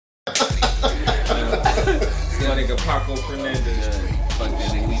Paco Fernandez. Fuck that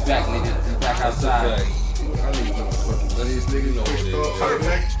nigga. We back, nigga. We back outside. I need to fucking these niggas know what it is.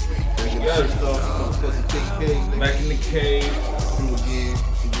 Back in the cave. Crew again.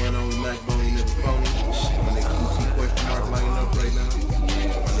 She went on Mac Boney, never phony. My nigga QC question mark lining up right now. My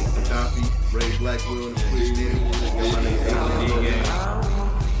nigga Gaddafi, Ray Blackwell in the Twitch there. Got my nigga Adrian.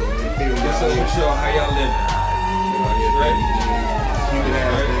 What's up with y'all? How y'all living? Ready? Keep it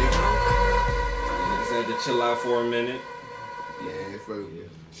ass day. Niggas had to chill out for a minute. Yeah,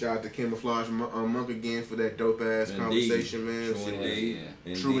 shout out to Camouflage Monk again for that dope ass conversation, man. True indeed.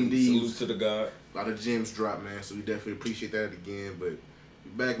 True indeed. Salute to the God. A lot of gems dropped, man, so we definitely appreciate that again. But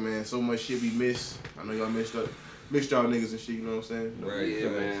we back, man. So much shit we missed. I know y'all missed y'all niggas and shit, you know what I'm saying? Right, yeah,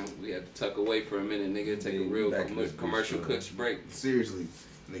 man. We had to tuck away for a minute, nigga. Take a real commercial cuts break. Seriously,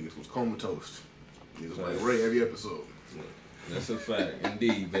 niggas was comatose. Niggas like Ray every episode. That's a fact.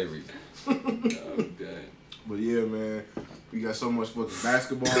 Indeed, very. Okay. But yeah, man, we got so much fucking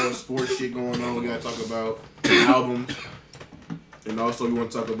basketball, sports shit going on. We gotta talk about albums. And also we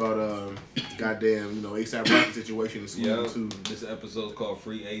want to talk about goddamn, ASAP Rocky situation in season 2. This episode's called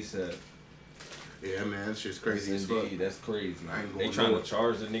Free ASAP. Yeah, man, that shit's crazy as fuck. That's crazy. They They trying to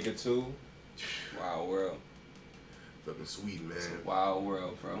charge the nigga too. Wild world. Fucking sweet, man. It's a wild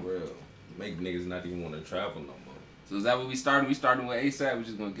world, bro. Real. Make niggas not even want to travel no more. So is that what we started? We started with ASAP. We're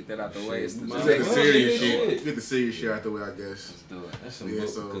just gonna get that out the way. It's Get the serious shit. Get the serious shit out the way, I guess. Let's do it. That's some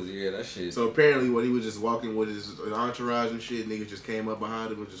that shit. So apparently, when he was just walking with his entourage and shit, niggas just came up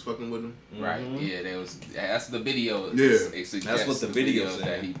behind him and just fucking with him. Right? Yeah, that's the video. Yeah, that's what the video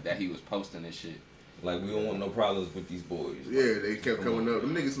said. That he was posting and shit. Like, we don't want no problems with these boys. Yeah, they kept coming up.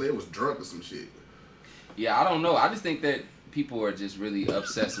 Them niggas was drunk or some shit. Yeah, I don't know. I just think that people are just really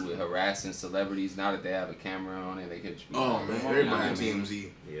obsessed with harassing celebrities now that they have a camera on it. They could just be everybody at TMZ.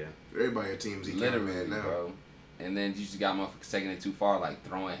 Yeah. Everybody at TMZ. Literally, bro. And then you just got motherfuckers taking it too far, like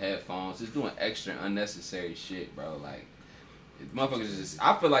throwing headphones, just doing extra unnecessary shit, bro. Like, motherfuckers just.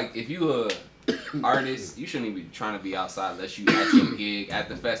 I feel like if you a artist, you shouldn't even be trying to be outside unless you at your gig, at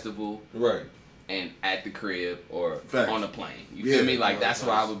the festival, right, and at the crib or Facts. on a plane. You feel me? Like that's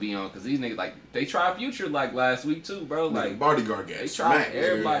why I would be on, because these niggas like they tried Future like last week too, bro. Like Bodyguard got they tried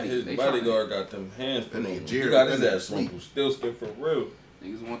everybody. His they bodyguard got them hands put on him. He Jared got his ass rumpled, still skin for real.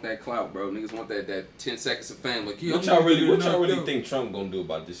 Niggas want that clout, bro. Niggas want that 10 seconds of fame. Like, what y'all really think Trump gonna do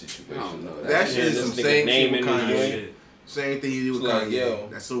about this situation? I don't know. That shit is some same shit with Kanye. Same thing he did with like, Kanye.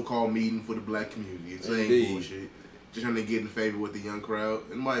 That so-called meeting for the black community. It's same bullshit. Just trying to get in favor with the young crowd.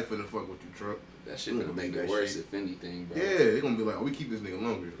 And might finna fuck with you, Trump. That shit gonna make it worse if anything, bro. Yeah, they gonna be like, we keep this nigga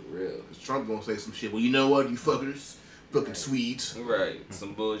longer. For real. Cause Trump gonna say some shit. Well, you know what, you fuckers, fucking Swedes. Right.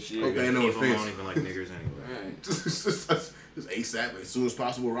 Some bullshit. Okay, no offense. Don't even like niggers anyway. Right. Just ASAP, like, as soon as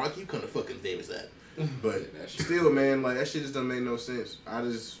possible, Rocky, you couldn't fucking name is that. But still, man, like that shit just doesn't make no sense.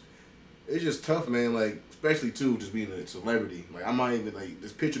 It's just tough, man. Like, especially too, just being a celebrity. Like, I'm not even like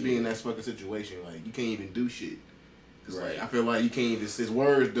this picture being in that fucking situation. Like, you can't even do shit. Cause like I feel like you can't even. His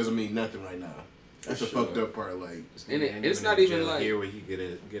words doesn't mean nothing right now. That's the fucked up part. Like, and it's not even like here where he get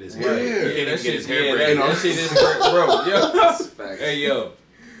his hair. He can't even get his hair braided. That shit is bro. Yo, hey yo.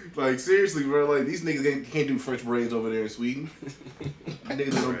 Like, seriously, bro. Like, these niggas can't do French braids over there in Sweden.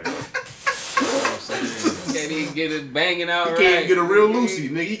 Niggas don't. Can't even get it banging out. You can't even get a real Lucy,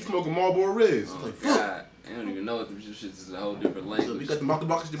 nigga. He smoking Marlboro Reds. Oh like, God. fuck. I don't even know what the shit is. A whole different language. You got the mouth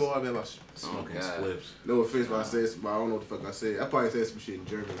box, smoking spliffs. No offense, but I don't know what the fuck I said. I probably said some shit in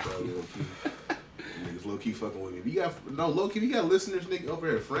German, probably low key. Niggas low key fucking with me. But you got low key. We got listeners, nigga, over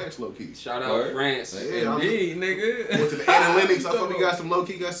here in France, low key. Shout out France. Yeah, indeed, nigga. Went to the analytics. I thought we got some low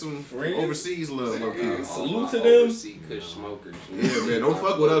key, got some overseas love, low key. Salute to them. Overseas Kush smokers. Yeah, man. Don't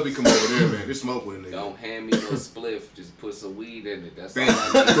fuck with us. We come over there, man. Just smoke with a nigga. Don't hand me no spliff. Just put some weed in it. That's all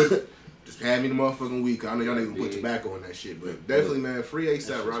I need. Just hand me the motherfucking weed. I know y'all niggas put tobacco on that shit, but definitely, man, free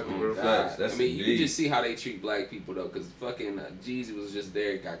ASAP Rocky, bro. I mean, you can just see how they treat black people though, because fucking Jeezy was just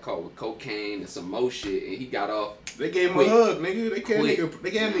there, got caught with cocaine and some more shit, and he got off. They gave him a hug, nigga. They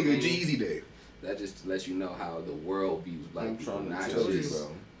gave nigga Jeezy Day. That just lets you know how the world views black people, not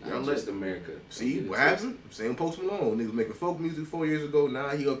Y'all just America. See what happened? Same Post Malone. Niggas making folk music 4 years ago. Now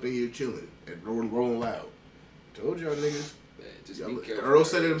he up in here chilling and rolling loud. Told y'all niggas. Just be careful. Earl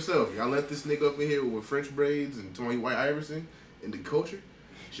said it himself. Y'all let this nigga up in here with French braids and Tony White Iverson in the culture.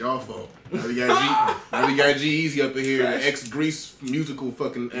 It's y'all fault. Now we got G-Eazy up in here, the ex-Grease musical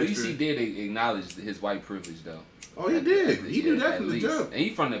fucking extra. At least he did acknowledge his white privilege though. Oh, he did. He knew that from the jump. And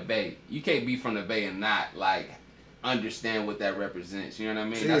he from the Bay. You can't be from the Bay and not like understand what that represents. You know what I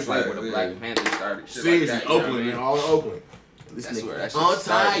mean? Seriously, that's like where the Black Panther started. Shit seriously, like that, Oakland, you know man, all in Oakland. This nigga on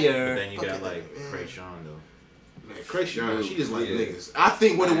tired. Then you got like Cray Sean though. Man, Krayshawn, she just like niggas. I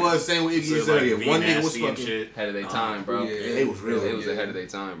think what it was saying with Iggy Azalea, one nigga was fucking ahead of their time, bro. Yeah, it was real. It was ahead of their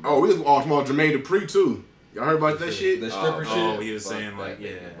time, bro. Oh, we was all small Jermaine Dupri too. Y'all heard about that shit? The stripper shit. Oh, he was saying like,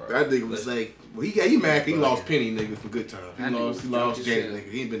 That nigga was like, well, he mad 'cause he lost Penny, nigga, for good time. He lost Janet,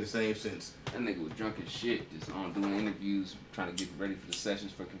 nigga. He ain't been the same since. That nigga was drunk as shit, just on doing interviews, trying to get ready for the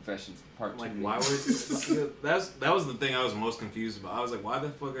sessions for Confessions Part 2. like, why was that was the thing I was most confused about. I was like, why the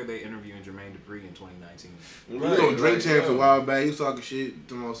fuck are they interviewing Jermaine Dupri in 2019? He was on Drink Champs a while back. He was talking shit,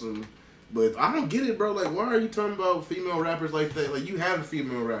 talking about some. But I don't get it, bro. Like, why are you talking about female rappers like that? Like, you had a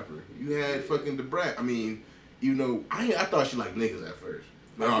female rapper. You had fucking Da Brat. I mean, you know, I thought she liked niggas at first.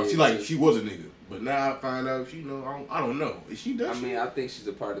 No, she was a nigga. But now I find out she I don't know. Is she does? I mean, I think she's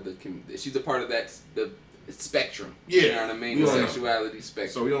a part of she's a part of the spectrum. Yeah. You know what I mean? The sexuality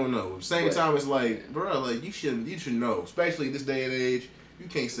spectrum. So we don't know. At the same time, it's like, bro, like you should know, especially this day and age. You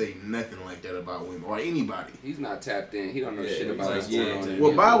can't say nothing like that about women or anybody. He's not tapped in. He don't know shit about what's going on.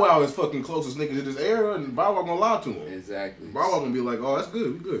 Well, Bow Wow is fucking closest niggas in this era, and Bow Wow gonna lie to him. Exactly. Bow Wow gonna be like, oh, that's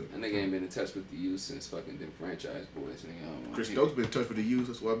good, we good. That nigga ain't been in touch with the youth since fucking them franchise boys. Nigga, Chris Stokes been in touch with the youth.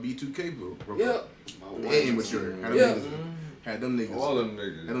 That's why B2K broke up. Yep. And immature. Had them niggas. All them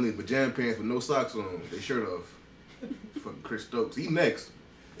niggas. Had them niggas pajama pants with no socks on. They shirt off. Fucking Chris Stokes. He next.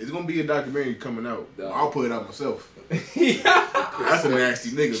 It's gonna be a documentary coming out. I'll put it out myself. That's a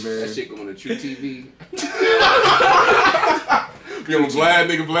nasty nigga, man. That shit going to True TV. Yo,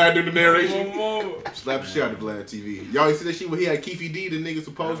 Vlad do the narration. Slap the shit out of Vlad TV. Y'all see that shit where he had Keefy D, the nigga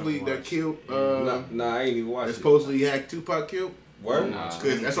supposedly that killed. Nah, I ain't even watched it. Supposedly he had Tupac killed. Word?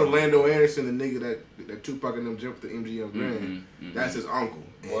 Cause that's Orlando Anderson, the nigga that Tupac and them jumped the MGM Grand. That's his uncle.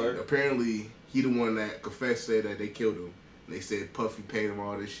 And apparently he the one that confessed, said that they killed him. They said Puffy paid him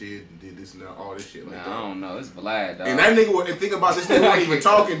all this shit and did this and all this shit like that. I don't know. It's Vlad, dog. And that nigga, and think about this nigga wasn't even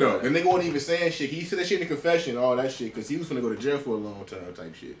talking though. The nigga wasn't even saying shit. He said that shit in the confession, all that shit, because he was gonna go to jail for a long time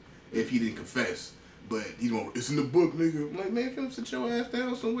type shit if he didn't confess. But he's gonna, it's in the book, nigga. I'm like, man, if you don't sit your ass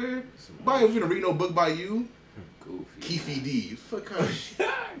down somewhere, why was you gonna read no book by you? Goofy. Keefy D. Fuck kind of shit.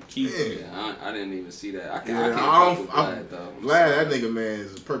 Yeah, I didn't even see that. I can't Vlad, that nigga, man,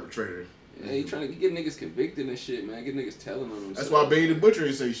 is a perpetrator. Yeah, he trying to get niggas convicted and shit, man. Get niggas telling on themselves. That's why Benny the Butcher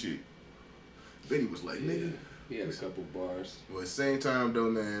didn't say shit. Benny was like, nigga. He had a couple bars. Well, at the same time, though,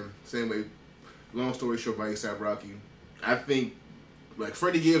 man, same way, long story short about A$AP Rocky, I think, like,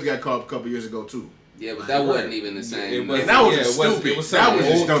 Freddie Gibbs got caught a couple years ago, too. Yeah, but that wasn't even the same. And that was just stupid. That was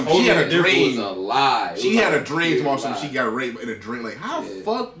just dumb. She had a dream. It was a lie. She had a dream tomorrow. She got raped in a dream. Like, how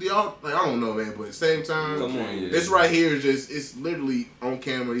fuck do y'all? Like, I don't know, man. But at the same time, this right here is just, it's literally on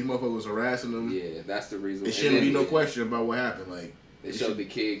camera. These motherfuckers was harassing them. Yeah, that's the reason. It shouldn't be no question about what happened. Like, they showed the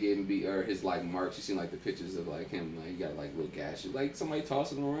kid getting beat, or his like marks. You seen like the pictures of like him. Like, he got like little gashes. Like somebody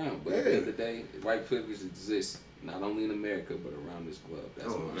tossing him around. But at the end of the day, white privilege exists. Not only in America, but around this globe.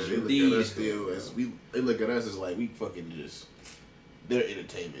 That's they look at us as like we fucking just they're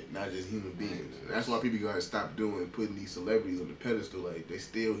entertainment, not just human beings. And that's why people gotta stop putting these celebrities on the pedestal. Like they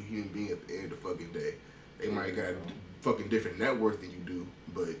still human beings at the end of the fucking day. They might got a fucking different net worth than you do,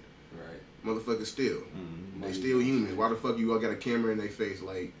 but motherfuckers still they still humans. Why the fuck you all got a camera in their face?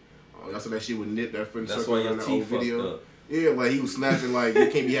 Like y'all saw that shit with Nip that friend that's why your teeth video. Up. Yeah, like he was snapping like you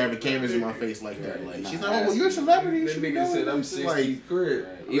can't be having cameras in my face like that. Like she's like, oh, well, you're a celebrity. That nigga said I'm 60 crib.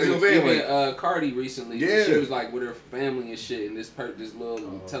 Even Cardi recently, she was like with her family and shit, and this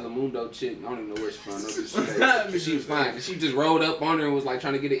little Telemundo chick, I don't even know where she's from. She was fine. She just rolled up on her and was like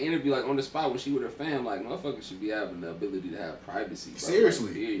trying to get an interview like on the spot when she with her fam. Like motherfuckers should be having the ability to have privacy. Bro.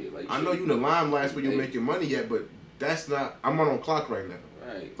 Seriously, like, I know you in the limelight where you're making money yet, but that's not. I'm on clock right now.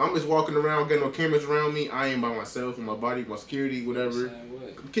 Right. If I'm just walking around, getting no cameras around me, I ain't by myself with my body, my security, whatever.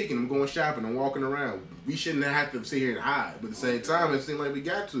 I'm kicking, I'm going shopping, I'm walking around. We shouldn't have to sit here and hide. But at the same time, it seems like we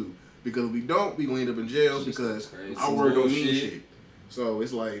got to. Because if we don't, we going to end up in jail because our word don't mean shit. So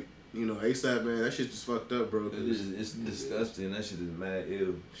it's like, you know, A$AP, man, that shit just fucked up, bro. It's disgusting. That shit is mad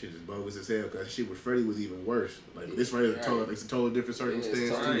ill. Shit is bogus as hell because shit with Freddie was even worse. Like, this right is a totally different circumstance.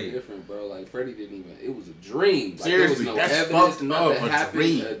 It's totally different, bro. Like, Freddie didn't even, it was a dream. Like, seriously, there was no that's evidence, fucked nothing up.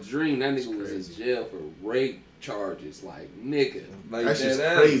 happened. A dream. That nigga was in jail for rape charges. Like, nigga. Like, that shit's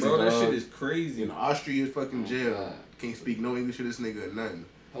crazy, bro. That shit is crazy. In Austria, fucking jail. Can't speak no English to this nigga or nothing.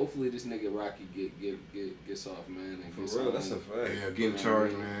 Hopefully this nigga Rocky gets off, man. And for real, that's a fact. Yeah, getting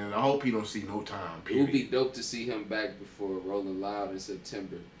charged, man. I hope he don't see no time. Period. It would be dope to see him back before Rolling Loud in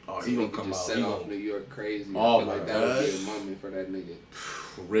September. Oh, he gonna come out. Set off New York crazy. Oh, I feel like that would be a moment for that nigga.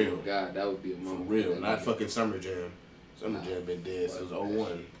 For real. Oh, God, that would be a moment. For real. Not fucking Summer Jam. Summer Jam been dead since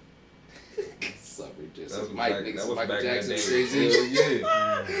 01. Suffragist. That was Mike, back- niggas, that was Michael back in Jackson, the day. Jay-Z.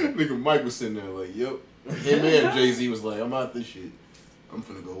 Yeah. Nigga Mike was sitting there like, yep. Him and Jay-Z was like, I'm out this shit. I'm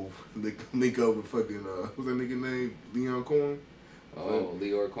finna go link up with fucking, what's that nigga name? Leon Cohen? Oh,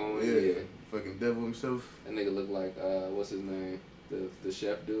 Leor Cohen. Yeah. Yeah. Fucking devil himself. That nigga look like what's his name? The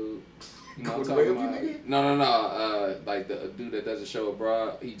chef dude. You know what I'm Gordon talking about? Ramsay nigga? No. Like the dude that does a show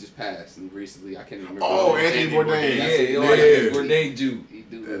abroad. He just passed and recently. I can't even remember. Oh, his name. Anthony Bourdain. Yeah, That's it. like Yeah. Bourdain Jew. He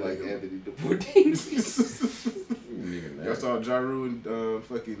do That look like nigga. Anthony Bourdain. Y'all saw Ja Rule and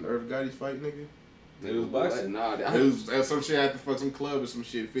fucking Irv Gotti's fight, nigga? It was boxing? Nah, It was some shit at the fucking club or some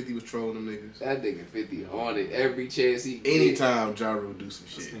shit. 50 was trolling them niggas. that nigga 50 on it every chance he get. Anytime Ja Rule do some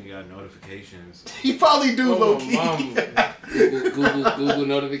This shit. nigga got notifications. He probably do low key. Google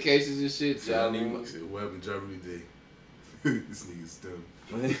notifications and shit. Ja Rule. What happened Ja Rule day? This nigga's dumb.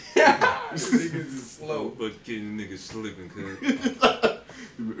 This niggas is slow. But getting niggas slipping, cuz.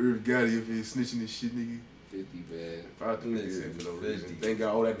 Irv Gotti up here snitching this shit, nigga. 50 bad. Probably think he said for no reason. 50. Thank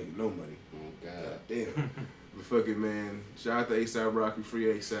God, that nigga no money. Oh God. God damn. But fucking man, shout out to ASAP Rocky, free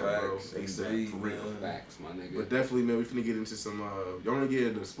ASAP, bro. Facts, ASAP indeed, for real. man. Facts, my nigga. But definitely, man, we finna get into some. Y'all wanna get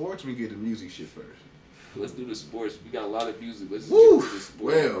into sports? Or we get into music shit first. Let's do the sports. We got a lot of music. Let's just Woo! get to the sports,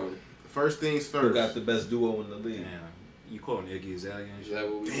 Well, bro. first things Who first. got the best duo in the league? Damn. You quoting Iggy Azalea and Is shit? that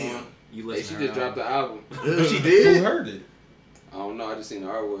what we Damn. doing? You Hey, listen she to just her dropped the album. She Who did. heard it? I don't know. I just seen the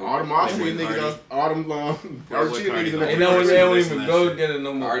artwork. All them Austrian Cardi. niggas, all them Boy, Archie Cardi. niggas in the Ain't no no one they don't listen to even that go shit. get it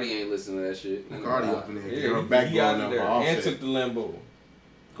no more. Cardi ain't listening to that shit. Cardi up in there. Yeah, Get her he backbone out up there by and Offset. took the Lambo.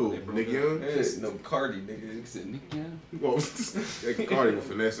 Cool. They broke Nick up. Young? Yeah, no Cardi, He nigga. said, Nick Young? Well, Cardi was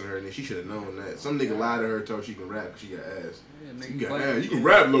finessing her, and she should have known that. Some nigga lied to her, told her she can rap, 'cause she got ass. You got ass. You can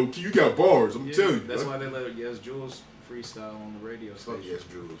rap low key. You got bars. I'm Yeah, telling you. that's why they let Yes Jules freestyle on the radio Fuck station. yes,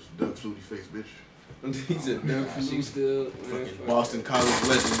 Jules. Doug Flutie face, bitch. He said, Nah, she still. Fucking Boston College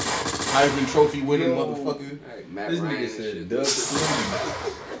legend, Heisman Trophy winning Yo. motherfucker. Alright, Matt This Ryan nigga and said, shit. Doug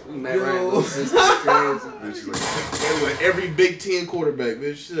Flutie. Matt Yo. Ryan, little sister, crazy. Bitch, she's like every Big Ten quarterback,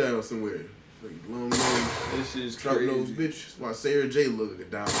 bitch. Sit down somewhere. Like long nose, This shit's sharp nose, crazy. bitch. That's why Sarah J look like a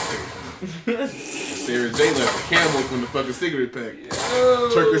down. Sarah J left a camel from the fucking cigarette pack.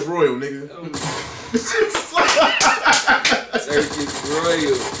 Yo. Turkish Royal, nigga. Turkish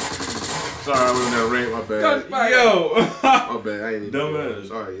Royal. Sorry, I was in that rant. My bad. Yo. My bad. I ain't even. Dumbass.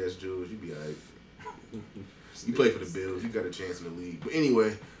 Sorry, yes, Jules. You be alright. You play for the Bills. You got a chance in the league. But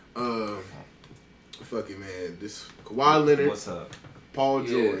anyway, fucking man, this Kawhi Leonard, What's up? Paul Yeah.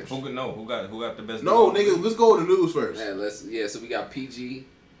 George. Who got the best No, duo? nigga, let's go with the news first. So we got PG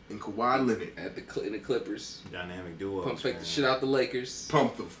And Kawhi Leonard at in the Clippers. Dynamic duo. Pump fake the shit out the Lakers.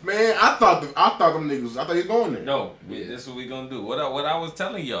 pumped the man. I thought them niggas. I thought he was going there. No, Yeah. this is what we gonna do. What I was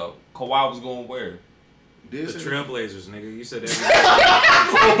telling y'all, Kawhi was gonna wear. Did The say- Trailblazers, nigga. You said every.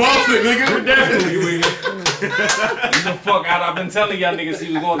 Oh, Boston, nigga. Definitely we. Get the fuck out! I've been telling y'all niggas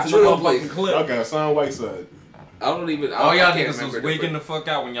he was going to the motherfucking clip. Okay, Son Whiteside. I don't even. All I y'all can't niggas was remember wigging the fuck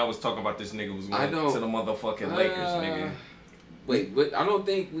out when y'all was talking about this nigga was I going don't- to the motherfucking Lakers, nigga. Wait, but I don't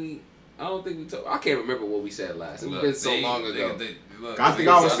think we told. I can't remember what we said last. It's been so long ago. I think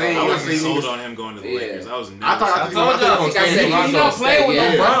I was saying. I I was wasn't saying. sold niggas- on him going to the Yeah. Lakers. I was never. I thought. I told y'all. I think I said He he was not gonna playing stay. with Yeah,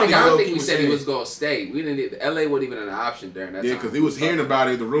 no I Brown. think He we was said he saying- was gonna stay. We didn't. LA wasn't even an option during that Yeah, time. because he was hearing about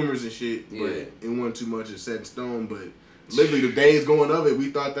it, the rumors and shit, but Yeah. it wasn't too much. It's set in stone. But literally, the days going of it, we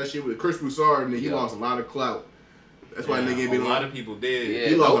thought that shit with Chris Broussard, and he Yeah. lost a lot of clout. That's why nigga ain't a been lot on. of people did. Yeah.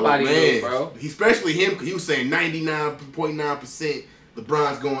 He lost Nobody a lot, man. knew, bro. Especially him, because he was saying 99.9%.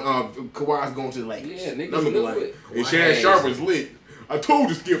 LeBron's going, Kawhi's going to the Lakers. Yeah, niggas I'm knew like, it. and Shannon Kawhi Sharp is- was lit. I told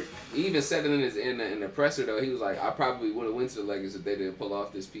you, Skip. He even said it in the presser though. He was like, I probably would have went to the Lakers if they didn't pull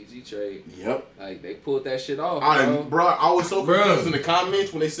off this PG trade. Yep. Like they pulled that shit off, Bro, I was so Bro. confused in the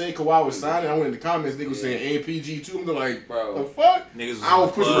comments when they said Kawhi was signing. I went in the comments, niggas Yeah. saying APG too. I'm like, Bro. the fuck? Niggas was I was in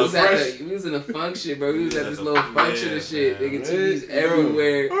the pushing We club. was, at Fresh. we was in a function, bro. We was at this Yeah, little function yeah, and shit. man. Nigga, TVs Yeah.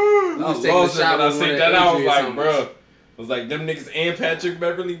 everywhere. We I was was taking a lost shot when I with seen one that. of I was Adrian's like, homies. bro. I was like, them niggas and Patrick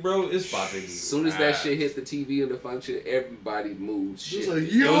Beverly, bro, it's about to be. As soon as that shit hit the TV in the function, everybody moved shit. like,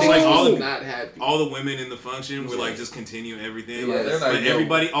 Niggas yo. It was like all was the- not happy. All the women in the function were like just continue everything. Yeah, they're like, But yo.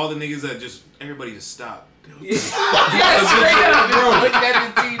 everybody, all the niggas that everybody just stopped. Yeah, straight up, bro. Looking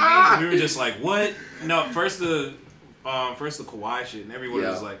at the TV. We were just like, what? No, first the Kawhi shit, and everyone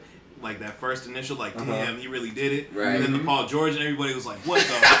Yeah. was like that first initial, like, damn, he really did it. Right. And then the Paul George, and everybody was like, what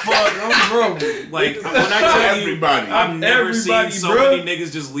the fuck? bro. Like, when I tell you, Everybody. I've never seen Everybody, so bro. many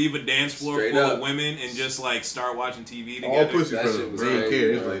niggas just leave a dance floor Straight full up. of women and just like start watching TV All together. pussy That for shit them. was They didn't crazy,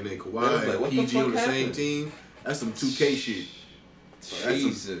 care. It's bro. like, nigga, It was Kawhi like, and what the PG on the fuck same happened? team. That's some 2K shit.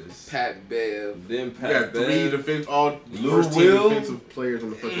 Jesus. Pat Bev. Then Pat Bev. Three Lou first Will. team defensive players on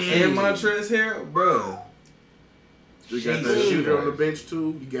the fucking team. And Montrezl Harrell, bro. You got that shooter on the bench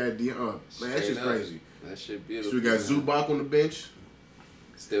too. You got man, that shit's crazy. That shit beautiful. So we got Zubac on the bench.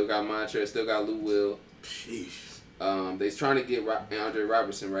 Still got Montrezl. Still got Lou Will. Sheesh. They's trying to get Andre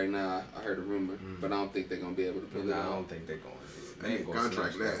Robertson right now. I heard a rumor, but I don't think they're gonna be able to pull it out. I don't think they're going to. That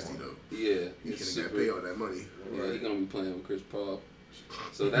contract nasty though. Yeah, he can't got pay all that money. Yeah, he's gonna be playing with Chris Paul.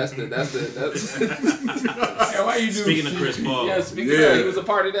 So that's Hey, why you do? Speaking of Chris Paul, yeah, speaking of, he was a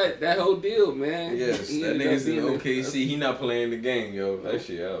part of that whole deal, man. Yes, that nigga's in OKC. He not playing the game, yo. That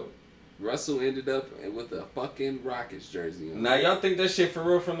shit out. Russell ended up with a fucking Rockets jersey on. Now y'all think that shit for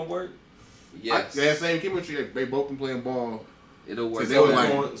real from the work? Yes. That same chemistry. They both been playing ball. It'll work. They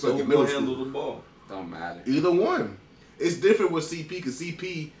were So who gonna handle the ball? Don't matter. Either one. It's different with CP because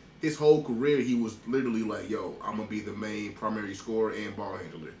CP, his whole career, he was literally like, yo, I'm going to be the main primary scorer and ball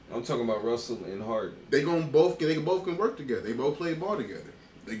handler. I'm talking about Russell and Harden. They both can work together. They both play ball together.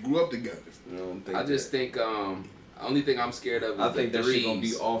 They grew up together. I just think only thing I'm scared of is I think that shit gonna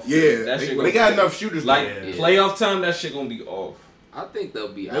be off. Yeah, that shit they got enough shooters. Like playoff time, that shit gonna be off. I think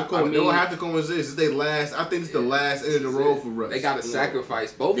they'll be. They'll have to coexist. It's their last. I think it's the last end of the road for Russ. They got to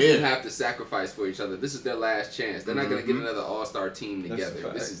sacrifice. Both of them have to sacrifice for each other. This is their last chance. They're not gonna get another All-Star team together.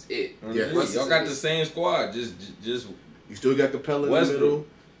 This is it. Yeah, y'all got the same squad. Just you still got Capella in the middle.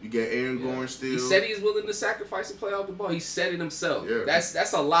 You got Aaron Gordon still. He said he's willing to sacrifice and play off the ball. He said it himself. Yeah.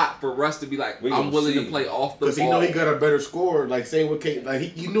 That's a lot for Russ to be like, I'm willing to play off the ball. Because he know he got a better score. Like same with KD. Like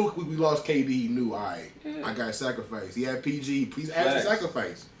he knew we lost KD. He knew, I got to sacrifice. He had PG. He's asked to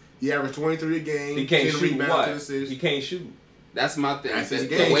sacrifice. He averaged 23 a game. He can't shoot. What? He can't shoot. That's my thing. That's his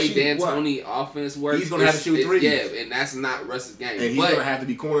the game. way D'Antoni offense works, he's gonna have to shoot threes. Yeah, and that's not Russ's game. And he's gonna have to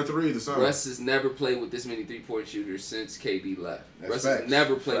be corner threes or something. Russ has never played with this many 3-point shooters since KD left. Russ has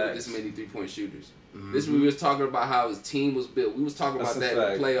never played with this many 3-point shooters. Mm-hmm. This we was talking about how his team was built. We was talking about that in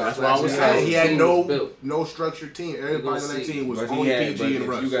the playoffs. That's why I was saying he had no structured team. Everybody on that team was only PG and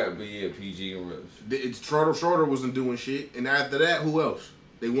Russ. PG and Russ. It's Schroeder wasn't doing shit, and after that, who else?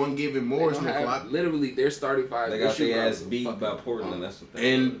 They won't give him Morris in the clock. Literally, their starting five. They got their ass beat by Portland. That's what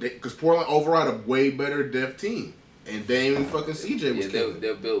they. And because Portland overall had a way better depth team, and Dame and fucking CJ was killing.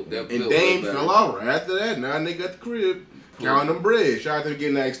 They're built. And Dame fell out right after that. Now they got the crib. Counting them bread. Shout out to him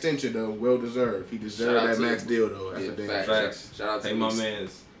getting that extension though. Well deserved. He deserved that max deal though. That's a damn facts. Shout out to hey, my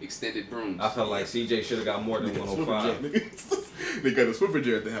man's extended brooms. I felt like CJ should have got more than 105. They got a Swiffer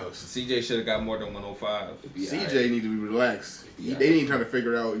jet at the house. CJ should have got more than 105. CJ need to be relaxed. They need to try to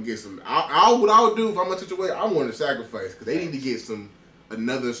figure out and get some. What I would do if I'm in such a way, I want to sacrifice because they need to get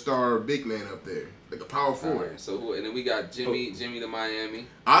another star big man up there, like a power forward. Right, so and then we got Jimmy to Miami.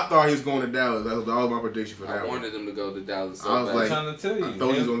 I thought he was going to Dallas. That was all my prediction for that. I wanted him to go to Dallas. So I was like, trying to tell you, I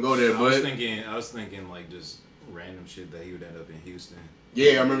thought he was going to go there, but I was thinking like just random shit that he would end up in Houston.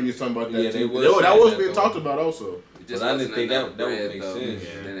 Yeah, I remember you talking about that. Yeah, that was being talked about also. But I didn't think that would make sense.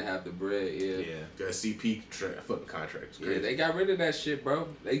 They didn't have the bread. Yeah. Got CP fucking contracts. Yeah, they got rid of that shit, bro.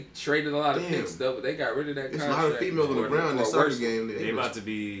 They traded a lot of picks though, but they got rid of that contract. There's a lot of females on the ground in the soccer game. They about to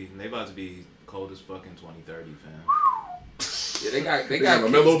be cold as fucking 2030, fam. Yeah, they got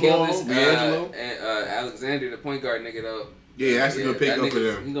Melo Ball, and Alexander, the point guard nigga though. Yeah, that's a good pickup for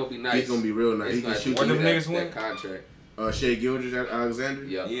them. He's gonna be nice. He's gonna be real nice. He can shoot. What them niggas went? Contract. Shea Gilders at Alexander.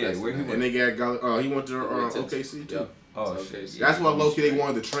 Yeah, where he went? And they got he went to OKC too. Yep. Oh, OKC. That's why low-key they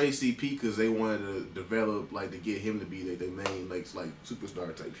wanted to trade CP because they wanted to develop to get him to be their main like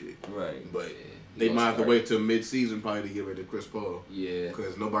superstar type shit. Right. But they might have to wait till mid-season probably to get rid of Chris Paul. Yeah.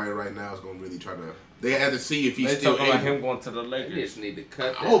 Because nobody right now is gonna really try to. They have to see if he's they still talking about able. him going to the Lakers. They just need to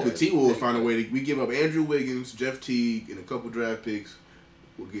cut. I hope the T-Wolves find a way to. We give up Andrew Wiggins, Jeff Teague, and a couple draft picks.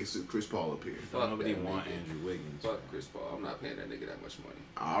 We'll get some Chris Paul up here. Nobody want Andrew Wiggins. Fuck Chris Paul. I'm not paying that nigga that much money.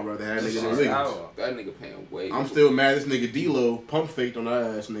 I'd rather have nigga than Wiggins. That nigga paying way. I'm still mad. This nigga D-Lo pump faked on our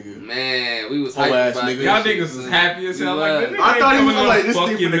ass nigga. Man, we was Whole hyped ass about nigga. Y'all niggas was happy as hell. Like, I thought he was like this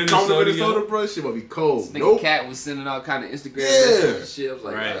fucking nigga finna come to Minnesota, Minnesota, bro. Shit might be cold. This nigga Cat was sending all kind of Instagram messages and shit. I was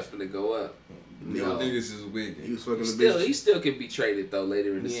like, that's finna go up. No, niggas is wicked. He was fucking the bitch. He still could be traded though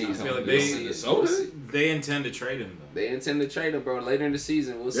later in the season. I feel like they intend to trade him though. They intend to trade him, bro. Later in the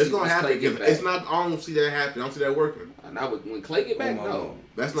season, we'll see. It's gonna happen. It's not. I don't see that happen. I don't see that working. When Clay get back, no.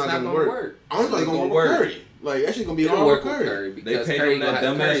 That's not gonna work. I don't think it's gonna work with Curry. Like that shit gonna be It'll hard work with with Curry. Curry because paid Curry him that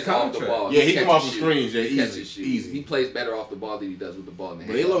gonna dumbass Curry's off the contract. ball. Yeah, he come off the catches screens, yeah, shoot. He catches easy, shoot. easy. He plays better off the ball than he does with the ball in the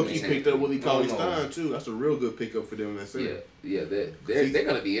But hand. they low key His picked hand. up Willie Cauley No. Stein too. That's a real good pickup for them in that center. Yeah, they're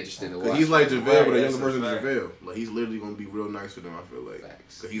gonna be interesting to watch. Cause he's like JaVale, Right, but a that's younger a version of fact. JaVale. Like he's literally gonna be real nice for them. I feel like.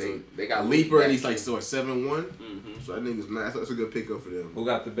 Facts. Cause he's They a got leaper and he's back like so 7'1". Mhm. So I think it's nice. That's a good pickup for them. Who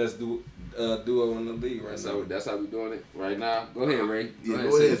got the best duo in the league right now? That's how we doing it right now. Go ahead, Ray. Yeah,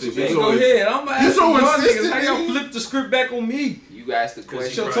 go ahead. say what You you Hey, so- go ahead. I'm You asking so y'all niggas insistent, how y'all nigga. flip the script back on me. You asked the Because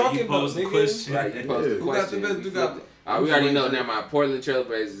question. You're you talking about, posed the nigga. question. Right, you posed the Yeah. Who got the question. best? You Who got flipped it. We already know. Never mind. Portland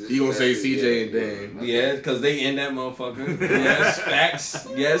Trailblazers. You gonna say CJ and yeah, Dan. okay. Yeah, because they in that motherfucker. Yes, facts.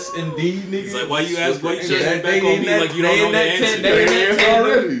 Yes, indeed, nigga. It's like, why you ask? Why you They checking back in on me that- like you they don't know in the that answer? They in that Yeah,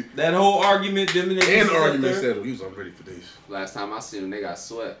 tandem. already. That whole argument, them niggas And sat argument there. settled. He was ready for this. Last time I seen them, they got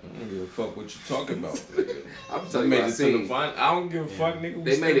swept. I don't give a fuck what you talking about. I'm They telling you, made I it to the seen. final. I don't give a fuck, nigga.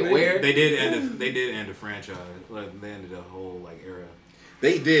 We They made still it where? They did end a franchise. Like they ended a whole like era.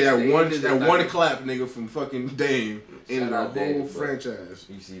 They did that They one did that that one thing. clap nigga from fucking Dame in Shout the out whole Dame, bro. franchise.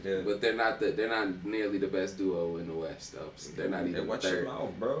 You see that? But they're not nearly the best duo in the West though. They're not Hey, even watch third. your mouth,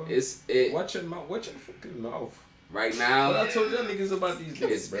 bro. It Watch your mouth. Watch your fucking mouth. right What now. I told y'all niggas about these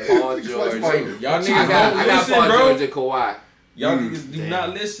It's niggas, bro. Paul George. Y'all niggas I got don't listen, Paul bro. George and Kawhi. Y'all niggas do Damn. not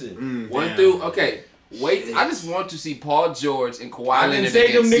listen. One Damn. through okay. Wait, I just want to see Paul George and Kawhi I Leonard didn't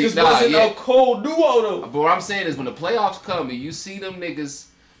say them against niggas wasn't yeah. a cold duo though. But what I'm saying is when the playoffs come and you see them niggas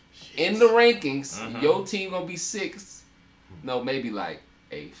in the rankings, your team gonna be sixth. No, maybe like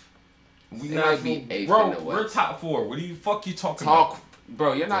eighth. We They not might be eighth in bro. the We're West. top 4. What do you talking about? Talk,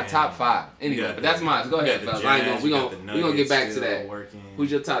 bro. You're not Damn. top 5 You anyway. got But that's mine. Go you ahead, got the fellas. I ain't Jazz, gonna, we you gonna got the we gonna get back to Nuggets that. still working.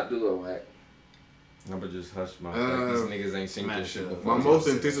 Who's your top duo, Mac? I'ma just hush my Uh, These niggas ain't seen this shit before. My most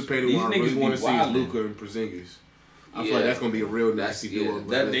anticipated These one I niggas really be want to see is wildin'. Luka and Porzingis. I feel Yeah. like that's gonna be a real That's- nasty yeah. duo.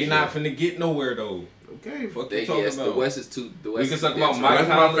 That they not finna get nowhere though. Okay. Fuck They, you talking yes, about? the West is too. The West We can is talk too about big. Mike That's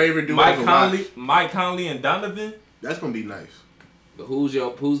my Conley, favorite duo Mike to Conley, watch. Mike Conley and Donovan. That's gonna be nice. But who's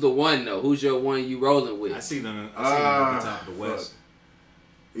the one though? Who's your one you rolling with? I see them at the top of the West.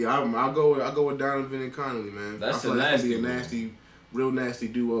 Yeah, I'll go with Donovan and Conley, man. That's I feel a like that's gonna be a nasty nasty, real nasty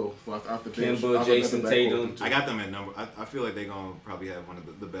duo off the bench. Kemba, Off Jason the backcourt, Tatum. them two. I got them at number. I feel like they're gonna probably have one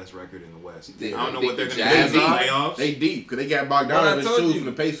of the best record in the West. They- I don't know they- what they're the gonna do in Jazz the are- playoffs. They deep because they got Well, I Bogdanovich told too you. from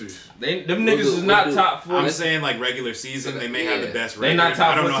the Pacers. Them We'll niggas do- is we'll not do- top 4. I'm saying like regular season, they may have the Yeah. best They record. not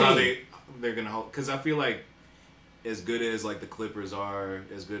top I don't know how 14. they're gonna hold because I feel like as good as like the Clippers are,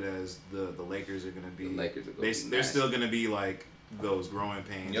 as good as the Lakers are gonna be, The Lakers are gonna they're be nice. still gonna be like those growing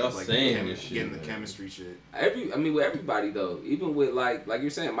pains. Y'all of, like saying this shit, getting the man. chemistry shit. With everybody though, even with like you're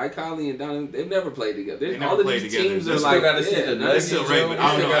saying, Mike Conley and Donovan, they've never played together. They never All of played these together. teams They are still like, gotta see the none of That's Nuggets, still these- right, but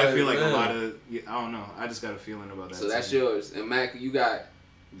I don't know. I feel like man. a lot of I don't know. I just got a feeling about that. So that's team. yours. And Mac, you got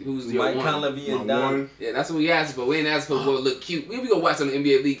who's your Mike one? Conley and My Donovan. one. Yeah, that's what we asked for. We ain't asked for what look cute. We gonna watch some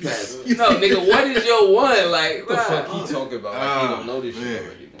NBA League Pass. No, nigga, what is your one? Like, What the fuck bruh. he talking about? Like he don't know this man. shit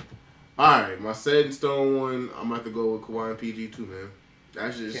already. All right, my set in stone one. I'm gonna have to go with Kawhi and PG too, man.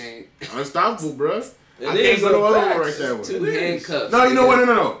 That's just Can't. unstoppable, bruh. It I is can't go no a other fact. one right that way. Two handcuffs. No, you know nigga. what?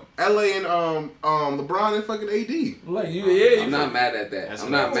 No. LA and LeBron and fucking AD. Like you, I'm not mad at that. That's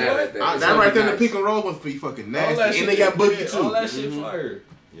I'm not what- mad at that. It's That gonna right be there in the nice. pick and roll must be fucking all that nasty. shit, And they got Boogie yeah, too. All that shit Mhm. fire.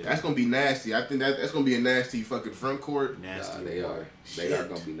 Yeah. That's gonna be nasty. I think that's gonna be a nasty fucking front court. nasty. Nah, they are. They Shit. are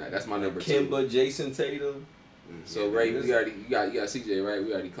gonna be nice. That's my number two. Kimba, Jason Tatum. So Ray, you got CJ, right?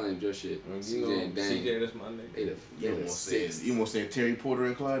 We already claimed your shit. You CJ know, and Dan. CJ, that's my nigga. They the You almost saying Terry Porter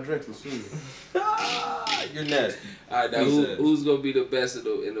and Clyde Drexler soon. Ah, you're nasty. All right, now He said. who's gonna be the best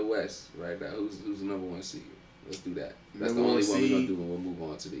in the West right now? Who's the number one seed? Let's do that. That's Number the only one one we're gonna seed. do when we'll move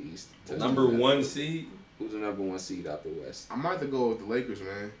on to the East. Number 1 seed. Who's the number one seed out the West? I might have to go with the Lakers,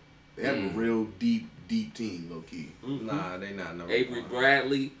 man. They have a real deep team, low key. Nah, they not number Avery 1.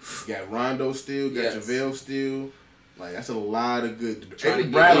 Bradley. Got Rondo still, got Yes. JaVale still. Like that's a lot of good. Trying Avery to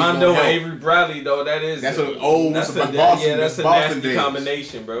get Bradley's Rondo gonna and help. Avery Bradley though, that is That's an old- that's that's a, Boston- yeah, that's a Boston nasty days.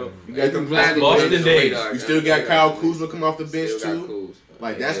 combination, bro. You got them Bradley Boston on the days. radar. You still got Kyle Bradley. Kuzma come off the bench Still got too. Kuz.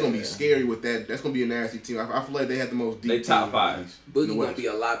 Like that's gonna be Yeah. scary with that. That's gonna be a nasty team. I feel like they had the most deep. They top team 5. in the Boogie gonna West. be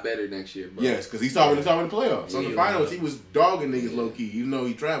a lot better next year, bro. Yes, because he saw in the playoffs. On the Yeah. finals, he was dogging niggas Yeah. low key, even though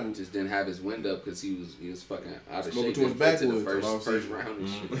he traveled. Just didn't have his wind up because he was fucking out of Smoking shape. to his Didn't fit to the backwoods all first season. round and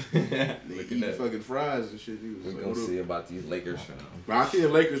shit. Look Nigga at eating that. fucking fries and shit. He was We're like, gonna what up? see about these Lakers fans. But I think the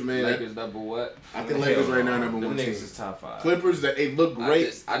Lakers, man. Lakers number what? I think Lakers right now number Them one niggas team. is top 5. Clippers, that they look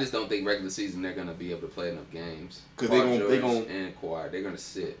great. I just don't think regular season they're gonna be able to play enough games. 'Cause Paul they George gon' and Kawhi, they're gonna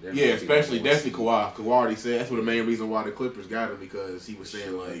sit. They're Yeah, gonna be especially number one definitely seed. Kawhi. Kawhi already said that's what the main reason why the Clippers got him because he was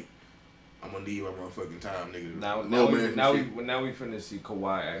saying like I'm gonna need my motherfucking time, nigga. Now we finna see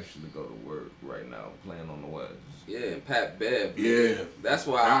Kawhi actually go to work right now, playing on the West. Yeah, and Pat Bev. Yeah. That's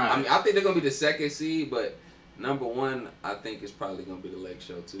why. I mean, I think they're gonna be the second seed, but number one, I think it's probably gonna be the Lake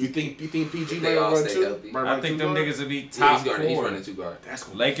Show too. You think PG they all run stay two? healthy. I think them niggas will be top he's 4. running 2 guard.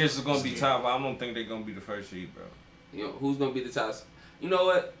 Lakers is gonna be top. I don't think they're gonna be the first seed, bro. You know who's gonna be the top? You know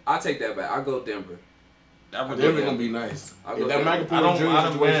what? I'll take that back. I'll go Denver. Denver gonna be nice. If that Michael I don't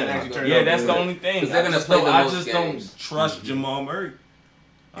situation actually turned yeah, out that's good. the only thing. They're gonna play the I most just games. don't trust Jamal Murray.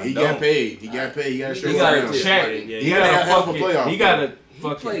 He got paid. He got paid. He got to show He got around. to check. He got to fucking playoff. He got to He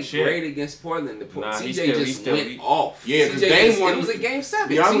fucking played check. great against Portland. Nah, CJ just went off. Yeah, because CJ Dame it was a game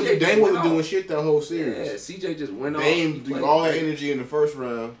 7. Yeah, CJ Dame wasn't went doing off. shit that whole Yeah, series. CJ just went off. Dame threw all that energy in the first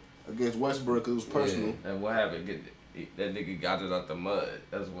round against Westbrook because it was personal. Yeah. And what happened? That nigga got it out the mud.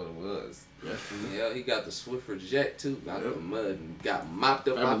 That's what it was. Yeah, he got the Swiffer jet too. Got the mud and got mopped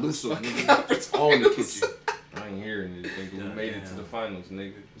up out the Fabuloso, fucking nigga. conference All in the finals. kitchen. I ain't hearing it, nigga. We made it to the finals,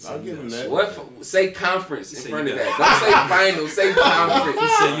 nigga. I'll give him that. What? Say conference in Say front you of got- that. Don't say finals. Say conference. He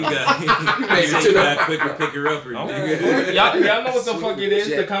said you got. You got quicker picker upper. nigga. Y'all know what the fuck it is,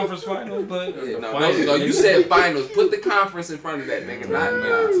 the conference finals, but Yeah, the no, finals, you nigga. said finals. Put the conference in front of that, nigga. We Not made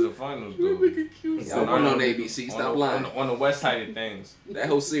it to the finals, though. Y'all weren't on ABC. Stop lying. On the west side of things. That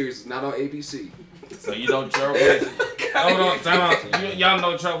whole series is not on ABC. So you know Trailblazers. Hold on, time out. Y'all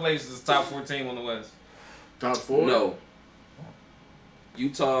know Trailblazers is top 14 on the west. Top 4? No.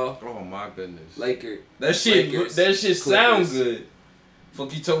 Utah, Oh my goodness. Lakers. That shit Clippers. sounds good.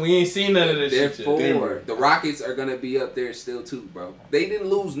 Fuck you told we ain't seen none of this They're shit. 4. Denver. The Rockets are gonna be up there still too, bro. They didn't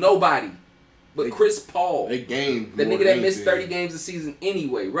lose nobody, but Chris Paul, They gamed. the more nigga than that missed anything. 30 games a season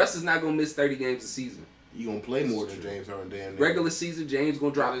anyway. Russ is not gonna miss 30 games a season. You gonna play more than James Harden, damn. Regular season, James gonna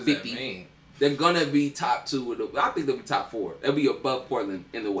What drop does that 50. mean? They're gonna be top 2. I think they'll be top 4. They'll be above Portland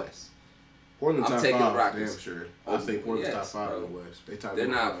in the West. Portland I'm top taking 5, the Rockets. damn sure. I say Portland's Yes, top 5 bro. in the West. They top They're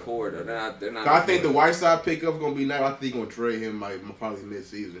five. not 4 though. They're not. I think the Whiteside pickup's gonna be nice. I think he's gonna trade him probably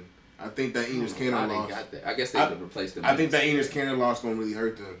mid-season. I think that Enos Why Cannon they loss. got that? I guess they would have replaced them. I think that Enos Cannon loss gonna really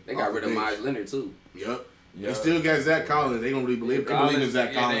hurt them. They got off rid the of bench. Myers Leonard too. Yep. Yeah. They still got Zach Collins. They don't really believe in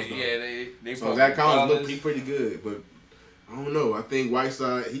Zach Collins. though. They So Zach Collins look pretty good, but I don't know. I think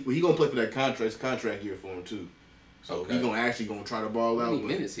Whiteside he gonna play for that contract. It's contract year for him too. So Okay. he gonna actually try to ball How out. many but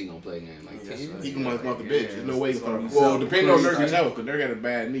minutes he gonna play in? Like 10? He can come off the bench. There's no way he's gonna. that's Well, what depending on I'm Nurkic saying. health, because they got a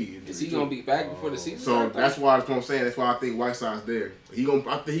bad knee. Is he gonna be back before the season? So starts? that's why I'm saying. That's why I think Whiteside's there. I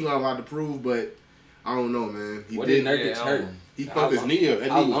think he got a lot to prove, but I don't know, man. He What did. did Nurkic hurt? He fucked his knee up. That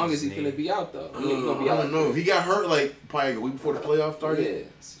How knee long was- is he finna be out though? He ain't gonna I be out. don't know. He got hurt like probably a week before the playoffs started. Yeah.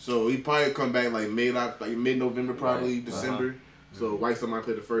 So he probably come back like mid-November, probably Right. December. So Whiteside might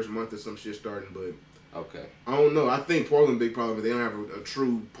play the first month or some shit starting, but Okay. I don't know. I think Portland big problem, but they don't have a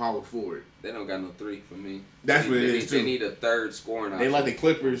true power forward. They don't got no 3 for me. That's what it They is They too. need a third scoring option. They like the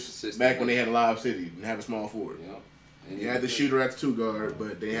Clippers Consistent. back when they had a Live City and have a small forward. Yep. They had the shooter at the 2 guard,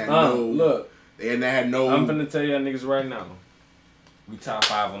 but they had Look, They had no. I'm finna tell y'all niggas right now. We top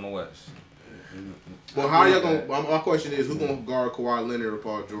 5 on the west. Well, how y'all gonna? My question is, who gonna guard Kawhi Leonard or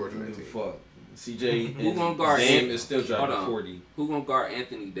Paul George on that team? Fuck. CJ Who gonna guard Dame him? is still Hold dropping on. 40. Who gonna guard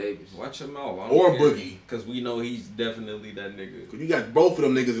Anthony Davis? Watch him out. Or Boogie. Because we know he's definitely that nigga. Cause you got both of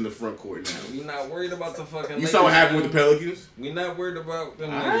them niggas in the front court now. We not worried about the fucking You saw what happened with the Pelicans. We not worried about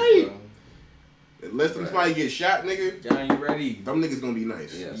them Aight. niggas, Unless somebody get shot, nigga, bro. Y'all ain't ready. them niggas gonna be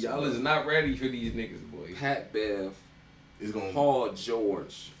nice. Yeah. Y'all is not ready for these niggas, boy. Pat Bev, It's gonna Paul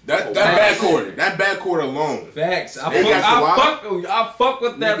George. that Kawhi backcourt alone. Facts. I They got fuck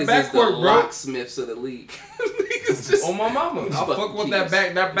with that Niggas is the backcourt, bro. locksmiths of the league. Niggas just On my mama. I fucking fuck with that keys.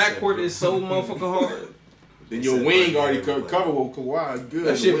 back. That backcourt is so motherfucking hard. Then your wing already covered with Kawhi. Good.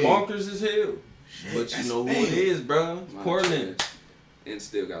 That shit wing. bonkers as hell. But that's you know who bad. it is, bro. My Portland. trash. And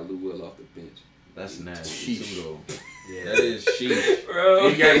still got Lou Will off the bench. That's nasty Sheesh. too, though. That is sheesh. Bro.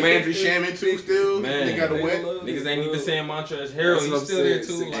 You got Landry Shaman too still. Man, they got a wet. Niggas ain't even saying Montrezl Harrell. That's what He's I'm still there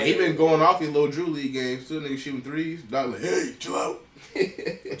saying. too. And Like, he been going off his little Drew League games too. Niggas shooting threes. Doc like, hey, chill out.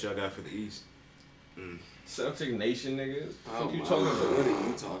 What y'all got for the East? Celtic Nation, niggas. Oh What you my talking God, about? What are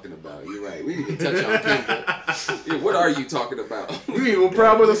you talking about? You're right. We need to touch on Kemba. Yeah, what are you talking about? You ain't even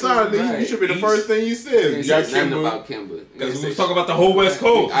proud with the side, nigga. You Right. should be the East. first thing you said. You got nothing Kimba. about Kemba. Because we was talking about the whole West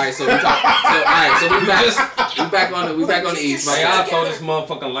Coast. All right, so we talk. So we back on the East. Like, My I'll bad. throw this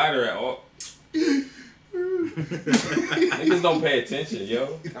motherfucking lighter at all. Niggas don't pay attention,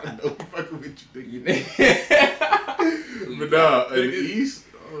 yo. I know, fucking with you, On nigga. But nah, in the East.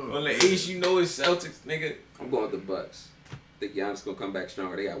 the East, you know it's Celtics, nigga. I'm going with the Bucks. think Giannis gonna come back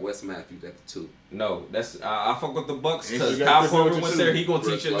stronger. They got Wes Matthews at the 2. No, that's I fuck with the Bucks And because you got Kyle Chris Korver Middleton, went too. there. He gonna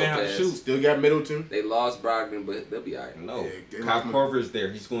Brook teach a man how to Lopez. shoot. Still got Middleton. They lost Brogdon, but they'll be alright. No, Yeah, they Kyle lost Korver's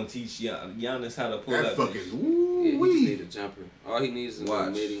there. He's gonna teach Giannis how to pull That that fucking bitch. woo Yeah, he just wee. need a jumper. All he needs is a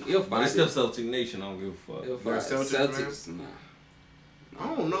Watch. midi. He'll But find it's it. still Celtic Nation. I don't give a fuck. He'll find it. Celtics, Celtics, nah.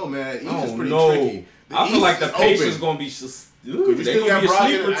 I don't know, man. East I is don't pretty know. tricky. The I feel East like the is Pacers open. gonna be. You They still gonna got be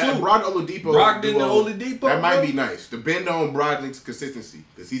a sleeper Brogdon, too. Brogdon Oladipo. Brogdon and duo. Oladipo. That might bro. be nice. Depend on Brogdon's consistency,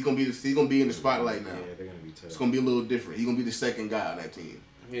 because he's gonna be in the spotlight now. Yeah, they're gonna be tough. It's gonna be a little different. He's gonna be the second guy on that team.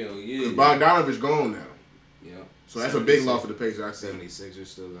 Hell yeah. Because Bogdanovich gone now, Yeah. so that's a big loss for the Pacers. I think. 76ers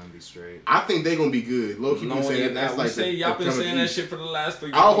still gonna be straight. I think they're gonna be good. Low key No, been saying yeah, that's like y'all been saying that East. shit for the last 3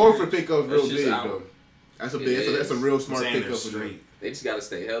 years. Al Horford pickup real That's just big out. though. That's a It big. That's a is. real I'm smart saying they're pickup for them. straight. They just gotta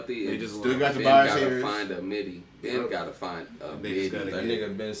stay healthy. They And just Still got Ben Tobias gotta Harris. find a midi. Ben Yep. gotta find a They midi. just gotta That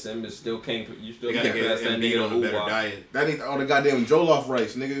nigga Ben Simmons still can't. You still They gotta can't get pass that Embiid nigga on a better Uwa. diet. That ain't all the goddamn Jollof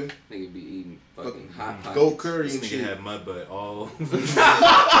rice, nigga. Nigga be eating fucking hot pockets. Goat curry This and nigga shit. had mud butt all. You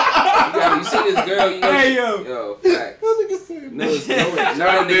see this girl? You know, Hey, yo. yo, facts. No, that Shout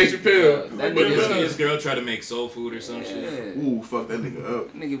out Dave nigga, Chappelle. that What if nigga, this girl tried to make soul food or some shit? yeah. Ooh, fuck that nigga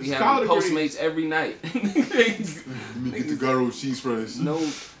up. Nigga be It's having collard Postmates every night. Let me get the garlic with cheese fries. No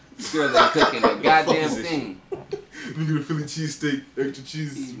girls that cooking a goddamn is this thing. Let me get a Philly cheesesteak, extra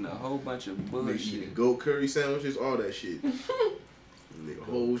cheese. Eating a whole bunch of Nigga eating bullshit. goat curry sandwiches, all that shit. Nigga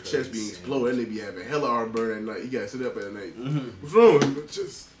whole chest being exploded. That nigga be having hella heartburn at night. He gotta sit up at night. What's wrong with my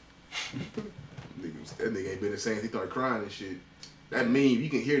chest? That nigga ain't been the same. He started crying and shit. That meme, you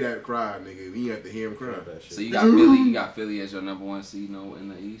can hear that cry, nigga. You have to hear him cry. So you got Philly as your number 1 seed, no, in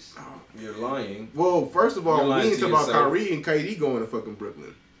the East. You're lying. Well, first of all, You're we lying ain't to talking about yourself. Kyrie and KD going to fucking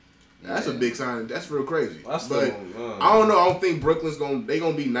Brooklyn. That's a Yeah. big sign. That's real crazy. That's But the, I don't know. I don't think Brooklyn's they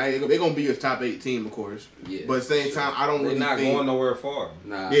gonna be nice. They gonna be a top 8 team, of course. Yeah. But at the same time, I don't They're really not think. going nowhere far.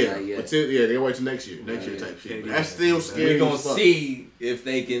 Nah, Yeah, not yet. until they wait till next year. Next year Yeah. type shit. Yeah, But yeah. that's still scary. We're gonna as fuck. see if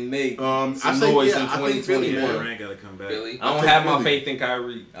they can make I some say, noise yeah, in I think Philly, 2021. man. Durant gotta come back. Philly. I don't take have my Philly. faith in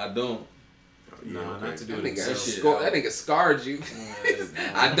Kyrie. I don't. Yeah, Nah, okay. not to do That with nigga, himself. that nigga scarred you.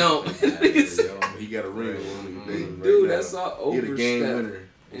 I I don't. He got a ring on him. Dude, that's all He the game overstep. winner.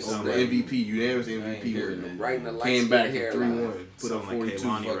 It's On like- the MVP, unanimous I ain't MVP hearing winner. it. Right in the lights. Came back from hairline. 3-1. Put up Sound like 42.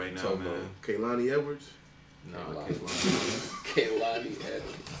 Kehlani Fuck right now, Tobo. man. Kaylani Edwards. No, Kehlani he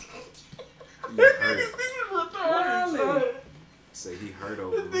hurt. Say he hurt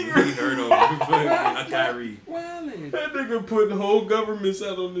over him. He hurt over fucking Kyrie. Wildin'. That nigga putting whole governments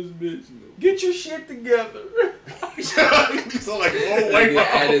out on this bitch. Get your shit together. So like, oh, wait, Nigga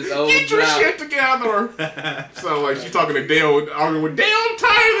at his old get your job. shit together. So like, she talking to Dale, arguing with Dale. I'm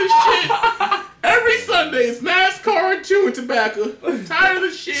tired of this shit. Every Sunday it's NASCAR and chewing tobacco. I'm tired of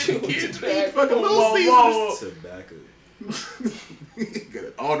this shit. The kids eat fucking Little Caesars. Tobacco. Got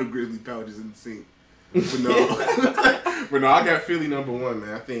all the Grizzly pouches in the sink. But no, but no, I got Philly number 1,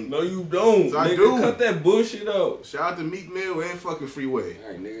 man. I think. No, you don't. So I nigga, do. cut that bullshit out. Shout out to Meek Mill and fucking Freeway.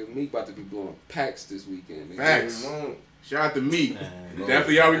 Alright, nigga, Meek about to be blowing packs this weekend. Nigga. Facts. Shout out to Meek. Man.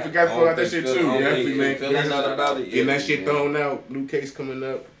 Definitely, y'all, we forgot to throw out that shit too. Definitely, man. Feeling not about it. Getting that yet. shit thrown out. New case coming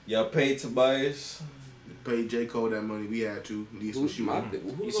up. Y'all paid Tobias. Paid J. Cole that money. We had to. Need some Who's shooting. my You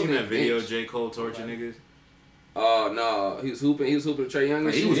who's seen on that video bench? J. Cole torture niggas? Oh no, he was hooping to Trey Young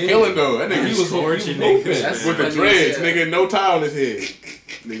and He shit. was killing though. That nigga He was was torching hooping. niggas. That's with the funny dreads, as hell. nigga. No tie on his head.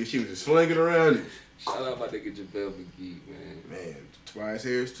 Nigga, she was just slinging around. Shout out my nigga JaVale McGee, man. Man, Tobias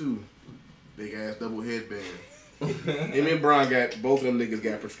Harris too. Big ass double headband. Him and Bron got both of them niggas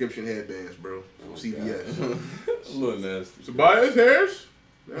got prescription headbands, bro. From Oh, CVS. A little nasty. Tobias Harris?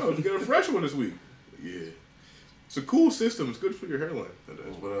 No, let's get a fresh one this week. Yeah. It's a cool system. It's good for your hairline. It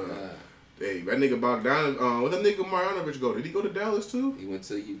does. But God. hey, that nigga Bogdan, what that nigga Marjanovic go? Did he go to Dallas too? He went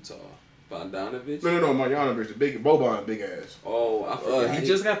to Utah. Bogdanovich? No, Marjanovic, the big Boban, big ass. Oh, I forgot. He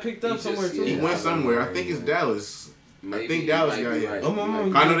just got picked up he somewhere just- too. He Yeah, went I somewhere. I think it's Dallas. Maybe, I think you Dallas might got be him. right. Oh, You my might mom.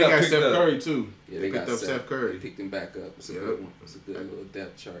 be I know He they got got picked Steph up. Curry too. Yeah, They picked up Steph Curry. They picked him back up. It's a Yep. good one. It's a good little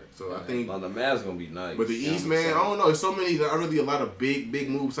depth chart. So I think, Well, the Mavs gonna be nice. but the Yeah, East, I'm man, excited. I don't know. There's so many. There are really a lot of big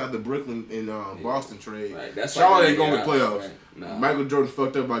moves out the Brooklyn and Boston trade. Right, that's Charlotte like ain't going to out, playoffs. right? Nah. Michael Jordan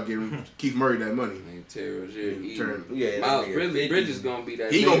fucked up by giving Keith Murray that money. Man, Terry Rozier, Turn. Yeah, that Miles nigga Bridges, 50. Bridges gonna be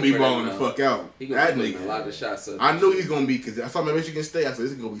that. He nigga gonna be for balling them, the fuck out. He gonna That be putting a lot nigga. of shots up. I knew he's gonna be because I saw him at Michigan State. I said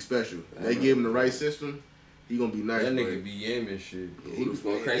this is gonna be special. They give him the right system. He gonna be nice. That but nigga BM and shit. Yeah, he was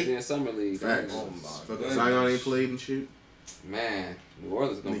going crazy in summer league. Facts. Oh my Fucking goodness. Zion ain't played and shit. Man, New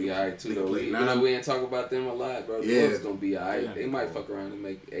Orleans gonna be Nigga- alright too nigga though. play Even nine. though we ain't talk about them a lot, bro. New Yeah. Orleans gonna be alright. Yeah, They cool. might fuck around and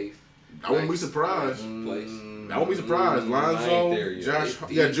make 8th. I wouldn't be surprised. Place. I won't be surprised. I ain't there Lonzo, yet. Josh,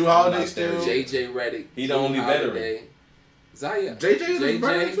 They- you got Drew I'm Holiday not there still. yet. JJ Redick. He the only veteran. Zion. JJ is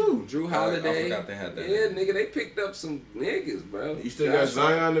burning too. Drew Holiday. I forgot they had that. Yeah, nigga, they picked up some niggas, bro. You still got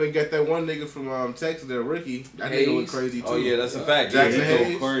Zion, and they got that one nigga from Texas, that rookie. That nigga look crazy too. Oh yeah, that's a fact. Jackson Hayes.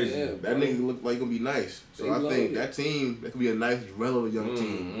 Hayes. Crazy. Yeah, That nigga look like gonna be nice. So I think that team, that could be a nice, relevant young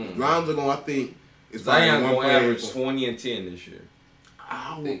team. Lions are gonna, I think, it's Zion one gonna player average 20 and 10 this year.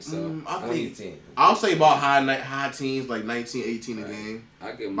 I think so. I 20 think 10. I'll say about high teens, like 19, 18 a game.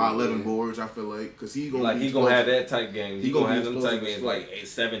 I give him About 11 boards, I feel like, because he's gonna Like he gonna have that type game. He gonna have them type games explosive. like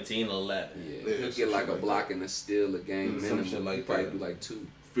 17, 11. Yeah, he'll get like a block and a steal a game Some minimum. shit like He probably that. do like 2.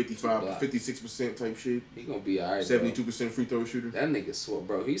 55, block. 56% type shit. He gonna be alright. 72% free throw shooter. That nigga swore,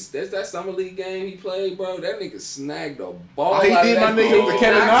 bro. There's that summer league game he played, bro. That nigga snagged a ball. Oh, he out did, of my that nigga, ball. with the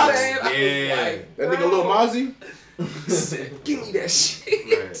Kevin Knox? Yeah. That nigga Lil Mozzie. Said, give me that shit.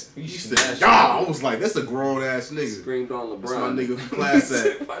 Right. He said, "Y'all," I was like, "That's a grown ass nigga." Screamed on LeBron. That's my nigga from Class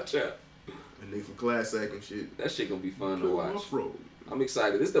Act. Watch out. That nigga from Class Act and shit. That shit gonna be fun to watch. Off-road. I'm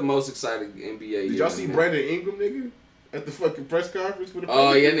excited. This is the most exciting NBA. Did y'all see Brandon Ingram, nigga, at the fucking press conference for the?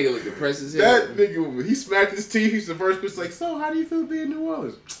 Oh yeah, nigga look depressed as hell. That nigga, he smacked his teeth. He's the first person like, "So, how do you feel being in New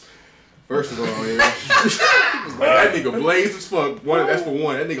Orleans?" First of all, yeah, he was like, that nigga blazed as fuck. That's for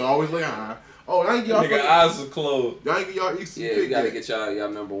one. That nigga always like, oh, I ain't get y'all. Nigga eyes are closed. Y'all ain't get y'all East. Yeah, you gotta get y'all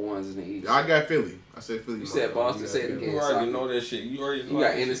number ones in the East. I got Philly. I said Philly. You said Boston. Say it Philly. again. You already know that shit. You already know. You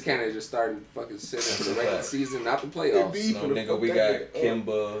got that Ennis shit. Canada just starting fucking center for the regular season, not the It playoffs. be- No, nigga, we got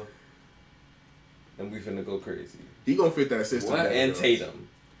Kimba, and we finna go crazy. He gonna fit that system. What? better, And though. Tatum.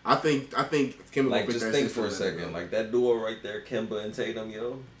 I think Kimba Like, gonna fit just that think system for a better, second. though. Like, that duo right there, Kimba and Tatum,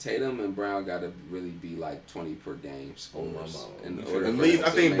 yo. Tatum and Brown gotta really be like 20 per game scores. mama. In At order At for least them I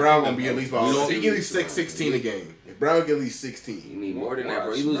to think make Brown the gonna be at least playoffs. about. He get at least 16 a game. If Brown get at least You 16. need more than that,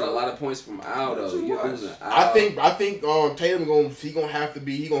 bro. You losing a lot of points from Al though. You losing I Al. think Tatum gonna have to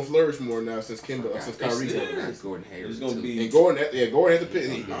be. He gonna flourish more now since Kimba since Kyrie. Still left. got Gordon Hayward. It's gonna too. be- And Gordon has to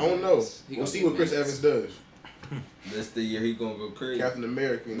pick. I don't know. He We'll gonna see get what Chris minutes. Evans does. This the year he gonna go crazy. Captain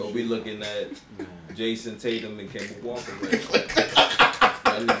America. and But shit. we looking at Jason Tatum and Kemba Walker right now.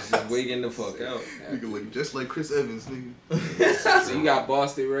 That niggas just wigging the fuck out. Nigga look just like Chris Evans, nigga. So you got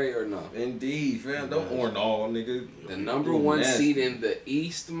Boston Ray or no? Indeed, fam. Don't or no, nigga. The number You one nasty. seed in the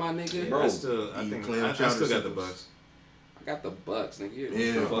East, my nigga. Bro, I still got the Bucks. I got the Bucks, nigga. You're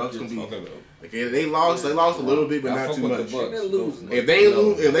Yeah, What the fuck Bucks you gonna be. talking about? Like, they lost a little bit, but I not fuck too with much. the Bucks. They didn't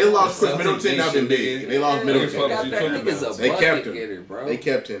lose. If they lost Chris Celtics Middleton, that'd been Nation, big. nigga. They lost Yeah, Middleton. fuck That you talking nigga's about? a They kept bucket him. getter, bro. They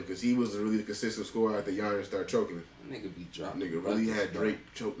kept him because he was a really consistent scorer after Giannis started choking. Nigga be dropping. Nigga really buckets, had bro. Drake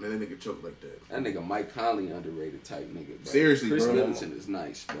choke. That nigga choked like that. That nigga Mike Conley underrated type nigga, bro. Seriously, Chris bro. Middleton is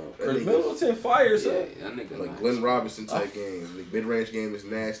nice, bro. That Chris nigga- Middleton fires Yeah, up. that nigga Like nice. Glenn Robinson type game. Like mid-range game is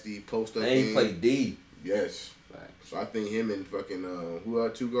nasty. Post up And he game. play D. Yes. Facts. So I think him and fucking who are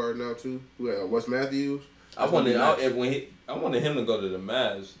two guard now too? Who Wes Matthews? I wanted him to go to the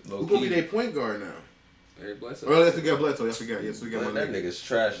Mavs. Who gonna be their point guard now? Eric Bledsoe. Oh, yes, we got Bledsoe. Yes, we got my That nigga. nig's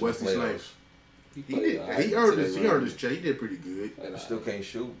trash. in the Wesley playoffs. Snipes. He played did. alright He earned until his. they He run. earned his check. He did pretty good. Played Still alright. can't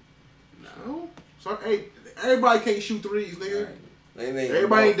shoot. No. So hey, everybody can't shoot threes, nigga. Alright.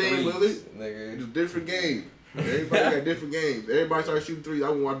 Everybody ain't Dame threes, Lillard. nigga. It's a different game. Everybody got different games. Everybody started shooting threes. I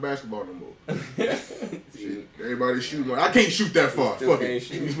won't watch basketball no more. Shit. Everybody's shooting. Like, I can't shoot that far. Still Fuck can't it.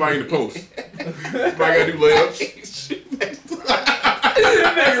 shoot. He's somebody in the post. Somebody gotta do layups.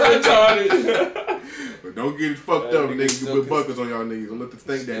 Nigga retarded. But don't get it fucked That up, nigga nigga. You still put can- buckets on y'all niggas. Don't let the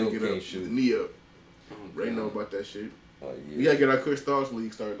stink Still daddy get can't up. shoot. The knee up. Oh, Ray God. know about that shit. Oh, We gotta get our Chris Stars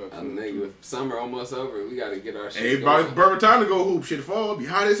league started up. I nigga, with summer almost over, we gotta get our shit Everybody's going. bird time to go hoop. Shit fall. Be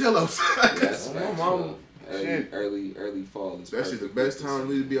hot as hell outside. That's Oh, facts, mama. bro. Shit. Early fall is That's just the perfect best for time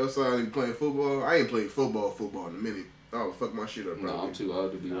this. to be outside and be playing football. I ain't played football in a minute. Oh, fuck my shit up, bro. No, I'm too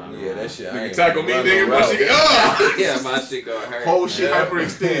old to be running. Yeah, that shit. I Nigga ain't tackle me, run nigga. no My route. shit. Ah! Yeah, my shit gonna hurt. Whole shit Yeah.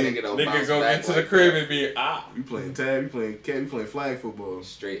 hyperextend. Nigga don't Nigga bounce go back into the like crib that. and be We playing tag. We playing cat. We playing flag football.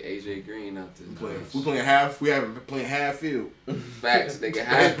 Straight AJ Green out there. We playing half. We haven't playing half field. Facts, nigga.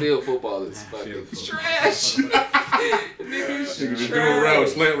 Half field football is fucking trash. Nigga, Nigga just trash. doing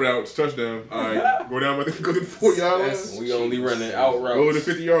routes, slant routes, touchdown. All right, go down. Go to the 4-yard That's- line. We only running out Go to routes.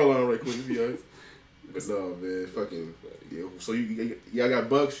 the 50-yard line right quick. If you alright. But no, man, fucking. Yeah. So y'all got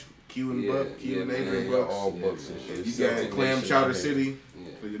Bucks, Q and Yeah, Buck, Q yeah, and man. Adrian Yeah, Bucks. all Bucks and shit. And you Celtic got Clam Nation Chowder out here. City Yeah.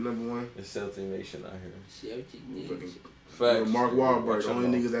 for your number one. It's Celtic Nation out here. Fucking Facts. Mark Wahlberg, Watch the only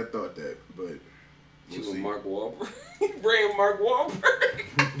out. niggas that thought that, but You we'll with see. Mark Wahlberg? Bring Mark Wahlberg.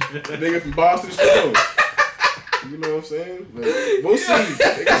 Nigga from Boston still. You know what I'm saying? But we'll see.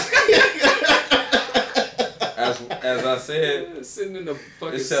 As I said, Sitting in the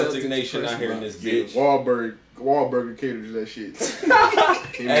fucking it's Celtic Celtics Nation out press here in box. this Yeah, bitch. Wahlberg caters to that shit.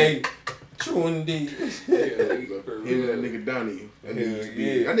 Hey, True indeed. Yeah, for Him and that real. nigga Donnie. That Hell nigga used to be.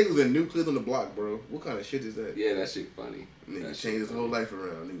 yeah. That nigga was in New Kids on the Block, bro. What kind of shit is that? Yeah, that shit funny. Nigga That shit changed his whole funny. life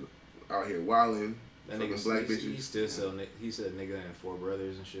around. Nigga out here wilding. That Fucking nigga black he bitches. still sell. He said nigga and Four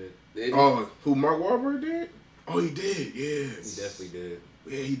Brothers and shit. Did he? Oh, who Mark Wahlberg did? Oh, he did. He Yes. definitely did.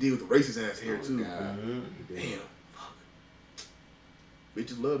 Yeah, he did with the racist ass hair Oh, too. God. He did. Damn. Fuck.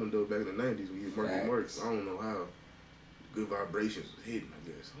 Bitches loved him though back in the 90s when he was Marky Facts. Marks. I don't know how. Good Vibrations was hidden, I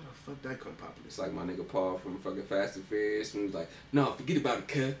guess. How the fuck that come popular? It's like my nigga Paul from fucking Fast and Furious when he was like, no, forget about it,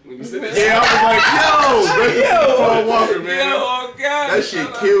 cuz. When you said that Yeah, I was like, yo, Paul Walker, man. Yo, oh God. That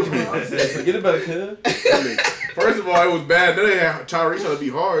shit killed me. Forget about it, cuz. First of all, it was bad. Then they had Tyrese trying to be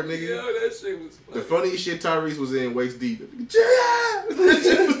hard, nigga. Yo, that shit was funny. The funniest shit Tyrese was in Waist Deep. That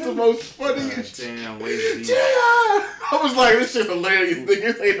shit was the most funniest shit. Damn, waist deep. I was like, this shit hilarious, nigga.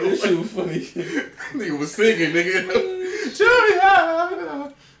 This ain't no That way. shit was funny. Nigga was singing, nigga.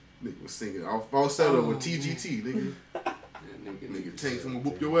 Nigga was singing. All set up with TGT, nigga. That Nigga, Tank, someone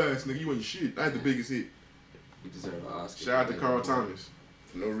whoop your ass, nigga. You ain't shit. I had the biggest hit. He deserved an Oscar. Shout out to Carl Thomas.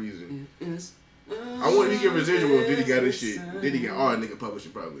 For no reason. Yes. I want to get residual if Diddy got this shit. Diddy got all that nigga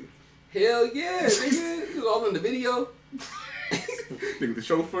publishing probably. Hell yeah, nigga. He was all in the video. Nigga, the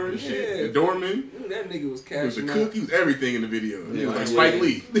chauffeur and shit. Yeah. The doorman. That nigga was He was the cashing cook. out. He was everything in the video. He was like Yeah. Spike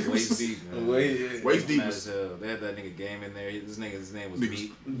Lee. Waist deep, man. Wait, Waist deep Mad was as hell. They had that nigga game in there. His name was Niggas-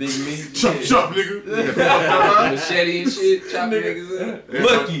 Meat. big me. chop, chop, nigga. Machete and shit, chopping niggas up.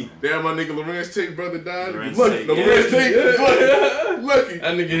 Lucky. Damn, my nigga Lorenz Tate brother died. Lorenz Lucky. Tate, No, yeah. Lorenz Tate. Lucky. Lucky.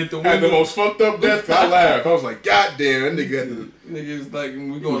 That nigga hit the Had the window. most fucked up death. I laughed. I was like, God damn, that nigga had the. Niggas like,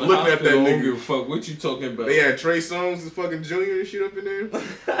 we was going to looking at hospital. that I don't nigga. give a fuck. What you talking about? They had Trey Songz, the fucking junior and shit up in there.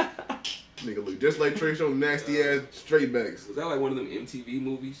 Nigga look just like Trey Songz, nasty ass straight backs. Was that like one of them MTV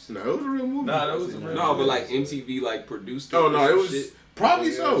movies? No, it was a real movie. Nah, that was a real No, but like MTV like produced it. Oh or no, some it was shit. probably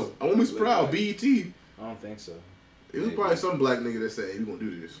Yeah, so. I was proud. BET. It I don't think so. was probably some black nigga that said, "Hey, we gonna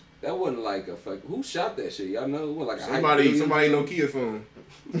do this." That wasn't like a fuck. Who shot that shit? Y'all know? It was like a Somebody hype Nokia phone.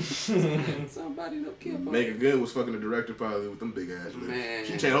 Somebody no kill. Megan Good was fucking the director probably with them big ass lips. Man.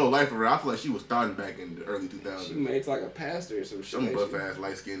 She changed her whole life around. I feel like she was starting back in the early She 2000s. made like a pastor or some shit. Some buff ass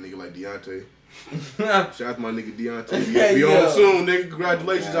light skinned nigga like Deontay. Indeed. Shout out to my nigga Deontay. Hey, Be yo. on soon, nigga.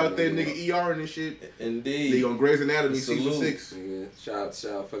 Congratulations Yeah, out there, nigga. nigga. ER and shit. Nigga Indeed. on Grey's Anatomy season Salute. 6. Nigga, shout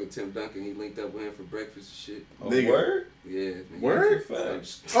out fucking Tim Duncan. He linked up with him for breakfast and shit. Oh, Nigga. word? Yeah. Nigga. Word?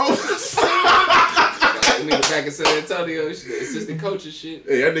 Facts. Oh, That nigga back in San Antonio, shit, the assistant coach and shit.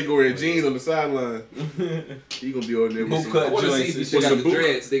 hey, that nigga wearing jeans on the sideline. He gonna be on there with Boot some. cut I want to see if he joints still and got shit. the Boot-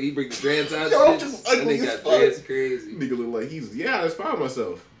 dreads. Nigga, he bring the dreads out. Yo, shit. just That ugly nigga as got fuck. dreads crazy. Nigga look like he's that's fine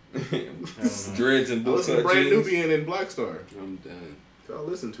myself. Dreads and I boot listen to cut Brand jeans. Nubian and Black Star. I'm done. That's all I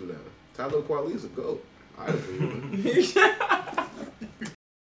listen to now. Tyler Kweli's a goat. I agree.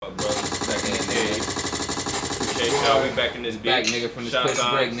 Brothers, back in the day. Appreciate y'all. We back in this Back, bitch. nigga, from this Shot quick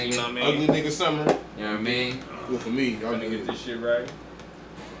times, break, You nigga. know what I mean? Ugly nigga summer. You know what I mean? Well, for me, y'all Trying to get niggas. this shit right.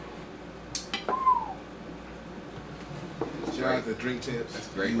 Shout out to Drink Champs. That's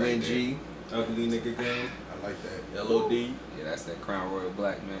great right UNG. Ugly nigga gang. I like that. LOD. Yeah, that's that Crown Royal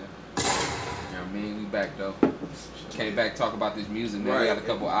Black, man. You know what I mean? We back, though. Came back talk about this music, man. We got a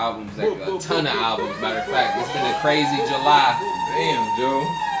couple albums, like a ton of albums, matter of fact. It's been a crazy July. Damn, Joe.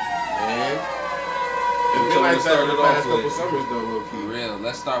 Man. It's It's been like that started for the off past couple with. summers though, low For key. real.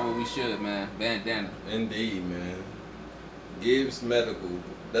 Let's start what we should, man. Bandana. Indeed, man. Gibbs Medical.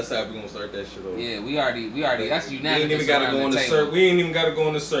 That's how we gonna start that shit off. Yeah, we already, that's We ain't unanimous even gotta around go on the table. circle. We ain't even gotta go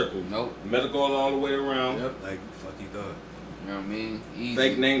in the circle. Nope. Medical all the way around. Yep. Like, fuck you thought. You know what I mean? Easy.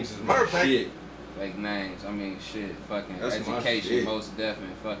 Fake names is my Perfect. shit. Fake names. I mean, shit. Fucking That's my education, shit. most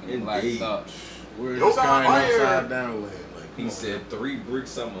definitely. Fucking black Indeed. thought. Where's the sky and upside down land? Like, come He on, said 3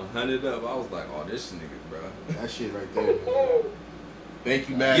 bricks, I'm 100 up. I was like, oh, this nigga, bro. man. That shit right there. Man. Thank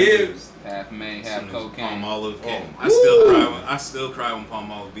you, Matt. Gibbs. Half main, half Soon as cocaine. Palm Olive came. Oh. I still cry when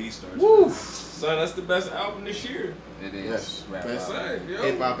Palm Olive B starts. Woo. Son, that's the best album this year. It is. Yes. Rap Best album. Son, yo.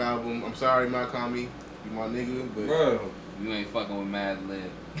 hip hop album. I'm sorry, Makami. You my nigga, but Bro. You ain't fucking with Mad Lib.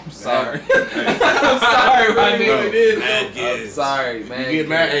 I'm sorry. Hey, I'm sorry, my No. nigga. Mad I'm Gibbs. sorry, man. you get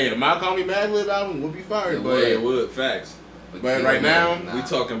mad. Hey, the Makami Mad Lib album would be fire, It but Yeah, it would. Facts. But right now, We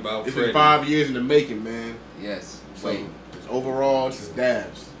talking about it's Freddie. been 5 years in the making, man. Yes. So Wait. it's overall, it's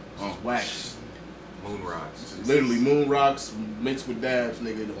dabs. It's wax. Moon Rocks. It's literally moon rocks mixed with dabs,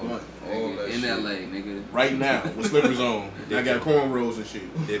 nigga, in a blunt. All that In shit. LA, nigga. Right now, with slippers on. I got cornrows and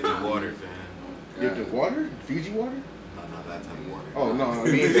shit. Dipped in water, fam. Dipped in water? Fiji water? Not that type of water. Oh no, I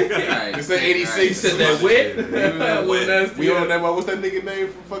mean, Right. it's at 86. Right. Said that wet? That wet. We on that. What's that nigga name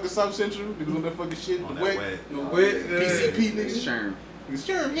from fucking South Central? Niggas on that fucking shit. On The that wet. wet. The wet. PCP It's nigga. Sherm. It's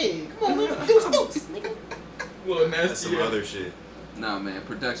your head. Come on, man. Do sticks, nigga. Well, That's some other shit. Nah, man,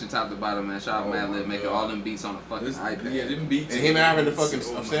 production top to bottom, man. Shout out Madlib making all them beats on a fucking iPad. Yeah, them beats. And him not having the fucking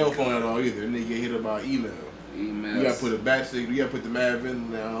cell phone at all either. Then they get hit up by email. Emails. You gotta put a batch signal. You gotta put the Mad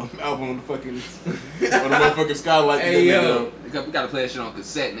Villain album on the fucking on the motherfucking skylight. Hey yo, we gotta play that shit on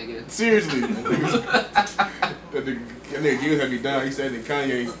cassette, nigga. Seriously, that nigga Gibbs had me down. He said that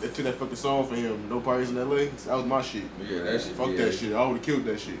Kanye took that fucking song for him. No Parties in LA. That was my shit. Yeah, that shit. Fuck that shit. I would've killed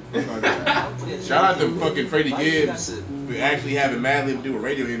that shit. Shout out to fucking Freddie Gibbs for actually having Madlib do a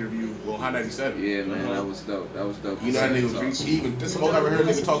radio interview on Hot 97. Yeah, man, that was dope. That was dope. You know that nigga was even. This is the most I've ever heard a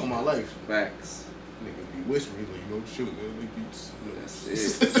nigga talk in my life. Facts. Nigga be whispering, like, you know, shoot, man, make beats. You know.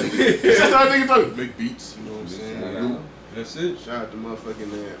 That's it. That's how niggas talk. Make beats, you know what I'm saying? Yeah. Like, That's it. shout out to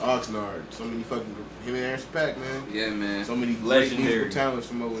motherfucking Oxnard. So many fucking him and Aaron Pack, man. Yeah, man. So many Legendary. legendary talents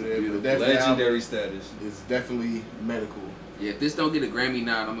from over there. But that Legendary status. is definitely medical. Yeah, if this don't get a Grammy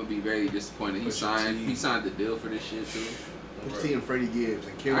nod, I'm gonna be very disappointed. He Pusha T. signed the deal for this shit too. Pusha T and Freddie Gibbs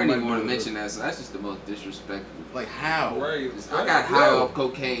and I Kim. didn't even want to mention that, so that's just the most disrespectful. Like how? Right. I got high off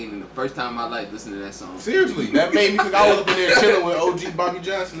cocaine, and the first time in my life listening to that song. Seriously, that made me think I was up in there chilling with OG Bobby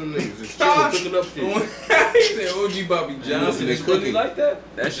Johnson and them niggas. Just chilling, cooking up shit. He said OG Bobby Johnson They is really cooking. like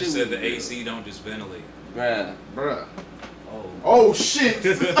that? That shit said the was- AC don't just ventilate. Bruh. Bruh. Oh. Oh shit.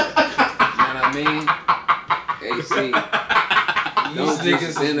 You know what I mean? AC. These Don't niggas just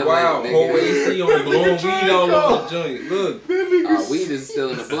is ventilate, wild. nigga. Whole AC on blowing weed all over the joint. Look. Weed is still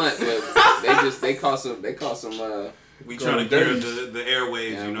in the blunt, but they caught some We trying to dirty. clear the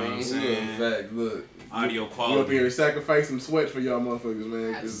airwaves, Yeah, you know what I'm man. saying? Fact, look. Audio We up quality. here sacrificing sweat for y'all motherfuckers,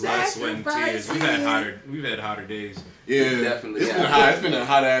 man. 'Cause, Blood, sweat, and tears. We've had hotter days. yeah, Definitely it's been have. hot. It's been a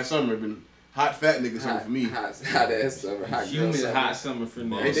hot ass summer. It's been hot fat nigga summer hot, for me. hot ass summer, hot girl Humid summer. hot summer for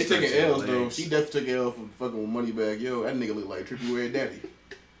now. They taking Stretch your L's though. legs. She definitely took an L for fucking with Moneybag Yo. That nigga look like Trippie Red Daddy.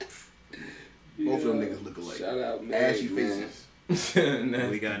 Both of them niggas look alike. Shout out, man. Ashy man. faces.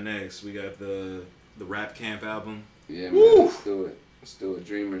 What we got next? We got the Rap Camp album. Yeah, man. Woo! Let's do it. Let's do it.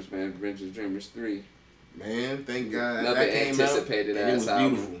 Dreamers, man. Revenge of Dreamers 3. Man, thank God Another that came anticipated out. And it was ass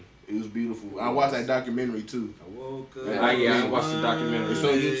album. beautiful. It was beautiful. I watched that documentary too. I woke up. Yeah, I watched the documentary. It's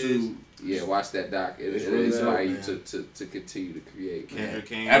on YouTube. Yeah, watch that doc. It's It'll really inspire dope, you man. to continue to create. Kendrick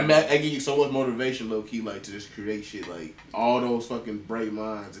came. I give you so much motivation, low key, like to just create shit, like all those fucking bright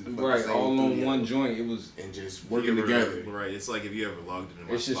minds and the fucking Right, same all on studio one joint. It was and just If working you ever- together. Right. It's like if you ever logged into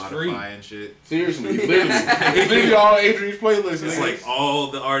my It's just Spotify free. and shit. Seriously, it's literally all Adrian's playlists. It's nigga. like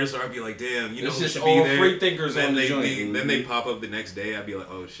all the artists are be like, damn, you know it's who just should be all there. free thinkers Then on the they joint. then they pop up the next day. I'd be like,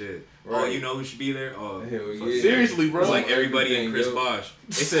 oh shit. Oh, Right. you know who should be there? Oh, Hell fuck yeah. seriously, bro. It's like everybody and Chris Everything, yo. Bosh.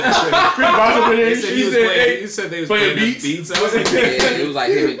 They said Chris Bosh over there, they said he was playing. He said they was playing playing beats. beats. I was like, Yeah, it was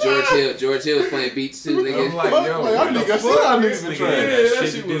like him and George Hill. George Hill was playing beats too, I'm nigga. like, Fuck, yo, like, y'all what the niggas, see fuck? how niggas This been nigga trying. had that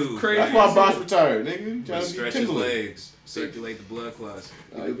shit shit to was do. crazy. That's why Boss retired, nigga. Trying to be Stretch his tingling. legs, circulate the blood clots.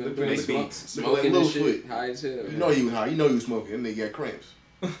 Oh, you been Make playing beats. smoking Look and like shit, high as hell. You know he was high. You know he was smoking. That nigga got cramps.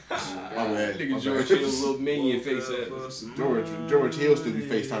 My bad. Nigga My George bad. Hill's little minion face ass. George Hill still be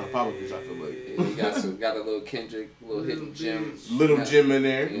FaceTime Popovich, I feel like. Yeah, he got a little Kendrick, little hidden gem. Little Yeah. Jim in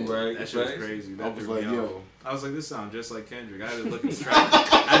there. Yeah. Right, That shit was right. crazy. I That was threw like, me off. yo. I was like, this sounds just like Kendrick. I had to look at the track. I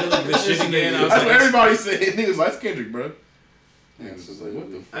had to look at the shit again. I was That's like, what everybody said. Niggas like Kendrick, bro. Absolutely.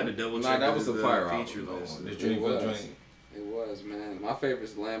 What the I had to double Nah, check that was a fire feature album. list. The It Dream for was. Dream. It was, man. My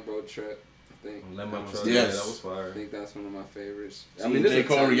favorite's Lambo Truck. I think. Lemon Yes. Truck. Yeah, that was fire. I think that's one of my favorites. I mean, this J. is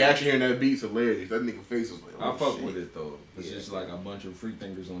Cole a- reaction hearing that beat's hilarious. That nigga face was like, I oh, fuck shit. with it though. It's Yeah. just like a bunch of free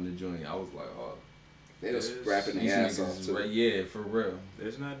thinkers on the joint. I was like, oh, They was Yes. rapping these their ass niggas off is too. right. Yeah, for real.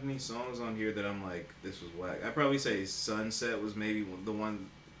 There's not any songs on here that I'm like, this was whack. I'd probably say Sunset was maybe the one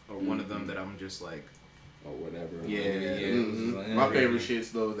or one of them that I'm just like, Or whatever. Yeah, Mhm. My favorite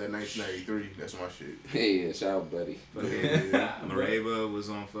shit's though that 1993. That's my shit. Hey, yeah, shout out, buddy. fucking Mareva was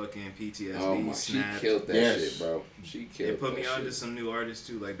on fucking PTSD, Oh my, she Snap. killed that Yes. shit, bro. She killed. It put me that on to shit. some new artists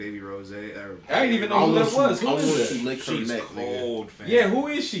too, like Baby Rose. I didn't even know who that was. I Who want is to that? lick her She's neck, nigga. cold, fam. Yeah, who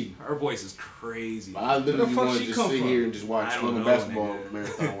is she? Her voice is crazy. I literally fuck want she to just come sit from? here and just watch I don't Swimming know, basketball nigga.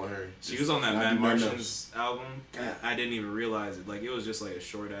 marathon with her. She was on that Not Matt do nothing Martians album. God. I didn't even realize it. Like it was just like a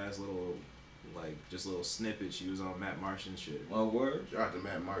short ass little, like just little snippet. She was on Matt Martian shit. My word. Shout out to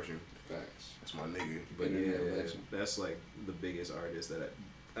Matt Martian. Facts. That's my nigga. But Yeah, yeah, legend. that's like the biggest artist that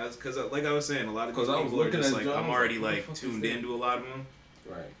because like I was saying, a lot of these 'Cause I was people are looking just at like John, I'm I was already like, what the like fuck is tuned that? into a lot of them.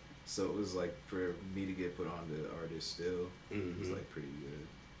 Right. So it was like for me to get put on the artist still, it was Mhm. like pretty good.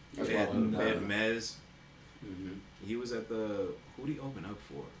 That's They why I had, love they had him. Mez. Mm-hmm. He was at the who did he open up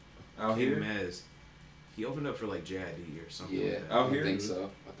for? Out Kid here? Mez. He opened up for like JID or something. Yeah, like that. Out I here? think so.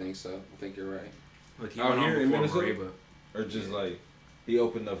 I think so. I think you're right. Like he Out went here on in before Minnesota? Mareva. Or just like He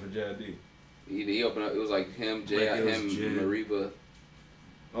opened up for JID. He opened up. It was like him, Like, it was Jid. Mariba,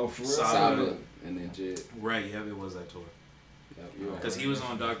 Oh, for real? Saba, and then Jid. Right, yeah, it was that tour. Yep, you're right. Because he was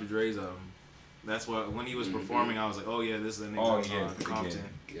on Dr. Dre's album. That's why when he was performing, I was like, oh yeah, this is the nigga that was on Compton.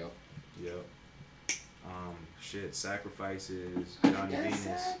 Yep. Yep. Shit, Sacrifices, Johnny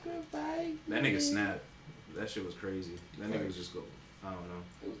Venus. That nigga snapped. That shit was crazy. That nigga was just go. I don't know.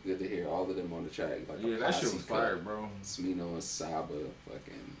 It was good to hear all of them on the track. Like Yeah, that shit was fire, bro. Smino and Saba,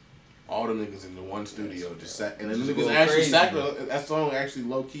 fucking. All the niggas in the one studio just sat, and the Just niggas going actually crazy. sacrificed. That song actually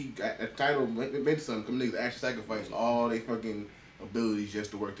low key. That title made something. Them niggas actually sacrificed all they fucking abilities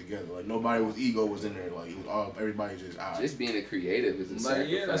just to work together. Like nobody was ego was in there. Like it was all everybody just out. Just being a creative is a Like, sacrifice.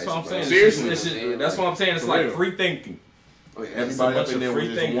 yeah, that's what I'm bro. saying. Seriously. This shit, that's what I'm saying. It's For like real. free thinking. Like It's everybody a up bunch in of there free was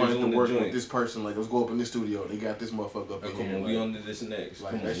just thinkers wanted to doing the work joint. with this person. Like let's go up in this studio. They got this motherfucker up Like, in come here. on, we like, on to this next.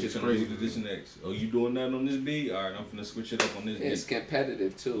 like, Come on, that we shit's finna crazy do to this me. next. Oh, you doing that on this beat? All right, I'm finna switch it up on this It's beat.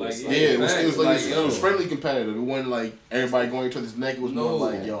 competitive too. Like, It's yeah, it was, facts, it was like, like, it yo. was friendly competitive. It wasn't like everybody going each other's neck. It was more No.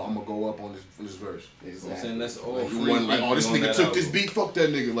 like, yo, I'm gonna go up on this verse. I'm saying that's all Like, it free wasn't like, oh, this thinking nigga on took that this album. beat, fuck that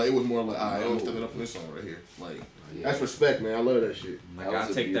nigga. Like it was more like, alright, No. I'm stepping up on this song right here. Like Yeah. that's respect, man. I love that shit. Like, That was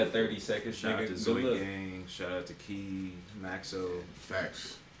I'll a take that beautiful- 30 seconds, Shout out nigga. to Good Zoe luck. Gang. Shout out to Key, Maxo.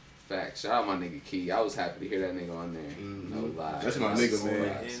 Facts. Facts. Shout out my nigga Key. I was happy to hear that nigga on there. Mhm. No lie. That's my nigga,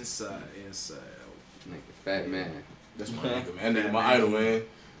 man. Inside. Nigga, fat man. That's my nigga, man. That nigga my idol, man.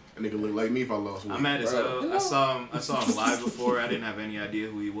 That nigga look like me if I lost weight. I'm mad as Bro. hell. I saw him live before. I didn't have any idea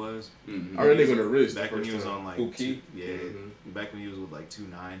who he was. Mm-hmm. I heard that nigga on the wrist. Back the when first he was time. on like Who, Key? yeah, Mhm. back when he was with like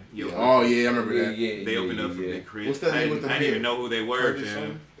 2-9. Yeah. Oh yeah, I remember that. They opened up for Big Crit. What's that name with the I didn't hair? even know who they were. Curtis Fam.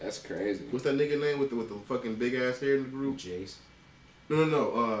 something? That's crazy. What's that nigga name with the fucking big ass hair in the group? Jace. No.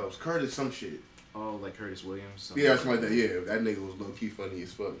 It was Curtis some shit. Oh, like Curtis Williams. Something Yeah, something like that. Yeah, that nigga was low key funny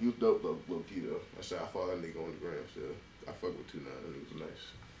as fuck. He was dope, low key though. I follow that nigga on the gram still. I fuck with 2-9. That nigga was nice.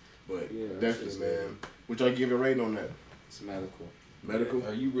 But Yeah, that definitely, shit's man. What y'all give a rating on that? It's medical. Medical?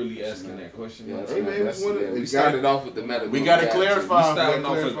 Are you really asking that question? Yeah, Like, that's Hey, not- man, that's- we yeah, we gotta- started off with the medical. we gotta got to. clarify. we starting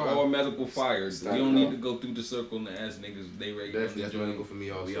off with clarify. all medical fires. We Started don't need off. to go through the circle and ask niggas they rate on Definitely, the that's joint. medical for me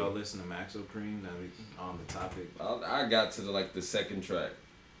also. We all listen to Maxo Cream. Now we on the topic. I got to the second track.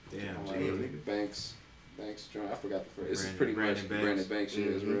 Damn, I'm Jay. like, nigga. Banks joint. I forgot the first. This is Brandon- pretty Brandon much Banks. Brandon Banks. Shit,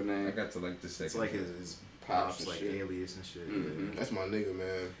 his Mhm. real name. I got to the second. It's like track. his Pops pops, and like shit. alias and shit. Mhm. That's my nigga,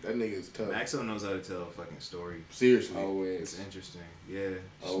 man. That nigga is tough. Yeah. Maxo knows how to tell a fucking story. Seriously. It's Always. interesting. Yeah.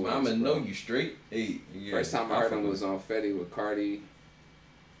 Always, Mama bro. know you straight. Hey, yeah, First time I heard fuck him with was on Fetty with Cardi.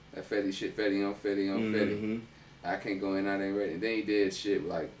 That Fetty shit, Fetty on Fetty. Mhm. I can't go in, I ain't ready. And then he did shit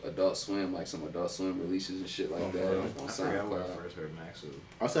with like Adult Swim, like some Adult Swim releases and shit like Oh, that bro. on I forgot where I SoundCloud. first heard Maxo.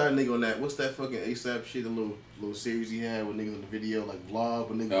 I saw that nigga on that. What's that fucking ASAP shit? The little series he had with niggas in the video, like vlog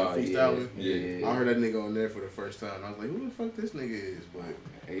with niggas Oh, freestyling. yeah. I heard that nigga on there for the first time. I was like, who the fuck this nigga is? But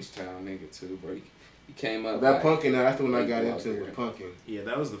H-Town nigga too, bro. He came up that like, punkin', that's the one I got like, into yeah. with punkin'. Yeah,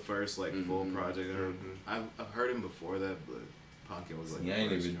 that was the first like full Mhm. project I heard. Mhm. I've heard him before that, but Punkin was like. Yeah, I the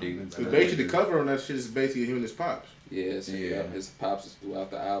ain't first even joint digging that Cause I basically heard. the cover on that shit is basically him and his pops. Yeah, so Yeah. his pops is throughout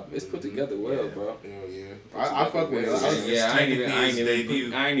the album. It's put Mhm. together well, Yeah. bro. Hell yeah. Put I fuck with it. together well. Yeah, I ain't even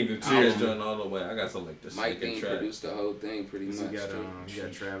debut I ain't even tears album. joint all the way. I got to like the Mike second Dean track. produced the whole thing pretty He much. got too. you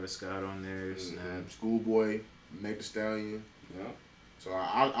got Travis Scott on there. Snap. Schoolboy, Meg Thee Stallion. Yeah. So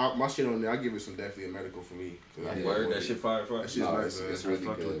I my shit on there, I give it some definitely a medical for me. 'Cause I Yeah. fuck Word, with that it. shit fire. That shit's No, nice, it's man. really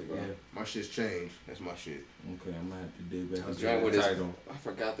fuck with good, it, bro. yeah. My shit's changed. That's my shit. Okay, I'm gonna have to dig back I was into trying the with his, title. I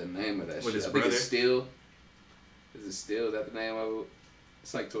forgot the name of that With shit. his I think brother? it's Still. Is it Still? Is that the name of it?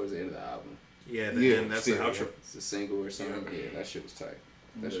 It's like towards the end of the album. Yeah, Yeah, that's still, the outro. It's a single or something. Yeah, that shit was tight.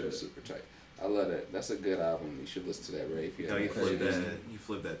 That shit was Yeah. super tight. I love that. That's a good album. You should listen to that, Ray. If you How you haven't flip heard that? it. You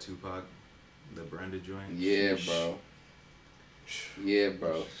flip that Tupac, the Brenda joint. Yeah, bro. Yeah,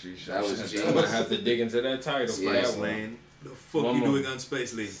 bro. Sheesh. That was I'm genius. gonna have to dig into that title for Yeah, that Spice one. Lane. The fuck One you more. doing on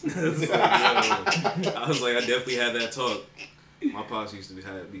Space Lane? I was like, I definitely had that talk. My pops used to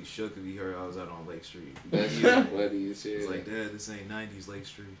be shook if he heard I was out on Lake Street. That's your buddy and shit. It's like, Dad, this ain't 90s Lake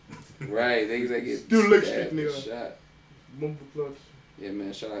Street. Right, niggas that get Dude, Lake stabbed Street, and nigga. shot. Bumper clutch. Yeah,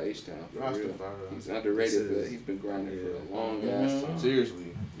 man. Shout out H-Town. For real. Rastafari. He's underrated, This but is- he's been grinding yeah. for a long ass time. Seriously.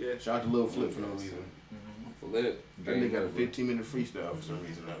 Yeah. Shout out to Lil Flip for no reason. Flip. That nigga got a 15-minute freestyle for some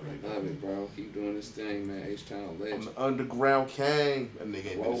reason. Love it, bro. Keep doing this thing, man. H-Town I'm legend. the underground king. That nigga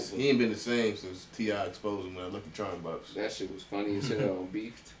ain't been, Whoa. he ain't been the same since T.I. exposed him when I looked at Charm Box. That shit was funny as hell on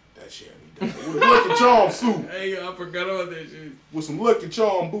Beefed. That shit had me done. With a Lucky Charm suit. Hey, I forgot about that shit. With some Lucky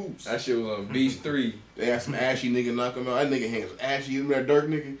Charm boots. That shit was on Beast 3. They had some ashy nigga knock him out. That nigga hands was ashy. You remember that dark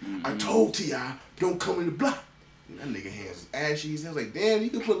nigga? I told T.I. don't come in the block. And that nigga hands was ashy. I was like, damn, you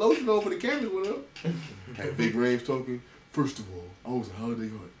could put lotion over the camera with him. Had Big Raves talking. First of all, I was a holiday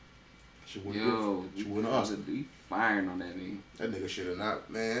heart. She won an Oscar. He firing on that nigga. That nigga should have not,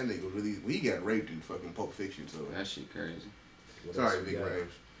 man. That nigga really, he got raped in fucking Pulp Fiction, so. That shit crazy. Sorry, Big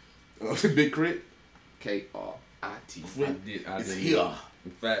Raves. Big Crit? K-R-I-T. It's here.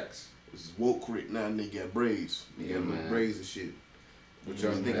 Facts. This is woke Crit. Now nigga got braids. Yeah, got man. Braids and shit. What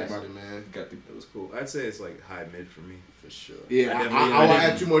y'all think about it, man? It was cool. I'd say it's like high mid for me for sure. Yeah, I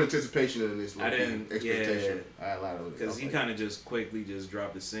had too much anticipation than this. I didn't expectation. I had a lot of it because he kind of just quickly just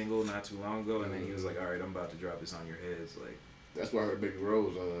dropped a single not too long ago, and then he was like, "All right, I'm about to drop this on your heads." Like that's why I heard Baby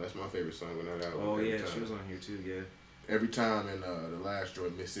Rose on. That's my favorite song when that album. Oh yeah, she was on here too. Yeah. Every time in the last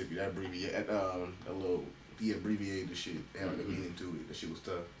joint Mississippi, that he abbreviated the shit. They had a meaning to it. That shit was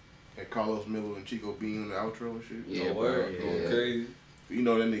tough. Had Carlos Miller and Chico Bean on the outro and shit. Yeah, word. Yeah. Crazy. You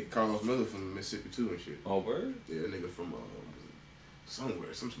know that nigga Carlos Miller from Mississippi too and shit. Oh, word? Yeah, that nigga from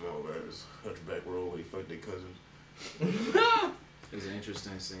somewhere, some small ass Hunchback Road where he fucked their cousins. It was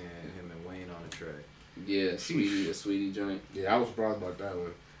interesting seeing him and Wayne on the track. Yeah, Sweetie joint. Yeah, I was surprised about that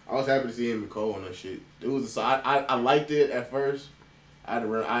one. I was happy to see him and Cole on that shit. It was I liked it at first. I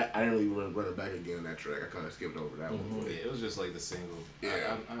didn't really run it back again on that track. I kind of skipped over that one. Yeah, it was just like the single.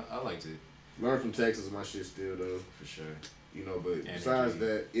 Yeah, I liked it. Learn from Texas is my shit still though. For sure. You know, but Energy. besides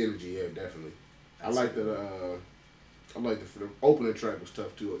that, energy, yeah, definitely. I like the opening track was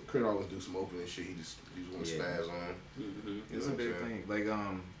tough too. Crit always do some opening shit. He just want to spaz on. Mm-hmm. It's a big thing. Like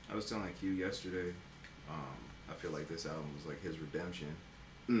I was telling Q yesterday. I feel like this album was like his redemption.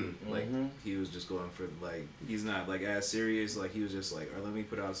 Like he was just going for like he's not like as serious. Like he was just like, let me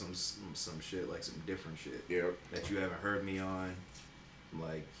put out some shit, like some different shit. Yeah. That you haven't heard me on.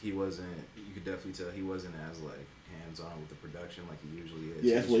 Like he wasn't. You could definitely tell he wasn't as like hands on with the production like he usually is.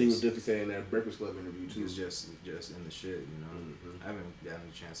 Yeah, that's what he was definitely saying in that Breakfast Club interview too. He was just in the shit, you know. I haven't gotten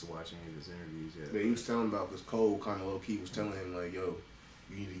a chance to watch any of his interviews yet. Yeah, he was telling about because Cole kind of low key was telling him like, yo,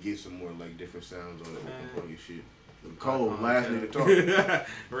 you need to get some more like different sounds on your shit. And Cole last nigga talk.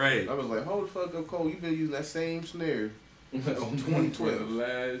 Right. I was like, hold the fuck up, Cole. You've been using that same snare on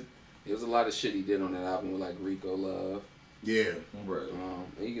 2012. It was a lot of shit he did on that album with like Rico Love. Yeah. Right.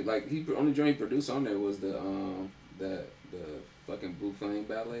 He only joint he produced on there was the fucking Blue Flame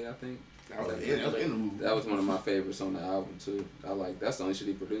Ballet, I think. That was one of my favorites on the album too. That's the only shit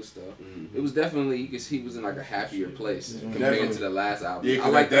he produced though. Mm-hmm. It was definitely because he was in like a happier place compared to the last album. Yeah, I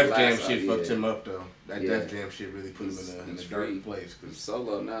like that Def Jam shit fucked him up though. That Def Jam shit really put him in a dark place. He's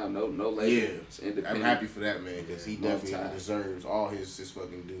solo now, no label. Yeah, I'm happy for that man because he definitely deserves all his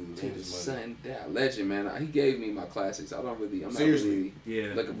fucking dues and his money. Legend man, he gave me my classics. I'm not really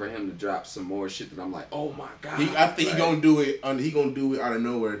looking for him to drop some more shit that I'm like, oh my god. I think he gonna do it. He gonna do it out of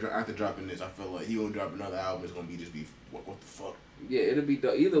nowhere after dropping this. I feel like he gonna drop another album. It's gonna be what the fuck. Yeah, it'll be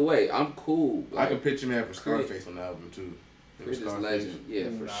either way. I'm cool. Like, I can picture him having Scarface on the album too. Crit is legend.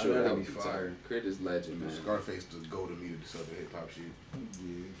 Yeah, for sure. That would be fire. Crit is legend, man. Scarface does go to me to this other hip hop shit.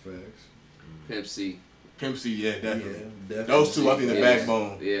 Yeah, facts. Pimp C. Pimp C, yeah, definitely. Yeah, those two, I think, the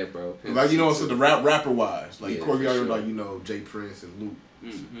backbone. Yeah, bro. Pimp like, you know, so the rapper wise, like, choreographer, like, you know, Jay Prince and Luke.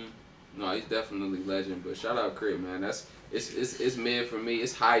 Mm-hmm. No, he's definitely legend. But shout out Crit, man. It's mid for me.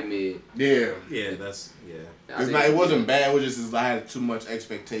 It's high mid. Yeah. Yeah, that's it wasn't bad. It was just I had too much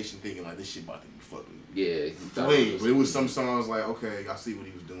expectation, thinking like this shit about to be fucking. Yeah. But it was some songs like, okay, I see what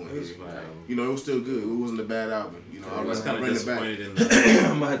he was doing here. You know, it was still good. It wasn't a bad album. You know, I was kind of disappointed in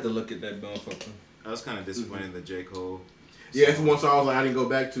I'm gonna have to look at that motherfucker. I was kind of disappointed in the J. Cole. Yeah, that's one song I was like, I didn't go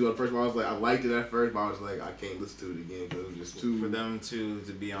back to. At first, I was like, I liked it at first, but I was like, I can't listen to it again because it was just too. For them to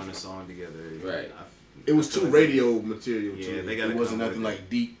be on a song together, right? It was too radio material. Yeah, they got. It wasn't nothing like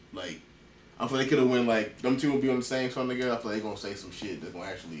deep. Like I feel they could have went like them two would be on the same song together. I feel they gonna say some shit that's gonna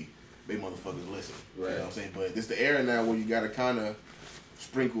actually make motherfuckers listen. Right. You know what I'm saying? But it's the era now where you gotta kind of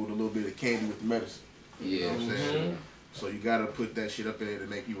sprinkle a little bit of candy with the medicine. Yeah. You know what I'm saying? So you gotta put that shit up in there to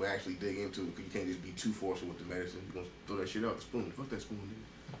make people actually dig into it. Cause you can't just be too forceful with the medicine. You gonna throw that shit out the spoon. Fuck that spoon,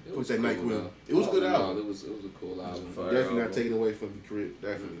 nigga. Put that NyQuil. It was a good album. It was a cool album. Definitely not taking away from the Crit.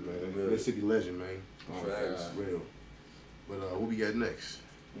 Definitely, man. Mississippi legend, man. Facts. Real. But what we got next?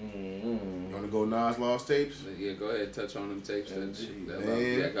 You wanna go Nas Lost tapes? Yeah, go ahead. Touch on them tapes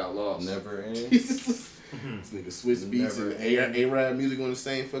that got lost. Never ends. This nigga Swiss Beats and A-Rap music on the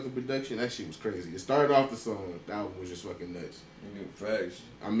same fucking production. That shit was crazy. It started off the song. The album was just fucking nuts. Facts.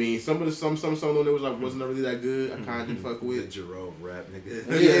 I mean, some songs on there was like wasn't really that good. I kind of didn't fuck with. The Jerome rap, nigga.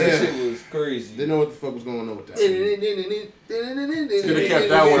 Yeah, that shit was crazy. Didn't know what the fuck was going on with that. Could have kept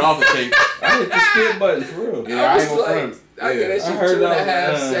that one off the tape. I hit the skip button for real. Yeah, I ain't gonna front. I get that shit heard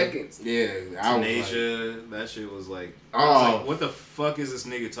 2.5 seconds. Yeah, Tenasia, that shit was like, what the fuck is this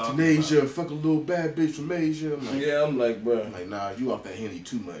nigga talking Tenasia, about? fuck a little bad bitch from Asia. I'm like, bro. I'm like, nah, you off that Henny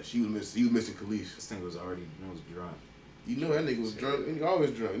too much. You was missing Khalees. This thing was already drunk. You know that nigga was drunk. He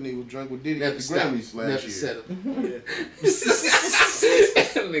always drunk. That nigga was drunk with Diddy at the Never Grammys last year.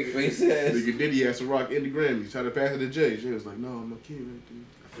 Nigga Diddy had some rock in the Grammys. Tried to pass it to Jay. Jay was like, no, I'm a kid right there.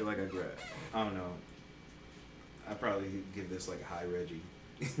 I feel like I grabbed. I don't know. I probably give this like a high Reggie.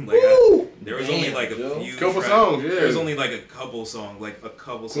 There was only like a few couple songs. Yeah, there was only like a couple songs,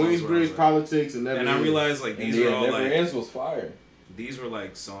 Queensbridge Politics and that. And I realized like these were all Never like Ends was fire. these were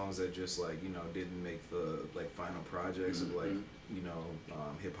like songs that just like didn't make the like final projects of like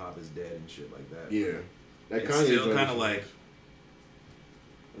Hip Hop Is Dead and shit like that. Yeah, that it's still kind of like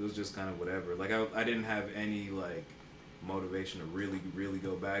it was just kind of whatever. Like I didn't have any like motivation to really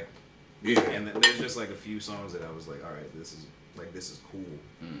go back. Yeah, and there's just like a few songs that I was like, all right, this is cool.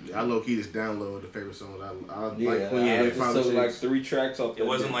 Yeah, I low key just downloaded the favorite songs. I so like 3 tracks off. It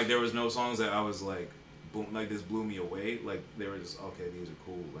wasn't like there was no songs that I was like, boom, like this blew me away. Like they were just okay. These are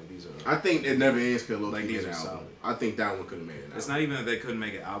cool. Like these are. I think It Never Ends could low key these made an are album. solid. I think that one could have made an album. It's not even that they couldn't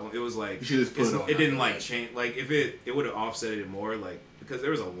make an album. It was like you should just put it on. It didn't like change. Like if it would have offset it more. Like because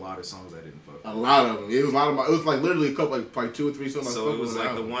there was a lot of songs I didn't fuck with. A lot of them. It was it was like literally a couple, like 2 or 3 songs. So it was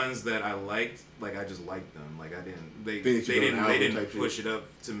like the ones that I liked. Like I just liked them. Like I didn't. They didn't push it up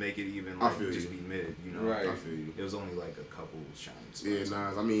to make it even like just be mid. You know. Right. I feel you. It was only like a couple shining spots. Yeah,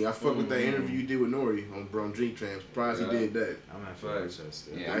 nah. I mean, I fuck with that interview you did with Nori on Drink Tramp. Surprised he did that. I'm not fucking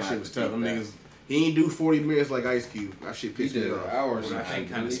Yeah, that shit was tough. Them niggas. He ain't do 40 minutes like Ice Cube. That shit pissed me off. Hours. What I think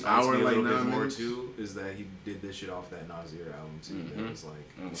kind of spikes me a little bit more too is that he did this shit off that Nasir album too. That was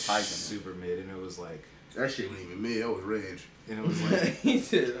like super mid, and it was like that shit wasn't even mid. That was Reg. And it was like he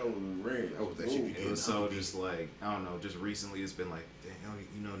said that was Reg. That was that shit. It was so just like I don't know. Just recently, it's been like,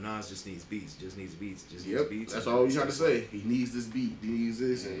 damn, Nas just needs beats. Just needs beats. Needs beats. That's all you trying to say. He needs this beat. He needs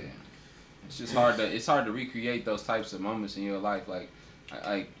this. Yeah. It's just hard to recreate those types of moments in your life. Like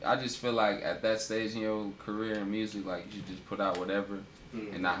I just feel like at that stage in your career in music, like you should just put out whatever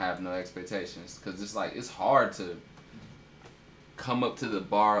and not have no expectations. Cause it's like it's hard to come up to the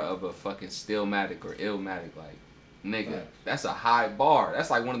bar of a fucking Stillmatic or Illmatic. Like nigga, that's a high bar. That's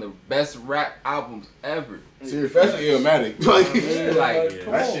like one of the best rap albums ever. Especially Illmatic. Like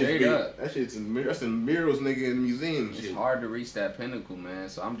that shit straight up. That's in murals, nigga, in museums. It's hard to reach that pinnacle, man.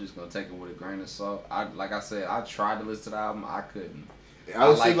 So I'm just gonna take it with a grain of salt. Like I said, I tried to listen to the album, I couldn't. I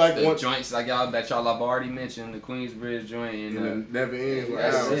like the joints like y'all have already mentioned, the Queensbridge joint and Never Ends.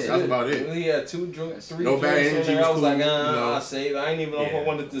 That's about it. He had 2 joints, 3 No Bad joints Energy. I was like, I'll save it. I ain't even know if I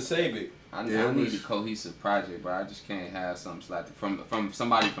wanted to save it. I need a cohesive project, but I just can't have something slapped from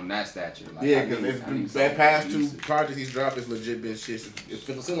somebody from that stature. Like, because that past 2 projects he's dropped is legit been shit. If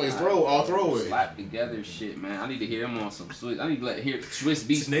it's like all throwaway. Slap together shit, man. I need to hear him on some Swiss. I need to hear Swiss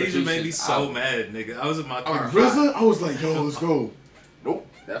beats. Tenasia made me so mad, nigga. I was in my car. RZA? I was like, yo, let's go. Nope.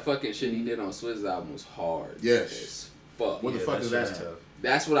 That fucking shit he did on Swiss album was hard. Yes. As fuck. What the fuck is that?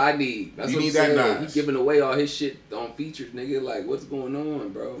 That's what I need. That's you what need I'm saying. that Nas. He giving away all his shit on features, nigga. Like, what's going on,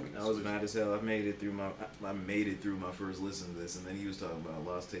 bro? I was mad as hell. I made it through my first listen to this, and then he was talking about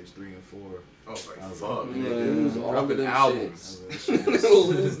Lost Tapes 3 and 4. Oh my fuck, nigga. Lose all of them albums.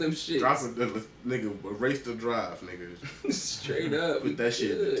 Lose them shit. Drop it, nigga. Erase the drive, nigga. Straight up. Put that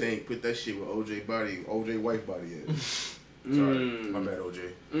shit in the tank. Put that shit with OJ wife body in. Sorry, my bad,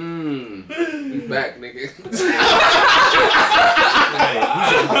 OJ. You back, nigga.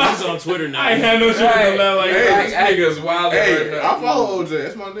 He's on Twitter now. I ain't had no shit on that. Like, this nigga's wild right now. I follow OJ.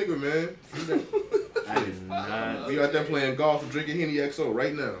 That's my nigga, man. I did not. We out there playing golf and drinking Henny XO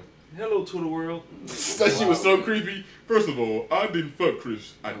right now. Hello, Twitter world. That shit was so creepy. First of all, I didn't fuck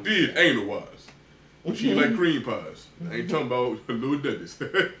Chris. I did anal-wise. But she like cream pies. I ain't talking about Lil Dennis.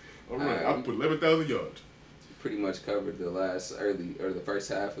 All right, I put 11,000 yards. Pretty much covered the first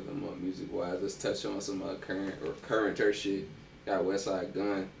half of the month music wise. Let's touch on some current shit. Got Westside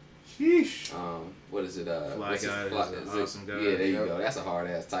Gun. Sheesh. What is it? Fly Guy is an awesome guy. Yeah, there you go. That's a hard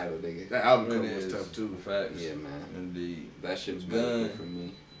ass title, nigga. That album cover was tough too. Facts. Yeah, man. Indeed. That shit was medical for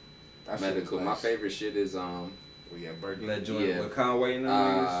me. Medical. My favorite shit is We got Birkin. That joint with Conway and them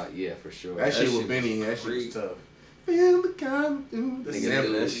niggas. Yeah, for sure. That shit with Benny. That shit was tough. Feel the kind of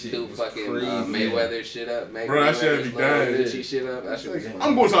Nigga do fucking Mayweather shit up. Bro, that shit be dying. Gucci shit up. That shit was fun.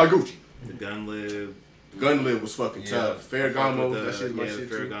 I'm going to Gucci. The Gun Live was fucking tough. Ferragamo, that shit my shit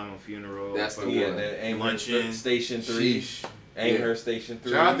too. Ferragamo Funeral. That's the Yeah, one. that Luncheon. Station 3. Her Station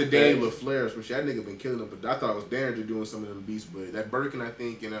 3. Shout out to Dave LaFleur, which that nigga been killing him. But I thought it was Derringer doing some of them beats. But that Birkin, I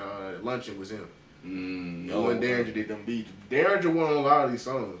think, and Luncheon was him. When Derringer did them beats. Derringer won on a lot of these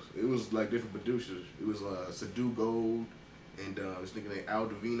songs. It was like different producers. It was Sadu Gold and this nigga named Al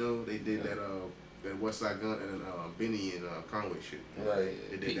Divino. They did that West Side Gun and Benny and Conway shit.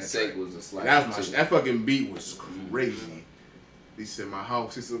 Right. Pete Sake was a slide. That fucking beat was crazy. He said my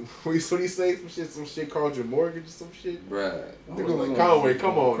house. He said, what he say? Some shit called your mortgage or some shit. Bruh. Like, Conway,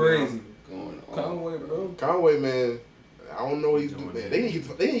 come on, crazy. Going on, Conway, bro. Conway, man. I don't know what he's doing, man. They didn't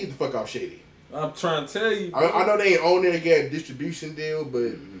get the fuck out Shady. I'm trying to tell you. I know they ain't on there to get a distribution deal, but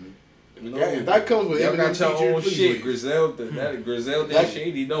if that comes with y'all got your own please, shit. Griselda and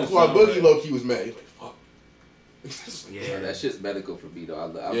Shady don't. That's why Boogie low key was mad. He's like, fuck. Yeah, that shit's medical for me though.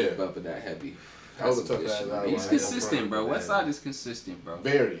 I was bumping that heavy. That was a tough ass album. He's consistent, bro. Westside is consistent, bro.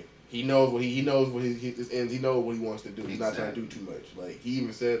 Very. He knows what he knows what his ends. He knows what he wants to do. He's not trying to do too much. Like he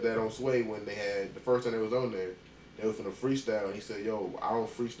even said that on Sway when they had the first time they was on there. They was finna freestyle, and he said, "Yo, I don't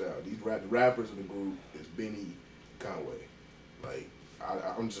freestyle. The rappers in the group is Benny, Conway. Like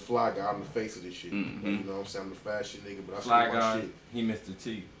I'm just a fly guy. I'm the face of this shit. Mm-hmm. Like, you know what I'm saying? I'm the fashion nigga, but I Fly still my guy. shit. He Mr.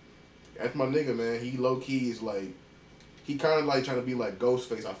 T. That's my nigga, man. He low key is like." He kind of like trying to be like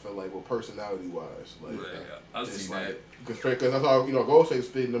Ghostface. I feel like, with personality wise, like I see that. Because I thought Ghostface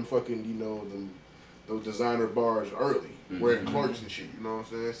spitting them fucking those designer bars early, wearing Clarks and shit. You know what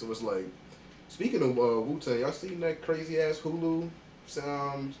I'm saying? So it's like, speaking of Wu-Tang, y'all seen that crazy ass Hulu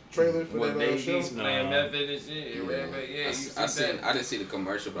trailer for What that they show? playing method and shit. I didn't see the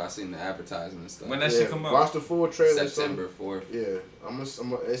commercial, but I seen the advertising and stuff. When that shit come out? Watch the full trailer. September 4th. Yeah,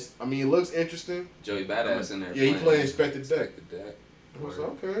 I mean, it looks interesting. Joey Badass in there. Yeah, he playing Inspector Deck. Inspector Deck. I was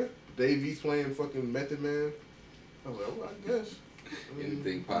like, okay. Dave East playing fucking Method Man. I was like, well, I guess.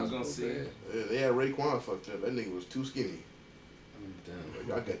 Anything I was possible. gonna see it. Yeah, they had Raekwon fucked up. That nigga was too skinny. Damn.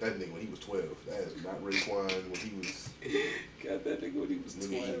 Like, I got that nigga when he was 12. That is not Raekwon when he was. Got that nigga when he was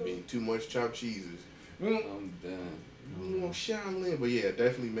Nigga 12. eating too much chopped cheeses. I'm done. You want Shaolin, but yeah,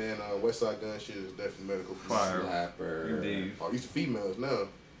 definitely, man. West Side Gun shit is definitely medical. Fire. Slapper. Indeed. Oh, these are females now.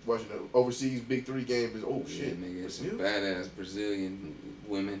 Watching the overseas Big 3 games is Yeah, shit. nigga, some badass Brazilian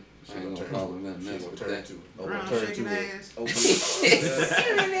women. I ain't gonna call them nothing else but that. Brown shaking ass.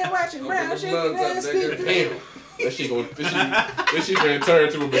 Watching brown shaking ass. Damn. That shit gonna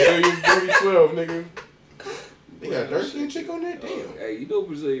turn to a Brazilian booty 12, nigga. They got a dark skin chick on there? Damn. Hey, you know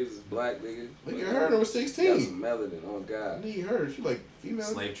Brazilians is black, nigga. Look at her, number Got 16. some melanin, oh I God. need her. She like female.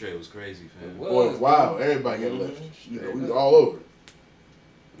 Slave trade was crazy, fam. Boy, wow, everybody got left. You know, we was all over.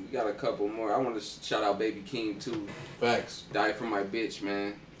 We got a couple more. I want to shout out Baby King too. Facts. Die for my bitch,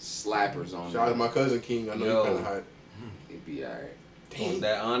 man. Slappers on Shout out to there. my cousin King. I know Yo. he kind of hot. He be alright. Was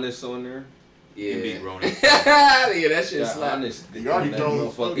that Honest on there? Yeah. He beat Ronan. Yeah, that shit That slap. Honest. You already that thrown-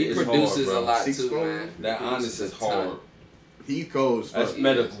 motherfucker He is produces hard, bro. a lot 6 too, phone? man. That He Honest produces is a ton. hard. He cold as That's fuck. Yeah.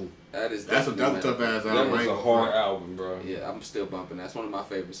 medical. That is That's a definitely tough ass That album. was I a ain't hard gonna album, bro. Yeah, I'm still bumping. That's one of my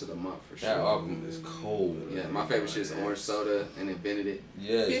favorites of the month for sure. That album is cold. Yeah, my favorite shit is Orange Soda and Invented It.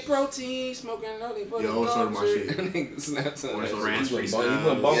 Yes. Big protein, smoking early for Yeah, the Orange Soda my shit. Snapchat. Orange Soda. France He put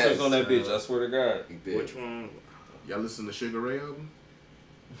freestyle. bumpers Yes. on that bitch, I swear to God. Which one? Y'all listen to Sugar Ray album?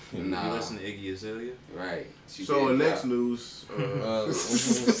 Nah, You listen to Iggy Azalea? right. She So did in next drop. news, Next no,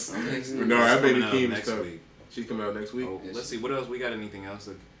 news. that It's Baby coming out King next stuff. week. She's coming out next week. Oh, Yes. let's see. What else? We got anything else?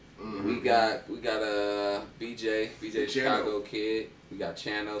 We got BJ Chano. Chicago Kid. We got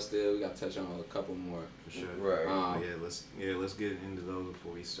Chano still. We got to touch on a couple more. For sure. Right. Let's get into those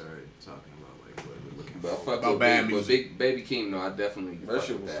before we start talking about like what we're looking But for. fuck About with bad Big, music. but Baby King, no, I definitely That fuck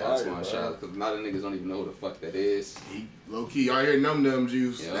shit with was that. That's fire, one bro. shot because a lot of niggas don't even know who the fuck that is. He low key, y'all hear Num Num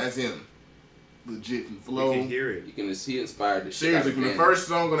Juice? Yeah. That's him. Legit from You flow. can hear it. You can he inspired the shit. Seriously, out from of the Vanity. first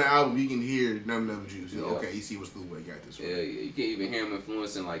song on the album, you can hear Num Num Juice. Yeah. Okay, you see what Schoolboy got this from. Yeah, yeah, you can even hear him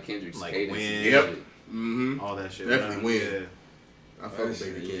influencing like Kendrick's Like cadence. Win. and Yep. shit. Mm-hmm. All that shit. Definitely win. Yeah. I fuck with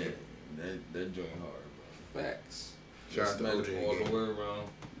Baby yeah. King. That joint hard, bro. Facts. Shout out to That's OJ all the again. way around.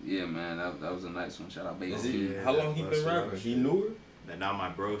 Yeah, man, that was a nice one. Shout out Baby Is King. he, Yeah, how long that he been busted rapping? up He shit. newer? And now my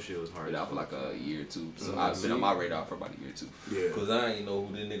bro shit was hard. Been out for like a year or two. So I've been on my radar for about a year or two. Yeah. Cause I ain't know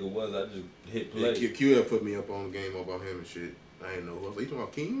who this nigga was. I just hit Yeah, play. Q had put me up on the game about him and shit. I ain't know who. I was like, you talking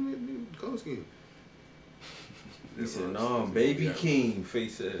about King? Cold King. He said, "No, Baby Yeah. King."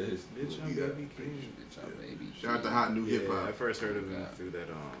 Face ass. Bitch, I'm Yeah. Baby King. Good job, baby. Shout out to Hot New Hip Yeah, I Hop. first heard of him Yeah. through that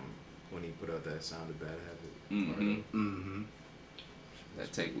when he put out that Sound of Bad Habit. Mm-hmm. Mm-hmm.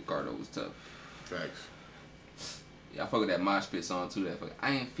 That take with Cardo was tough. Facts. Yeah, I fuck with that Mosh Pit song too. That fuck,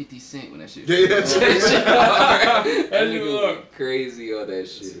 I am 50 Cent when that shit. Yeah, that shit hard. That shit nigga hard. went crazy on that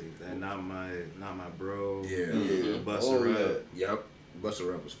Let's see, shit. that not my bro. Yeah. Mhm. Busta Rap. Yep. Busta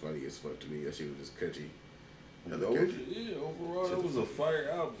Rap was funny as fuck to me. That shit was just catchy. Hella Yeah, catchy. overall, that was a fire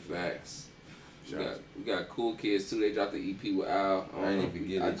album. Facts. We got Cool Kids too. They dropped the EP with Al. I didn't even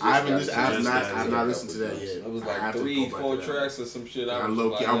get it. I've not listened to that yet. It was like 3-4 tracks or some shit. I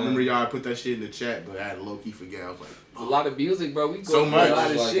remember y'all put that shit in the chat, but I had low key forget. I was like, a lot of music, bro. We go so through much. a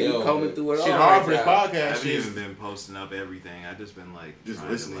lot of Like, shit. yo, We combing through it all. Shit hard for right this now. I podcast. haven't Shit. even been posting up everything. I just been like Just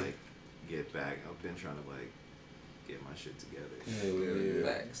trying listening. to like get back. I've been trying to like get my shit together. Yeah.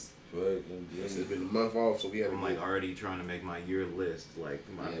 Facts. This has been a month off, so we had. I'm like already trying to make my year list. Like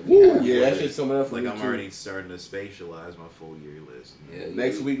my that shit's something else. like I'm already starting to spatialize my full year list. Yeah,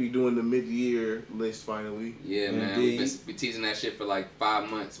 Next week we doing the mid-year list finally. Yeah, man. Indeed. We've been teasing that shit for like 5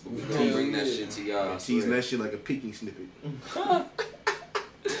 months, but we gonna bring that shit to y'all. Teasing that shit like a peeking snippet.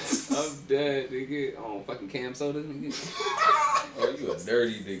 I'm dead, nigga. On fucking Cam Soda, nigga. Oh, you a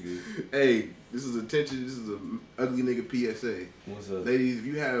dirty nigga. Hey, this is attention. This is a ugly nigga PSA. What's up? Ladies, if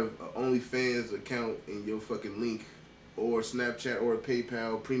you have an OnlyFans account in your fucking link, or Snapchat or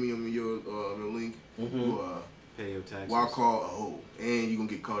PayPal premium in your link, you Pay your taxes. wild call a hoe, and you gonna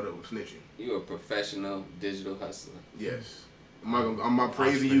get caught up with snitching. You a professional digital hustler. Yes. I'm not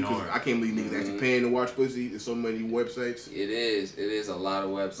praising you because Entrepreneur. I can't believe niggas actually paying to watch pussy. There's so many websites. It is a lot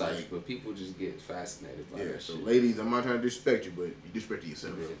of websites, Like- but people just get fascinated by Yeah, that so shit. ladies, I'm not trying to disrespect you, but you disrespect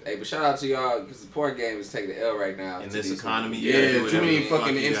yourself. Hey, but shout out to y'all because the porn game is taking the L right now. In to this these economy, fucking- you gotta Yeah, do too whatever many the fuck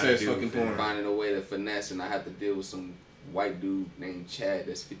fucking you gotta incest do, fucking fam. porn. finding a way to finesse, and I have to deal with some white dude named Chad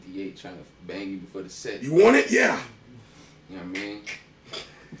that's 58 trying to bang you before the set. You want it? Yeah. You know what I mean?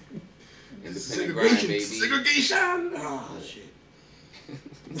 Independent grind, baby. Segregation. Oh shit.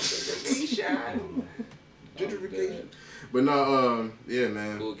 Segregation. Gentrification. But no, yeah,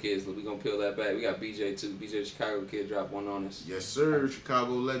 man. Cool Kids, we gonna peel that back. We got BJ too. BJ the Chicago Kid dropped one on us. Yes, sir.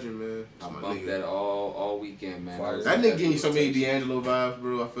 Chicago legend, man. I That's my bumped nigga. that all weekend, man. Fire. That nigga giving you so many D'Angelo vibes,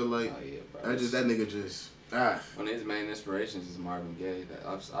 bro. I feel like Oh yeah, bro. that nigga just One of his main inspirations is Marvin Gaye.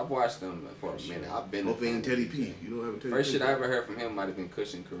 I've watched them for a minute. I've been. Hope ain't Teddy P. You know what First shit I ever heard from him might have been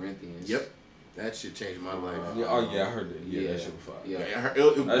Cushion Corinthians. Yep. That shit changed my life. Yeah, oh yeah, I heard that. Yeah, Yeah. that shit was fire. Yeah. I heard, it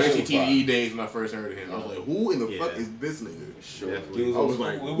was That basically shit was TDE days when I first heard of him. I was like, who in the fuck Yeah. is this nigga? Sure. Definitely. He I was on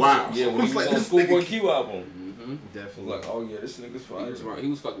like, School- wow. Yeah, when I was he like, was on this Schoolboy nigga- Q album. Mm-hmm. I was Definitely. like, oh yeah, this nigga's fire. He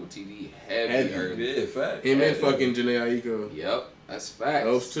was fucking with TD heavy. Heavy. early. Yeah, fact. Him and Yeah. fucking Janae Aiko. Yep, that's facts.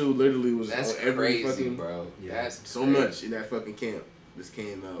 Those two literally was That's on every crazy, fucking bro. Yeah. That's so crazy. much in that fucking camp. This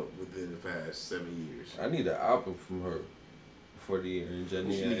came out within the past 7 years. I need an album from her before the year. And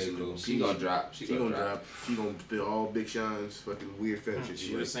Jenny She needs Aiko. to- She gonna drop. She gonna drop. She gonna spill all Big Sean's fucking weird fetishes.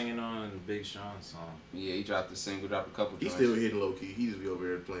 She was singing on Big Sean's song. Yeah, he dropped the single, dropped a couple. He's joints. still hitting low key. He just be over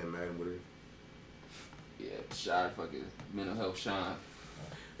there playing Madden with her. Yeah, shot fucking mental health shine.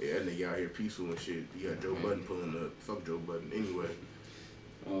 Yeah, that nigga out here peaceful and shit. You got Joe Budden pulling up. Fuck Joe Budden. Anyway.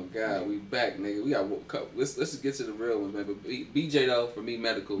 Oh God, we back, nigga. We got let's just get to the real ones, man. But BJ though, for me,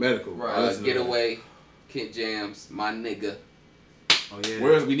 medical. Medical. Right. I listen to that. Getaway, Kid Jams, my nigga. Oh yeah.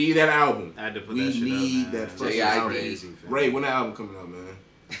 Where's we need that album? I had to put We that shit need up, man. that fucking J.I.D. album. Crazy, fam. Ray, when the album coming out, man?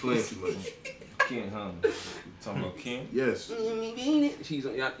 You playing too much. Ken, huh? Talking about Ken? Yes. He's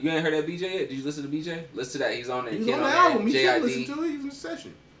on, you ain't heard that BJ yet? Did you listen to BJ? Listen to that. He's on there. He was Kid on the there. album. He should J.I.D. listen to it. He was in the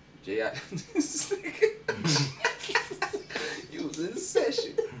session. You was in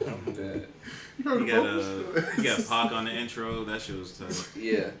session. I'm dead. You heard You the got vocals? you got Pac on the intro. That shit was tough.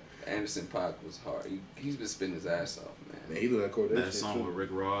 Yeah, Anderson .Paak was hard. He's been spinning his ass off, man. Man, he look like That shit song too. with Rick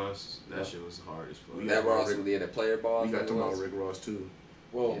Ross. That shit was hard as fuck. We That got Ross Rick- with the player ball. We got that to talk about was. Rick Ross too.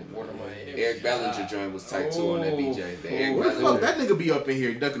 Whoa, Yeah, one of my Eric Bellinger joint was tight too on that BJ. The Eric What the fuck? Bellinger. That nigga be up in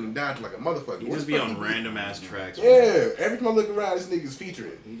here ducking and dodging like a motherfucker. He What just the be fuck on he random ass tracks. man. Yeah, every time I look around, this nigga's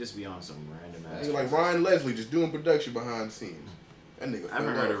featuring. He just be on some random ass. Nigga like tracks. Ryan Leslie just doing production behind the scenes. That nigga. I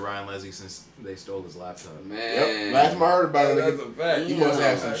haven't fell heard of off. Ryan Leslie since they stole his laptop. Man. Yep. Last time I heard about it, That's nigga, a fact. he must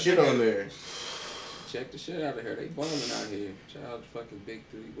have some shit on there. Check the shit out of her. They balling out here. Shout out to fucking Big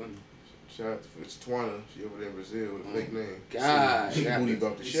 3 women. Shout out to Twana. She over there in Brazil with a fake name. God. She that booty was-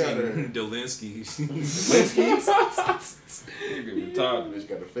 bumped the shit out of her. Dolinsky. Nigga retarded. Bitch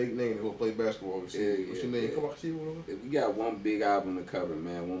got a fake name and will play basketball overseas. Yeah, What's yeah, your name? yeah. Come on, see one. We got one big album to cover,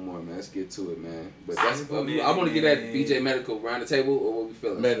 man. One more, man. Let's get to it, man. But that's Simple I want to get that Man. BJ Medical round the table, or what we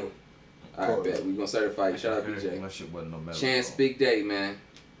feeling? Metal. All right, bet. We gonna certify you. Shout out My BJ. shit wasn't no metal. Chance Big Day, man.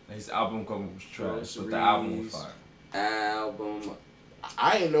 His album cover was trash, but the album was fire. Album.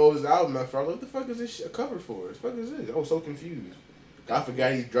 I didn't know it was the album at first. What the fuck is this shit cover for? What the fuck is this? I was so confused. I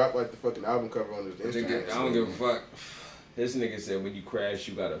forgot he dropped like the fucking album cover on his Instagram. Nigga, I don't give a fuck. This nigga said when you crash,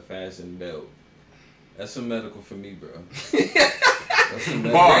 you gotta fasten belt. That's some medical for me, bro. That's some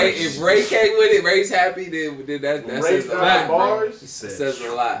medical. Bars. If Ray came with it, Ray's happy, then that Ray says a got lot, bro. bars. He That said says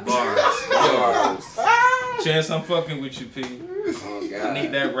a lot. bars. Bars. Chance, I'm fucking with you, P. Oh, God. God. I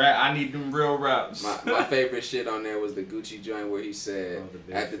need that rap. I need them real raps. My favorite shit on there was the Gucci joint where he said,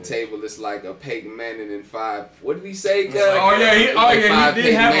 at the table it's like a Peyton Manning and 5. What did he say, cuz? He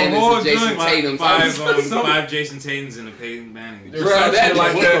did have a whole joint. 5 Jason Tatums and a Peyton Manning. Bro, that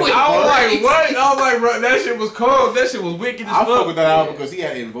like that. I was like, what? I was like, bro, that shit was cold. That shit was wicked as fuck. I fuck with that album because he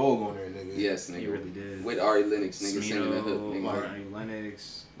had In Vogue on there, nigga. Yes, nigga. He really did. With Ari Lennox, nigga, singing the hook, nigga. Ari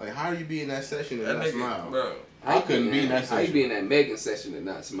Lennox. Like, how you be in that session and not smile? Bro. I couldn't be in that How you session. be in that Megan session and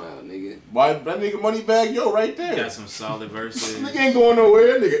not smile, nigga? Why that nigga Moneybag Yo right there? Got some solid verses. Nigga ain't going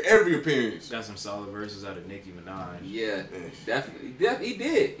nowhere. That nigga every appearance. Got some solid verses out of Nicki Minaj. Yeah, definitely. He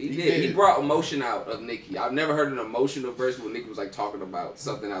did. He brought emotion out of Nicki. I've never heard an emotional verse where Nicki was like talking about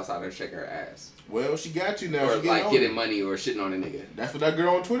something outside her shaking her ass. Well, she got you now. Or she like on getting it. money or shitting on a nigga. That's what that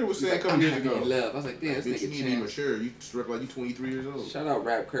girl on Twitter was saying a couple years ago. Love. I was like, damn, this Bitch, you nigga need to be changed. mature. You rap like you 23 years old. Shout out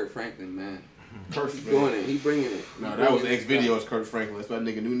Rap Kurt Franklin, man. Kurt, He doing it. He bringing it. No, that was X Videos Kurt Franklin. That's my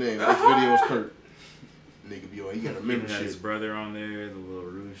nigga new name. X Videos Kurt. Nigga be on. He got a He got membership. his brother on there, the little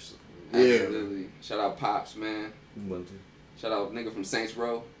Rouge. Yeah. Absolutely. Shout out Pops, man. Shout out nigga from Saints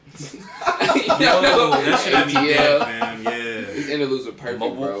Row. That shit had me dead, fam. His Yeah. interludes were perfect,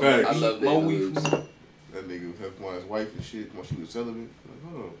 bro. Facts. I love the interludes. That nigga had one of his wife and shit when she was celibate.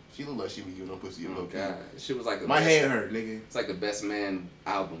 Like, hold on. She look like she be giving no pussy in Oh no god, shit was like My head hurt, nigga. It's like the Best Man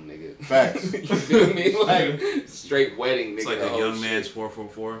album, nigga. Facts. You feel me? Like straight wedding, nigga. It's like the a whole young shit. man's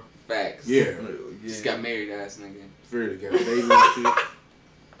 444. Facts. Yeah. Just got married, ass nigga. Fair, got a baby and shit.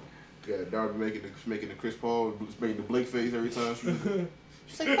 Got a dog making the Chris Paul, making the Blake face every time.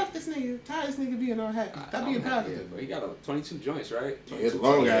 She's like, fuck this nigga. Tired of this nigga being unhappy. Stop being positive. But he got 22 joints, right? Yeah, it's a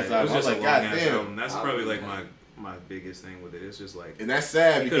long ass It album. was I was just like, a god long ass damn. album. That's probably like my biggest thing with it. It's just like, And that's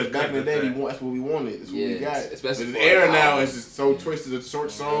sad He because could've back in the cut day, the fat. that's what we wanted. That's what we Yeah, got. especially but for the era an now album. is just so twisted. The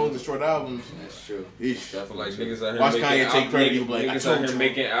short songs, the short albums. That's true. Eesh. I feel like niggas out here Watch making Kanye take credit. You be like, I niggas told out here you.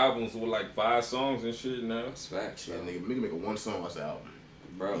 making albums with like 5 songs and shit now. That's facts, Yeah, bro. nigga, make a one song. That's the album.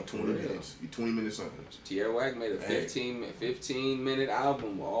 Bro, Be 20 minutes. Be 20-minute songs. Tierra Whack made a Hey. 15-minute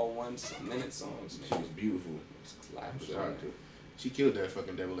album with all 1-minute songs. She was beautiful. Slappers, Shout out right? to her. She killed that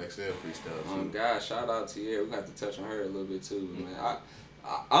fucking Double XL freestyle. Oh too. God, shout out to Tierra. We got to touch on her a little bit too, man.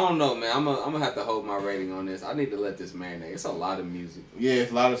 I don't know, man. I'm gonna have to hold my rating on this. I need to let this marinate. It's a lot of music. Yeah,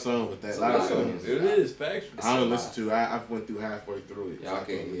 it's a lot of songs with that. It's A lot of songs. music. It is factual. I don't listen to. I went through halfway through it. Yeah, I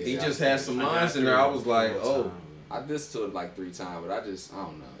okay, can't- yeah. He just had some lines in there. I was like, oh. I listened to it like 3 times, but I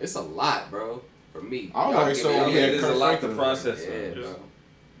don't know. It's a lot, bro. For me. I Y'all always give saw me- Yeah, he it had is a Kurt lot to Franklin. process. Yeah, on. bro.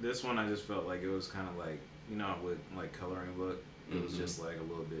 this one I just felt like it was kind of like, you know, with like Coloring Book, it was just like a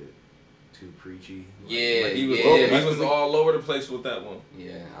little bit too preachy. Like, Yeah, Like, he was, yeah. he was all over the place with that one.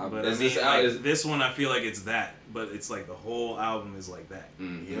 Yeah. But Is I mean, this out- like, is- this one I feel like it's that, but it's like the whole album is like that,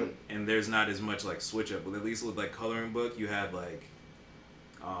 Yep. and there's not as much like switch up. But at least with like Coloring Book, you had like,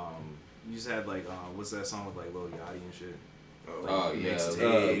 you just had like, what's that song with like Lil Yachty and shit? Oh, yeah.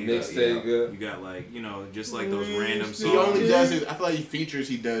 Mixtape. Mixtape, You got like, you know, just like those random songs. He only does his. I feel like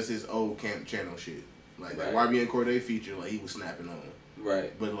he does his old camp channel shit. Like Right. that YBN Cordae feature, like he was snapping on.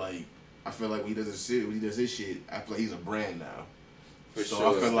 Right. But like, I feel like when he does his shit, I feel like he's a brand now. For so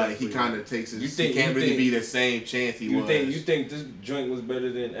sure. I feel like he Definitely. kind of takes his. You think- he can't you really think- be the same chance he was. You think this joint was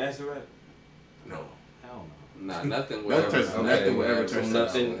better than Acid Rap? No. Hell no. Nah, nothing will Nothing ever. touches- nothing nothing will will ever ever touch So that.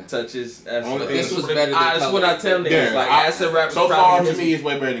 nothing touches Acid Only Rap. thing- This was better than That's what I tell niggas. Yeah, like I- Acid Rap. So was far probably to me, it's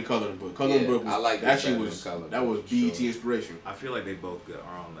way better than Coloring Book. Coloring Yeah, Book was I like that this shit better was than Coloring that was Book, BET sure. inspiration. I feel like they both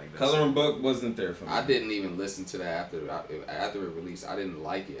are on like that. Coloring Book wasn't there for me. I didn't even listen to that after it released. I didn't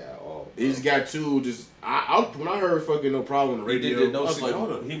like it at all. He just got two. Just when I heard fucking No Problem on the He radio, did the I no was like, hold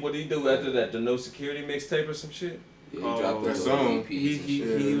security. on. What did he do after that? The No Security mixtape or some shit? Yeah, he Oh, dropped that those song. little EPs He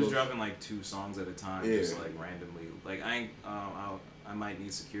and shit. he Yeah. was dropping like 2 songs at a time, Yeah. just like randomly. Like I might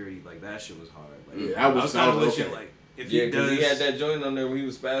need security. Like that shit was hard. Like Yeah, I was kind of wishing okay. like if Yeah, he because does, he had that joint on there where he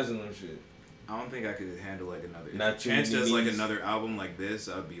was spazzing on shit. I don't think I could handle like another. Not If Chance too many does like knees. another album like this,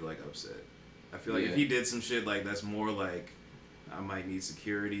 I'd be like upset. I feel like Yeah. if he did some shit like that's more like I might need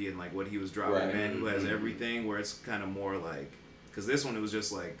security and like what he was dropping, Right. Man Who Has Mhm. Everything, where it's kind of more like because this one it was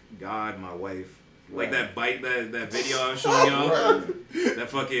just like God, my wife. Right. Like that bike, that video I was showing y'all, that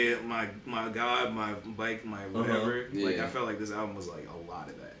fucking my God, my bike, my whatever. Like Yeah. I felt like this album was like a lot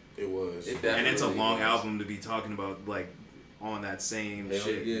of that, It was. It and it's a definitely long was. album to be talking about like on that same Hell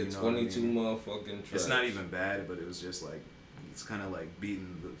shit. yeah, you know 22 what I mean? motherfucking tracks. It's not even bad, but it was just like it's kind of like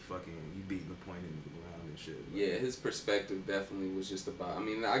beating the fucking you beating the point in the ground and shit. Yeah, his perspective definitely was just about. I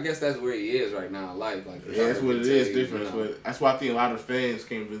mean, I guess that's where he is right now in life. Like, Yeah, that's what it is. Different. You know. That's why I think a lot of fans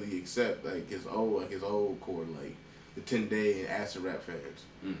can't really accept like his old core. Like the 10 Day and Acid Rap fans.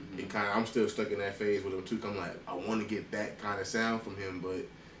 Mm-hmm. It kind of, I'm still stuck in that phase with him too. I'm like, I want to get that kind of sound from him, but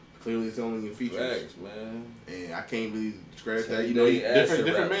clearly it's only in features. Facts, man. And I can't really scratch So, that. you know, he different acid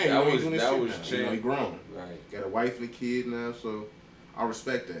rap. man. That He was- doing this that shit was now. chill. You know, he grown. Right. Got a wife and a kid now, so I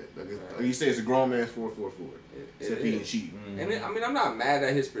respect that. Like, Right. like you say, it's a grown man's 444. Except he ain't is. cheating. And I mean, I'm not mad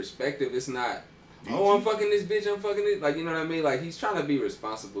at his perspective. It's not, oh, I'm fucking this bitch, I'm fucking it. Like, you know what I mean? Like, he's trying to be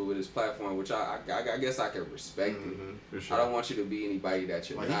responsible with his platform, which I guess I can respect it. Mm-hmm. For sure. I don't want you to be anybody that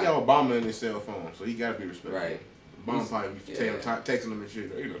you're Like, not. he got Obama in his cell phone, so he gotta be respectful. Right. Obama probably be Yeah. texting him and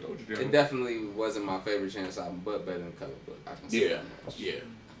shit. You know, don't you tell It him. definitely wasn't my favorite Chance album, but better than Color Book. I can say Yeah. that much. Yeah.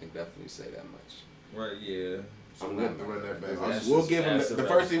 I can definitely say that much. Right, yeah. So I'm we'll not have to run that back. That's We'll just give him acid the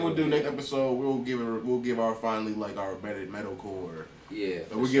rap first thing we'll do still next good. episode. We'll give our finally like our metalcore. Yeah.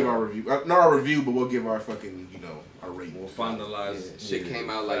 We'll give our review. Not our review, but we'll give our fucking our rating. We'll finalize. Yeah, shit came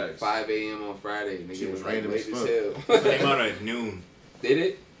out like facts. 5 a.m. on Friday. Nigga, Shit it was was like random late as as It hell. came out at noon. Did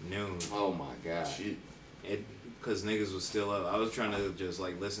it? Noon. Oh my god. Shit. Because niggas was still up. I was trying to just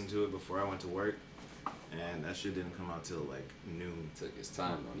like listen to it before I went to work, and that shit didn't come out till like noon. Took his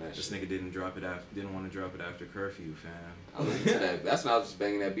time on that This shit. nigga didn't want to drop it after curfew, fam. I listened to that. That's when I was just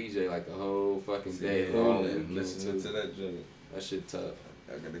banging that BJ like the whole fucking day. Yeah. all Rolling, weekend, listening too. to that joint. That shit tough.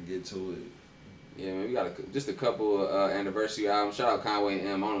 I gotta get to it. Yeah, man, we got just a couple anniversary albums. Shout out Conway and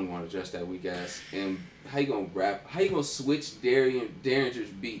M. I don't even want to address that weak ass. And how you gonna rap? How you gonna switch Derringer's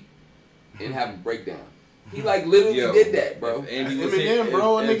beat and have a breakdown? He like literally Yo, did that, bro. if Andy That's was Eminem, hit-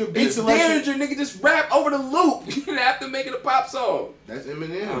 bro. if- A nigga if- beat It's selection. Derringer, nigga, just rap over the loop. You didn't have to make it a pop song. That's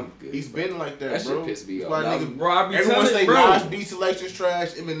Eminem. I'm good, He's been like that, That shit bro. pissed me That's off. why That nigga, Bro, I be everyone telling say you, bro. Nas beat selection's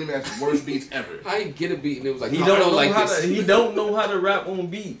trash. Eminem has the worst beats ever. How you get a beat and it was like, He no, don't I don't know like how this. to. He don't know how to rap on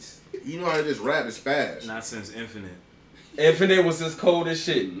beats. You know how to just rap is fast. Not since Infinite. Infinite was his cold as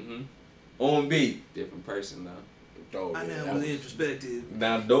shit Mhm. on beat. Different person though. Dog, I yeah, never that was was introspective.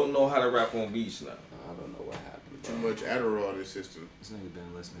 Now don't know how to rap on beats now. I don't know what happened. too Bro. much Adderall in his system. This nigga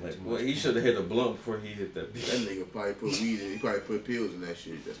been listening Like, too well, much. he should have hit a blunt before he hit that beat. That nigga probably put weed in. He probably put pills in that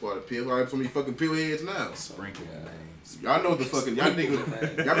shit. That's why the pills. Why so many fucking pill heads now? Sprinkle Yeah. names. Y'all know what the fucking y'all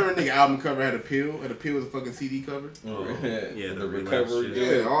niggas. Y'all remember the nigga album cover had a pill? Had a pill with a fucking CD cover. Oh, Yeah, the the relapse recovery.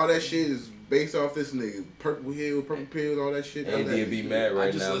 shit. Yeah, all that shit is based off this nigga. Purple Hill, Purple Pills, all that shit. Andy That would be shit. mad I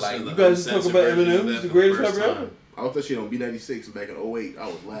right just now. listened Like, to you the guys talk uncensored about version of Eminem, that he's the for greatest first rapper ever. time. I was that shit on B96 back in 08. I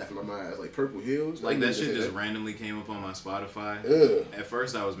was laughing my mind. I was like, Purple Hills? Like that nigga shit said just randomly came up on my Spotify. Ugh. At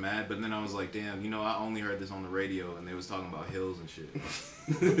first I was mad, but then I was like, damn, you know, I only heard this on the radio and they was talking about hills and shit.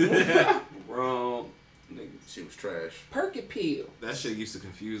 Wrong. Nigga. Shit was trash. Perky Peel. That shit used to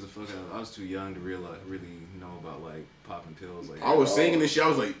confuse the fuck out of me. I was too young to really know about like popping pills. Like I was singing this shit. I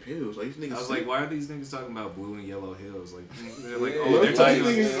was like, pills. Like, these niggas. I was like, why are these niggas talking about blue and yellow hills? Like they're like, Yeah, oh, Look, they're these talking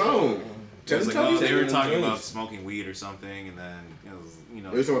niggas about. song. It was like, Teletubbies? oh, they were Taking talking them about drinks. smoking weed or something, and then you They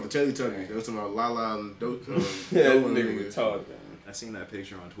was know, talking about the Teletubbies. They was talking about Lala and Dope. Yeah, Dope and nigga niggas. retarded. I seen that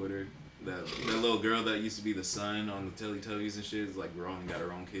picture on Twitter. That little girl that used to be the son on the Teletubbies and shit is like grown and got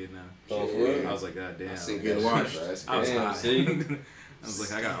her own kid now. Oh, for Yeah. real? I was like, God damn. I seen Get that washed. shit, bro. That's I was crazy. Damn, high. see? I was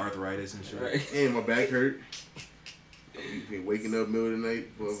like, I got arthritis and shit. Right. And my back hurt. You been waking up middle of the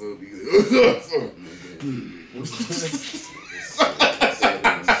night. Motherfucker be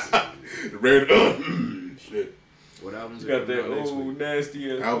red. Shit. What albums You are got that coming out next old week?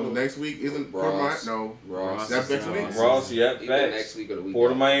 nasty ass. Album next week isn't Ross. no. Ross. That's next week? Ross, yeah, Either facts. next week or the week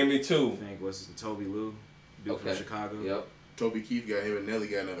Port of after. Miami I too. think what's his Toby Lou, dude Okay. from Chicago. Yep. Toby Keith got him and Nelly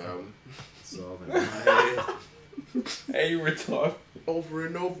got another album. It's all in my head. Hey, you retarded. Over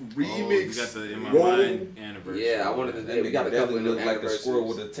and over. Oh, Remix. you got the In My Roll. Mind anniversary. Yeah, I wanted to. That We got a nigga couple definitely of new look like a squirrel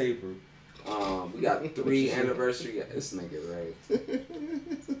anniversaries. with a taper. We got 3 anniversary. This nigga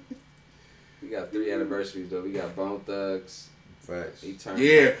right. We got 3 anniversaries though. We got Bone Thugs, Facts. Eternal.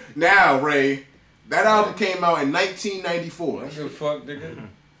 Yeah. Now, Ray, that album came out in 1994. I don't give a fuck, nigga.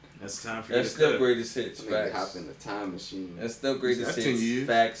 That's time for you That's to still cook. greatest hits. Nigga Facts. hopped in the time machine. That's still greatest That's 10 hits. years.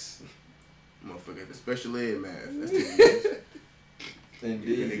 Facts. Motherfucker got the special ed math. That's 10 years. And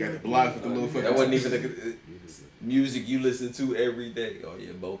they Indeed. got the block with the little fucking. That wasn't even the music you listen to every day. Oh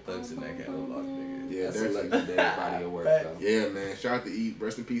yeah, both thugs in that catalog, nigga. Yeah, That's a definitely. legendary body of work though. Yeah, man. Shout out to E.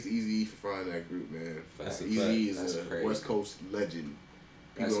 Rest in peace, Eazy-E for finding that group, man. That's a Eazy-E fact. is That's a crazy. West Coast legend. People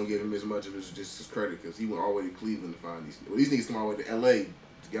That's- don't give him as much of his credit because he went all the way to Cleveland to find these. Well, these niggas come all the way to L.A.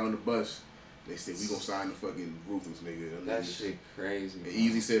 to get on the bus. They said we gonna sign the fucking Ruthless nigga. Them That niggas. shit crazy. And bro.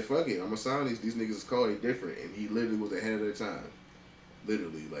 Easy said, "Fuck it, I'm gonna sign these. These niggas is called they different." And he literally was ahead of their time.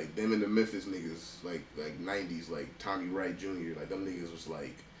 Literally, like them and the Memphis niggas, like '90s, like Tommy Wright Jr. Like them niggas was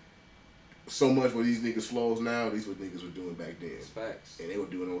like so much for these niggas flows now. These what niggas were doing back then. It's facts. And they were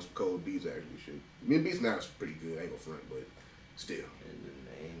doing those cold beats actually. Shit. I mean, beats now is pretty good. I ain't gonna front, but still.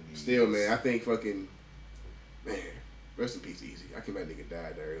 Still, man. I think fucking man. Rest in peace, Easy. I can that nigga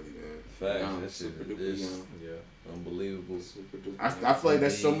died that early, man. Facts. That shit is unbelievable. I feel like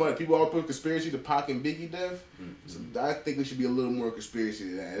that's so much. People all put conspiracy to Pac and Biggie death. So I think there should be a little more conspiracy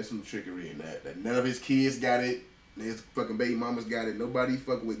to that. There's some trickery in that. That none of his kids got it. His fucking baby mamas got it. Nobody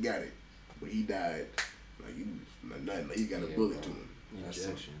fucking with got it. But he died. Like he was nothing. Like he got a bullet to him.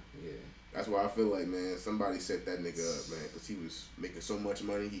 Injection. That's why I feel like, man, somebody set that nigga up, man, because he was making so much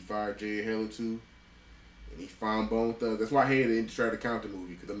money. He fired Jay Heller too. And he found Bone Thugs. That's why I hated to try to count the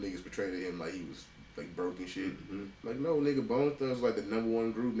movie, because them niggas portrayed him like he was like broke and shit. Like, no, nigga, Bone Thugs was like the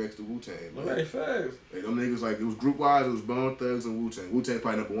 #1 group next to Wu-Tang. Right, facts. Like, them niggas, like, it was group wise, it was Bone Thugs and Wu-Tang. Wu-Tang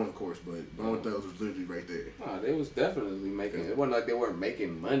probably #1, of course, but Bone Thugs was literally right there. Nah, they was definitely making. It wasn't like they weren't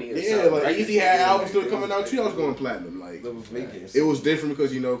making money. Or Yeah, something, like right? Easy had albums still coming out too. I was going platinum. Like, That was making it was different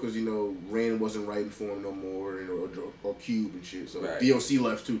because you know, Ren wasn't writing for him no more, or Cube and shit. So Right. DOC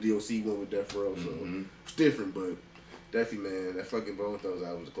left too. DOC went with Death Row, so it's different. But definitely, man, that fucking Bone Thugs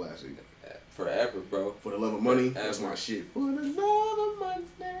album was a classic. Forever, bro. For the love of money, that's my shit. For the love of money,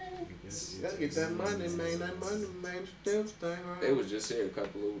 gotta get that money, man. That money, man. Still thing. They was just here a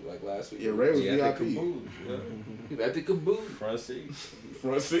couple of like last week. Yeah, Ray was He had the VIP. caboose. You at the caboose. Front seat.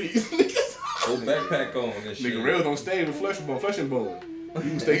 Front seat. Whole backpack on and shit. Nigga, Ray was on stage with Flesh and Bone.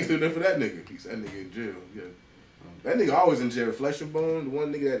 He stood there for that nigga. He's that nigga in jail. Yeah. That nigga always in jail. Flesh and Bone, the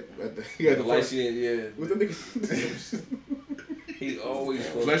one nigga that he had the light first. yeah. What the nigga? He always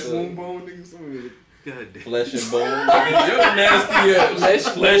Flesh wound bone, nigga. Something. God damn. Flesh and bone. Nigga, you're nasty ass.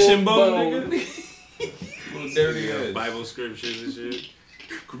 Flesh and bone, nigga. Little dirty ass. Bible scriptures and shit.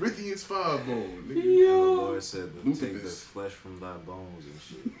 Corinthians 5 bone, nigga. And the Lord said, "Take the Luther's. flesh from thy bones and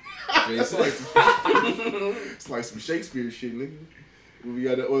shit." It's like some Shakespeare shit, nigga. We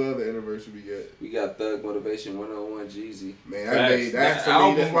got what other anniversary we got? We got Thug Motivation 101 Jeezy. Man, Facts. that's That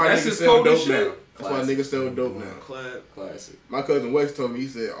album, why that's niggas his sell coldest dope shit. now. That's why niggas sell dope now. Clap. Classic. My cousin Wes told me, he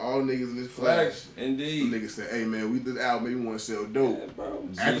said all niggas in this class. Facts, indeed. Some niggas said, hey man, we did this album, maybe we want to sell dope. Yeah, bro.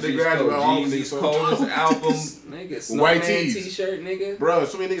 After they Jeezy's graduate, all Jeezy's niggas sold coldest dope. album. Nigga, White Snowman tees. t-shirt, nigga. Bro,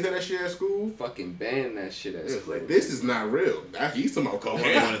 so many niggas had that shit at school. Fucking ban that shit at It's school. like, this is not real. He's talking about I cold.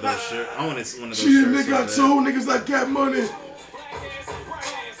 wanted one of those shirts. I wanted one of those Shit, shirts. nigga, I like that. told niggas I got money.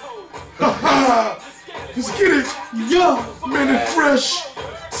 Ha ha! Let's get it. Yeah, man, and fresh.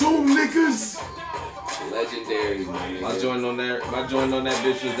 Told niggas. Legendary, man. My joint on that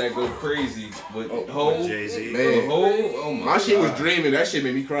bitch was that go crazy with Hov. Jay-Z. Man. Oh my My shit was God. Dreaming. That shit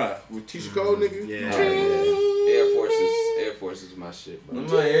made me cry. With Tisha Cole, nigga. Yeah. Air Force is my shit, bro.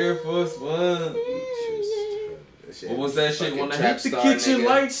 My Air Force One. That shit What was that shit? Fucking When I trap hit the star, kitchen nigga.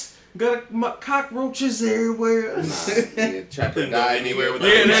 lights, got my cockroaches everywhere. Yeah, Trapper Couldn't go died anywhere nigga. without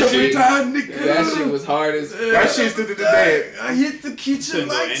Yeah, that Every shit. time, nigga. That shit was hard as That shit stood to the day. I hit the kitchen Couldn't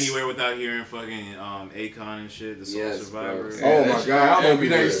go lights. anywhere without hearing fucking Akon and shit. The Soul Yes, Survivor. bro. Oh that my shit god, I remember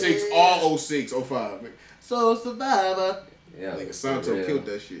everywhere. 96, all 06, 05. Soul Survivor. Yeah, Nigga, for Santo real. killed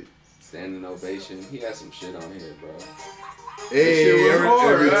that shit. Standing ovation. He had some shit on here, bro. Hey, shit was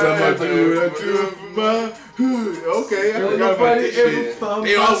hard, every time I right? do it for my hood. Okay, I forgot about nobody this ever shit. found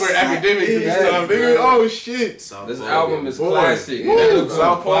They all were my academics at this side. time, nigga. Oh shit. South This Pole. album is Boy. classic. Woo. That looks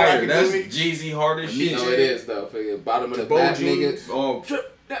South on Pole fire. That's Academics. Jeezy hardest You shit. know it is though. Figure bottom of the Bo back, jeans. nigga. Oh,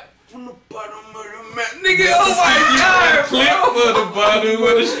 trip that from the bottom of the mat, nigga. Oh my god, clip for the bottom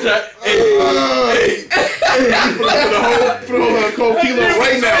of the strap. Hey, Put on a cold kilo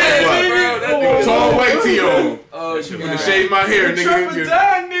right now. nigga. Tall white tee on. Oh, I'm gonna shave my hair, Trapper nigga.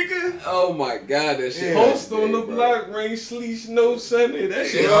 died, nigga. oh my god, that shit. Post on the big, bro. block, rain, sleet, no sunny. That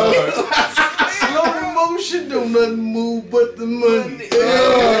shit hard. Slow motion, don't nothing move but the money.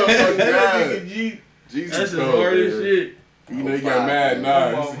 Oh my That god. nigga G. Jesus That's the cold, hardest man. shit. You know he got mad, nah.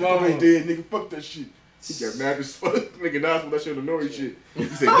 Oh, He said, mama. he did, nigga, fuck that shit. He got mad as fuck. Nigga, Nas with that shit on the Nori shit. He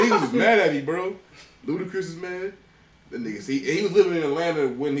said, niggas was mad at me, bro. Ludacris is mad. That nigga, he was living in Atlanta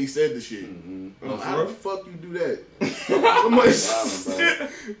when he said the shit. I'm like, how the fuck you do that? I'm like,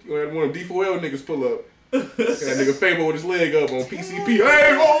 you had one of them D4L niggas pull up. That nigga Fabo with his leg up on PCP.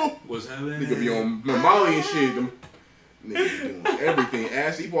 Hey, ho! What's happening? Nigga be on Molly and shit. Them niggas doing everything.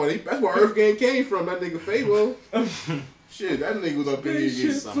 That's where Earth Gang came from. That nigga Fabo. Shit, that nigga was up in here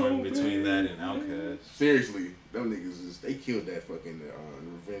getting Somewhere in between that and Outkast. seriously. Them niggas they killed that fucking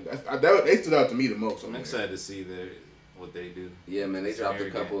revenge. They stood out to me the most. I'm excited to see what they do. Yeah, man, they dropped a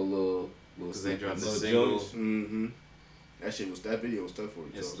Very couple of little Because they dropped the Little single. Jones. Mm-hmm. That video was tough for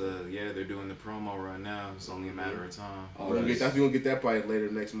you. It's they're doing the promo right now. It's only a matter of time. We're gonna get that probably later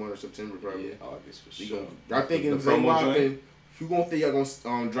next month or September probably. Yeah, August for sure. I think in Zaywap and who gonna think y'all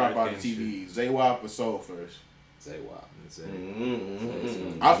gonna drop out the TV? Zaywap or Soul first? Zaywap.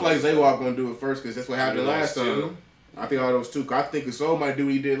 I feel like Zaywap gonna do it first because that's what happened last time. I think all those two. I think Soul might do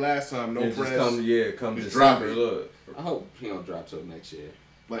what he did last time. No press. Come just drop it. Look. I hope he don't drop till next year.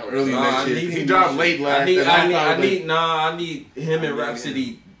 Like early next year. He dropped late last year. I need him and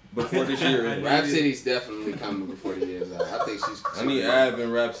Rhapsody before this year. Rhapsody's definitely coming before the year's out. I think she's. I need Ab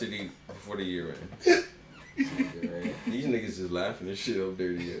and Rhapsody before the year ends. These niggas is laughing and shit how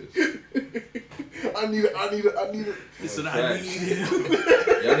dirty is. I need it. He said I need him.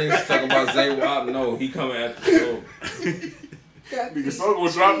 Y'all niggas talking about Zaywap. No, he coming after the show. Nigga, Soul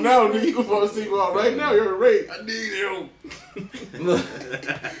gonna drop now. Nigga, you gonna fall asleep right now. You're right. I need him.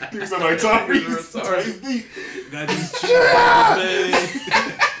 Nigga sound like Tom Reese. Sorry. Got these cheese,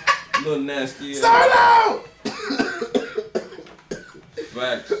 man. Little nasty. Solo!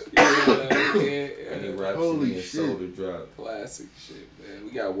 Facts. I need Rhapsody and Soul to drop. Classic shit, man.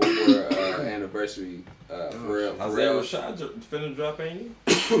 We got one more anniversary for real. Isaiah Rashad finna drop, ain't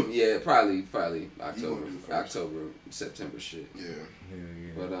he? Yeah, probably October, September shit. Yeah.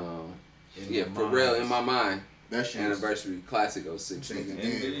 But for real, in my mind, that shit anniversary classic 06.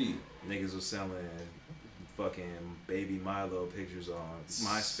 Indeed. Niggas was selling fucking baby Milo pictures on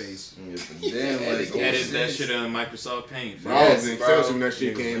MySpace. Edit that shit on Microsoft Paint. Bro, I was in Excelsior when that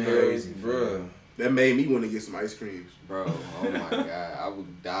shit came crazy, bro. That made me want to get some ice creams. Bro, oh my god, I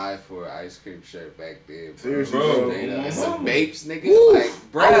would die for an ice cream shirt back then. Seriously, bro. And some Bapes, nigga. Woo. Like,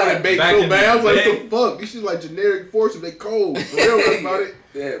 bro. I wanted Bape so bad. I was like, what the fuck? These shit like generic Fortune. They cold. Pharrell about it.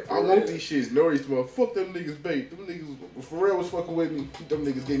 Yeah, I want these shits. Norris, fuck them niggas, Bape. Them niggas, Pharrell was fucking with me. Them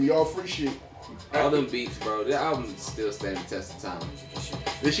niggas gave me all free shit. All them beats, bro. The album still standing the test of time.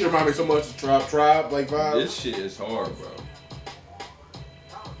 This shit remind me so much of Tribe like vibes. This shit is hard, bro.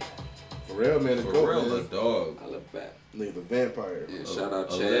 Pharrell, man, Pharrell a dog. I look back. Nigga, the vampire. Yeah, shout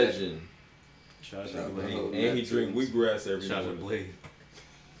out a Chad. legend. Shout out to And he drink wheatgrass every Shout out to morning. Blade.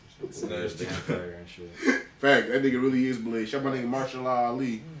 Nasty. Vampire and shit. Fact, that nigga really is Blade. Shout out my nigga Marshall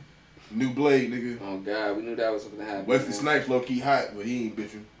Ali. New Blade, nigga. Oh god, we knew that was something to happen. Wesley Snipes low key hot, but he ain't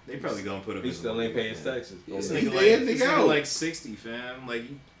bitching. They probably gonna put him. He still ain't paying his taxes. Yeah. This He nigga out. like 60, fam. Like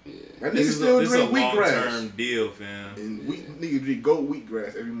Yeah. That nigga this still is a drink wheatgrass. long-term deal, fam. And nigga drink goat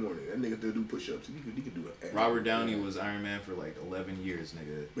wheatgrass every morning. That nigga still do push-ups. He could do it. Robert Downey was Iron Man for like 11 years,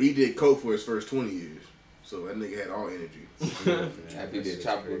 nigga. But he did coke for his first 20 years. So that nigga had all energy. Happy did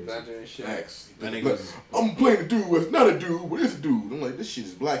Tropical Thunder and shit. Facts. That nigga Look, was- I'm playing a dude with not a dude, but it's a dude. I'm like, this shit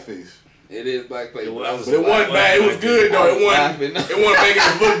is blackface. It is black play. It was. But it wasn't bad. It was good though. It wasn't making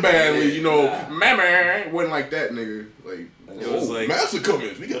it look badly. You know, Nah. mama. It wasn't like that, nigga. Like, It was like- Master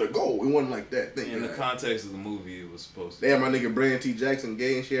Cummins, we gotta go. It wasn't like that. Thank In the God. context of the movie, it was supposed to They had my nigga Brandon T. Jackson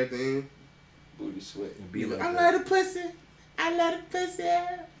gay and shit at the end. Booty sweat. be like I that. love the pussy. I love the pussy.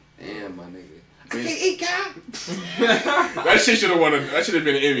 Damn, my nigga. I can't eat cow. That shit should have won. That should have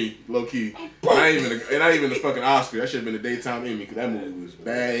been an Emmy, low key. Not even a fucking Oscar. That should have been a daytime Emmy because that movie was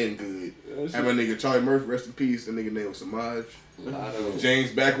bad and good. Had my nigga Charlie Murphy, rest in peace. That nigga name was Samaj. Lotto.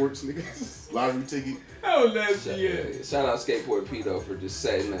 James backwards, nigga. Lottery ticket. How nasty is? Shout out Skateboard P though for just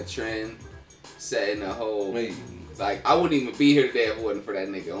setting a trend, setting a whole. Wait. Like I wouldn't even be here today if it wasn't for that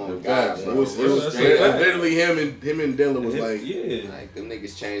nigga. Oh my god, It bro. was Straight up. literally him and Dilla was like, yeah. Like them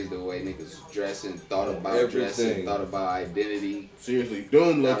niggas changed the way niggas dressing, thought about Everything. dressing, thought about identity. seriously,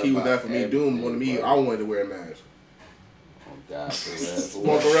 Doom low key was that for me. Everything, Doom wanted me. bro. I wanted to wear a mask. Oh god, for real.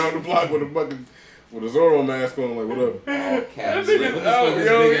 Walk around the block with a fucking with a Zorro mask on, like, what up? All caps. The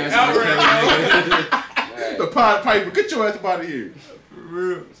Right. Pied Piper, get your ass up out of here.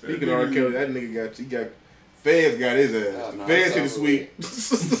 Speaking of R. Kelly, that nigga Feds got his ass. Oh, no, Feds it's hit the over sweet.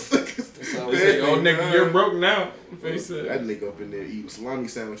 over They Feds say, oh nigga, nigga, you're broke now. Face That it. nigga up in there eating salami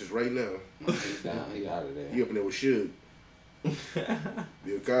sandwiches right now. He's down. He out of there. He up in there with Suge.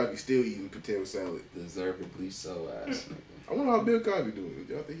 Bill Cosby still eating potato salad. Deservedly so, ass nigga. I wonder how Bill Cosby doing.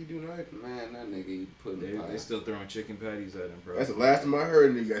 Y'all think he doing right? Man, that nigga he putting They still throwing chicken patties at him, bro. That's the last time I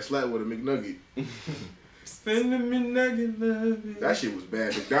heard nigga got slapped with a McNugget. Spending me nugget love. That shit was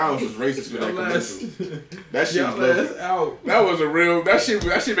bad. McDonald's was racist for that commercial. That shit was Y'all ass low. out. That was a real. That shit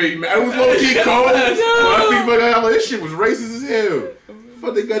made me mad. It was low key cold. When I think about that, I'm like, this shit was racist as hell.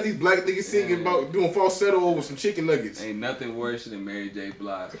 Fuck, they got these black niggas singing about doing falsetto over some chicken nuggets. Ain't nothing worse than Mary J.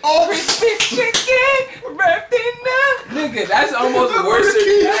 Blige. Oh, Crispy chicken wrapped in a nigga. That's almost worse than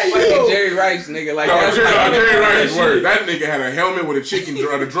Yo. fucking Jerry Rice, nigga. Like no, that's Jerry Rice shit. word. That nigga had a helmet with a chicken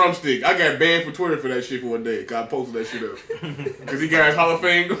a drumstick. I got banned for Twitter for that shit for one day. Cause I posted that shit up. Cause he got his Hall of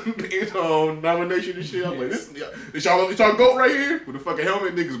Fame nomination and shit. I'm like, this y'all goat right here with the fucking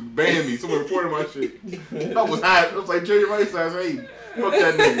helmet. Niggas banned me. Someone reported my shit. I was hot. I was like Jerry Rice. I was like, hey, fuck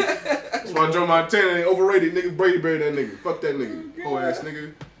that nigga. That's why Joe Montana ain't overrated. Nigga Brady buried that nigga. Fuck that nigga. Whole ass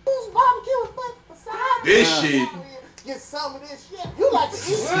nigga. Who's barbecue beside This shit. Get some of this shit. You like to eat.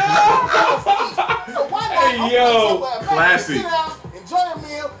 So why not Hey, yo, classic. Sit down, enjoy your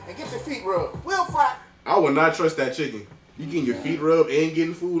meal, and get your feet rubbed. We'll fry. I would not trust that chicken. You getting your feet rubbed and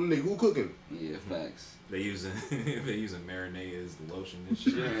getting food, nigga. Who cooking? Yeah, facts. They using marinade as the lotion and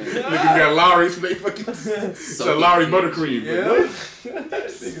shit. Niggas got Lowry's for they fucking so Lowry's buttercream. Yeah.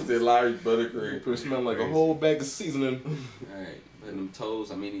 Niggas said Larry's buttercream. It smell like a whole bag of seasoning. Alright, letting them toes,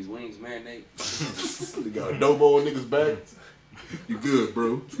 these wings marinate. They got adobo on niggas' back. You good,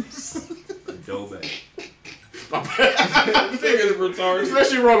 bro? Dough bag. Niggas retarded. That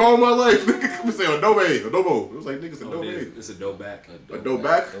shit wrong all my life. Nigga come and say adobo. It was like niggas Oh, adobo. it's a dough back. Adobo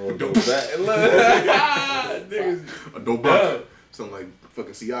back. Adobo Adobo back. Niggas. Adobo back. Something like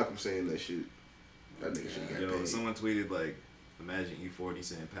fucking Siakam saying that shit. That nigga should got Yo, paid. someone tweeted like, imagine E40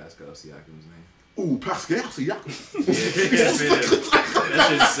 saying Pascal Siakam's name. Ooh, Pascal Siakam. Yeah, that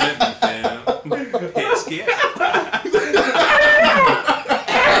shit sent me, fam. Hits get.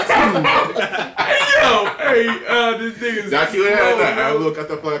 This nigga's. I killed that. I look, I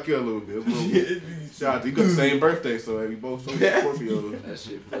thought I killed a little bit. Shout out to you. Got the same birthday, so we both so Scorpio. That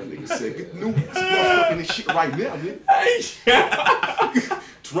shit funny. Nigga said, get new fucking this shit right now, nigga.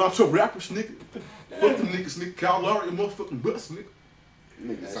 Toronto rappers, nigga. Fuck them niggas, nigga. Kyle Lowry, and motherfucking bust, nigga.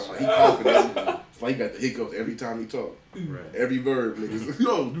 Nigga sound like he confident. It's like he got the hiccups every time he talk. Right. Every verb, niggas.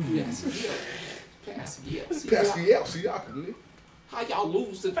 Yo, dude. Pascal. Pascal Siakam, nigga. How y'all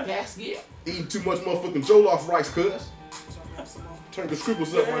lose to Pascal? Eating too much motherfucking Jollof rice, cuz. Turn the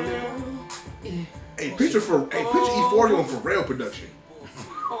scribbles up, my nigga. Hey, picture E40 on Pharrell production.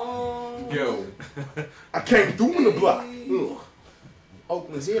 Yo. I came through in the block. Ugh.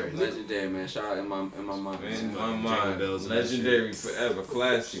 Oakland's here, nigga. Legendary, man. Shout out in my mind. In my mind, legendary forever,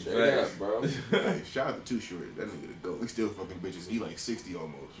 classic, Straight up, facts. bro. Hey, shout out to Too Short. That nigga the GOAT. He still fucking bitches. He like 60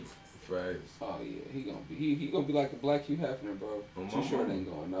 almost. Facts. Oh yeah, he gonna be like a Black Hugh Hefner, bro. Too Short ain't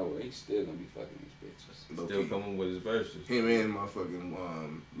going nowhere. He's still gonna be fucking these bitches. Low Still key. coming with his verses. Him and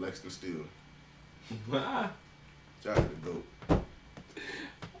motherfucking Lexington Steele. Shout out to the GOAT.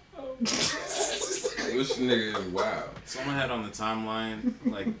 This nigga is wild. Someone had on the timeline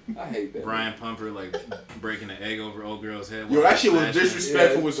like I hate that. Brian Pumper like breaking an egg over old girl's head. Yo, that shit was Smashing.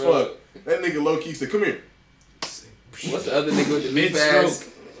 disrespectful Yeah, as bro. fuck. That nigga low key said, "Come here." What's the other nigga with the knee Mid-stroke. pads?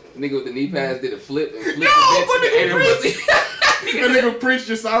 Nigga with the knee pads did a flip and flipped No, the but bitch nigga and ate her pussy. That nigga preached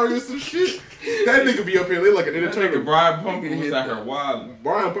Jasari or some shit. That nigga be up here lit like an That nigga entertainer. Brian Pumper was out here wild.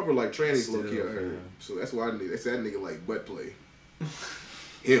 Brian Pumper like trannies low key Still, out here. yeah. So that's why they said that nigga like butt play.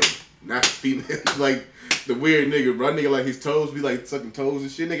 Him, not female. Like the weird nigga, bro. That nigga like his toes be like sucking toes and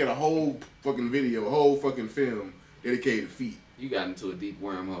shit. They got a whole fucking video, a whole fucking film dedicated to feet. You got into a deep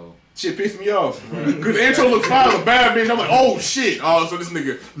wormhole. Shit pissed me off. Cause the intro looks fine, a bad bitch. I'm like, oh shit. Oh, so this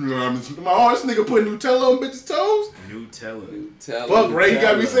nigga, this nigga putting Nutella on bitches' toes? Nutella. Tell Fuck, Ray, you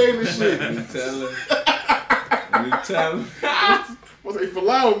got me saying this shit. Tell her. What's they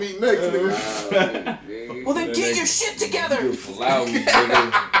allow me next, nigga? Well, then get your shit together. Allow me,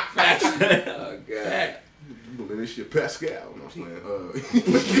 nigga. Oh god. You gonna let this shit Pascal? You know what I'm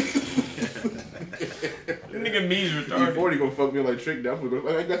saying? Nigga me's retarded. E40 gonna fuck me up like Trick Dad.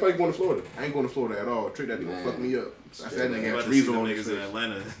 That's why you going to Florida. I ain't going to Florida at all. Trick Dad gonna Man. fuck me up. I said that I'm nigga about had to see Trezo them on his niggas in face.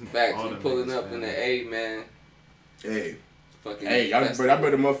 Atlanta. Facts, All you them pulling niggas, up in man. the A, man. Hey, Fucking hey, I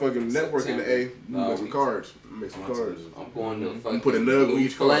better motherfucking network in the A. No, Make some we- cards. Make some cards. I'm going to fucking put a nug blue with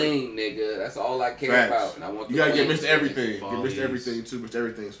each card. flame, nigga. That's all I care Facts. about. And I want You the gotta get flame, Mr. nigga. Everything. Get Follies. Mr. Everything too. Mr.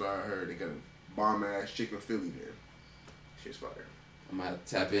 Everything's fire. I heard they got a bomb ass chicken Philly there. Shit's fire. I'm gonna have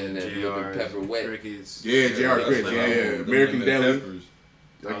to tap in that JR, little pepper wet. Crickets. Yeah, JR Grits. Yeah, American Deli.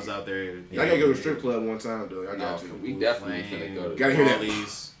 I was out there. I gotta go to a strip club one time though. I No, got to. we definitely finna go to Gotta hear that.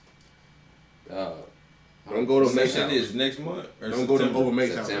 Follies. Don't go to Next Mace shit House. is next month. Or Don't go to September? over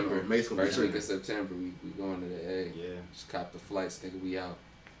Mace House. September. Mace gonna be First week of tripping. September, we going to the A. Yeah. Just cop the flights, nigga. We out.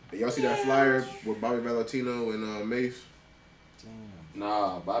 Hey, y'all see that flyer with Bobby Valentino and Mace? Damn.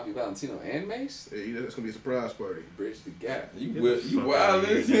 Nah, Bobby Valentino and Mace? Yeah, that's gonna be a surprise party. Bridge the gap. You wild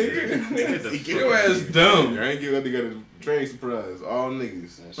ass nigga. Get Your ass dumb. I ain't give that nigga a train surprise. All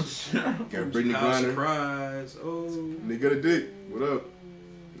niggas. Got Brittany Griner. Surprise. Oh. Nigga the dick. What up?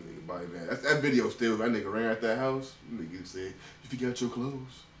 Nigga Bobby Van. That video still, that nigga ran out that house. Nigga said, if you got your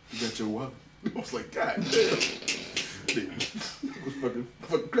clothes, you got your wallet. I was like, God damn. Nigga, it was fucking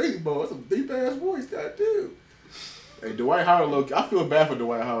crazy, boy. That's a deep ass voice, God damn. Hey, Dwight Howard, I feel bad for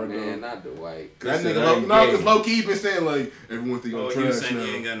Dwight Howard, though. Man, not Dwight. That nigga, because low-key been saying, like, everyone think I'm trash you saying now.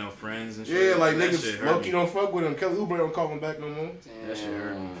 he ain't got no friends and shit? Yeah, like, that niggas low-key don't fuck with him. Kelly Oubre don't call him back no more. Damn. That shit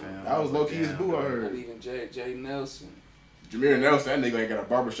hurt me, fam. That was low-key his boo, I Not heard. even Jay Nelson. Jameer Nelson, that nigga ain't got a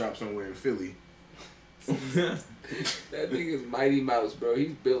barbershop somewhere in Philly. That nigga's Mighty Mouse, bro.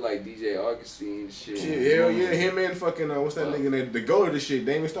 He's built like DJ Augustine and shit. Shit, hell yeah, him and fucking, what's that nigga name? The goat of this shit,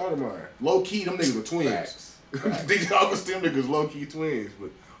 Damon Stoudemire. Low-key, them niggas are twins. Facts. DJ Augustine niggas low-key twins, but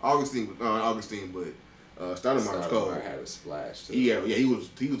Stoudemire was cold. Had a splash. Too. Yeah, he was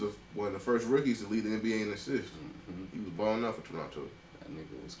one of the first rookies to lead the NBA in assists. Mm-hmm. He was balling out for Toronto. That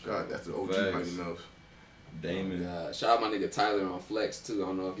nigga was cold. God, that's the OG Facts. Mighty Mouse. Damon. Shout out my nigga Tyler on Flex too. I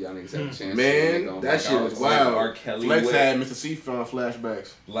don't know if y'all niggas had a chance. Man, to that shit was wild. R. Kelly Flex wet. had Mr. C found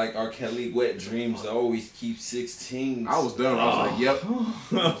flashbacks. Like R. Kelly wet dreams always keep 16s. I was done. I was like, yep. I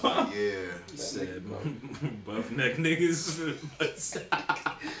was like, yeah. Said buff neck niggas.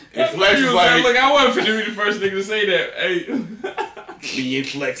 And Flex was like, look, I wasn't finna be the first nigga to say that. Hey. me and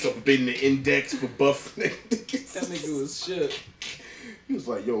Flex up in the index for buff niggas. That nigga was shook. He was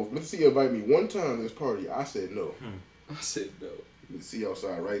like, yo, Mr. C invited me one time to this party. I said no. I said no. Mr. C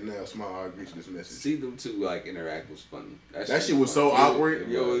outside right now. Smile, I agree to this message. See them two like interact was funny. That shit was so awkward.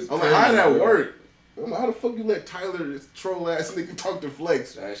 Yo, I'm like, how did that work? I'm like, how the fuck you let Tyler, this troll ass nigga, talk to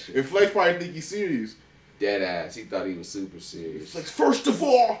Flex? That shit. And Flex probably think he's serious. Dead ass. He thought he was super serious. Flex, first of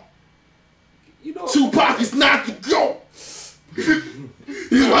all, You know, Tupac is not the GOAT.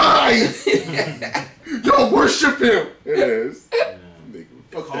 He's lying. Y'all worship him. Yes. Nigga,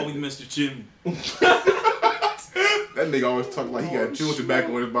 fuck Call that. me Mr. Chimney. That nigga always talk like he got chewing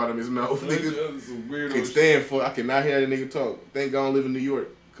tobacco in his bottom of his mouth. Nigga, Some weird can't stand for. I cannot hear that nigga talk. Thank God I don't live in New York.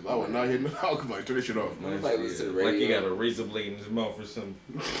 Cause I would not hear him. I'll come on, turn this shit off. Nobody listen to the Like he radio. got a razor blade in his mouth or something.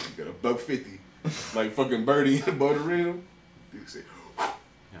 Got a $1.50, like fucking Birdie above the rim. Dude say, Hell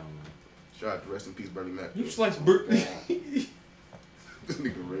no. shout out to rest in peace, Bernie Mac. You This slice bird. nigga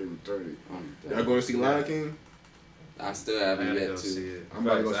Ray retarded. I'm Y'all done. going to see Lion King? I still I haven't gotta yet go to. see it. I'm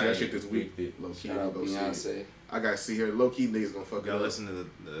about to go see I that shit ain't this week. with it. Low key, Shout I'm out gonna go see it. Beyonce. I gotta see her. Low key niggas gonna fuck it Y'all up. listen to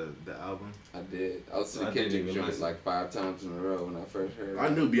the album? I did. I listened I to didn't Kendrick even joint listen. like 5 times in a row when I first heard it. I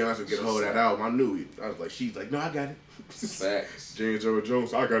knew Beyonce would get a hold of that album. I knew it. I was like, she's like, no, I got it. Facts. James Earl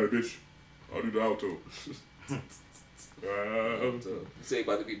Jones, I got it, bitch. I'll do the alto. You say he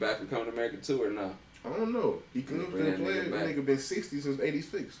about to be back from Coming to America too or no? I don't know. He couldn't Bring that play nigga it. back. That nigga been 60 since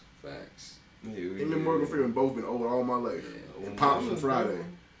 86. Facts. Him and Morgan Freeman both been old all my life. Yeah. And Pops from Friday.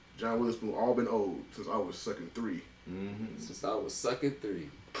 John Witherspoon all been old since I was sucking 3. Since I was sucking 3.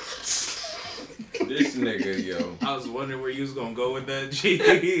 This nigga, yo. I was wondering where you was gonna go with that, G.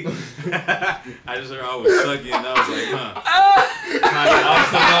 I just heard I was sucking and I was like, I'll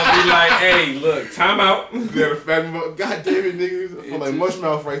come up and be like, hey, look, time out. Got a fat mouth. God damn it, niggas. I feel like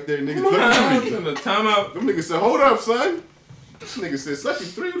Mushmouth right there, nigga. Time out. Them niggas said, hold up, son. This nigga said, sucking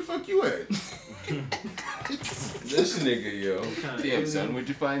 3, where the fuck you at? This nigga, yo. Damn, son, where'd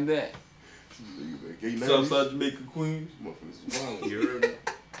you find that? Nigga like, gay 90s. Southside Jamaica Queens. Motherfuckers is wild. you heard me?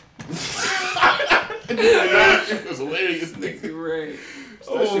 It was hilarious, nigga. Right. That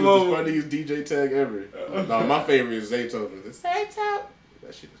shit was the funniest DJ tag ever. Nah, my favorite is Zaytoven. Zaytoven.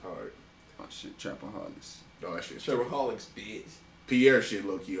 That shit is hard. Oh shit, Trapaholics. No, that shit's Trapaholics, bitch. Pierre shit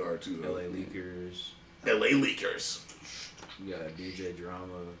low key hard too though. LA Leakers. LA Leakers. You got DJ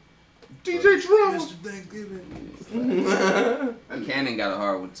Drama. DJ Drama. Mr. Thanksgiving. Cannon got a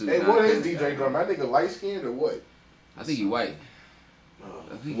hard one too. Hey, Nah, what is Cannon DJ Drama? That nigga light skinned or what? I think he white.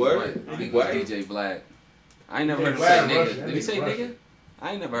 I think What? he white. I think it was White? DJ Vlad. I ain't never Yeah, heard him Vlad say nigga. Russian. Did he say That nigga nigga? I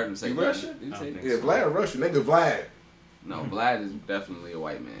ain't never heard him say He nigga. Russian? Did he say I don't nigga? Yeah, Vlad Russian. Nigga Vlad. No, Vlad is definitely a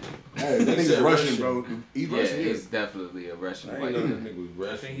white man. Hey, that He nigga's said Russian, Russian. bro. He's Yeah, Russian. he's definitely a Russian I white ain't know man. that nigga was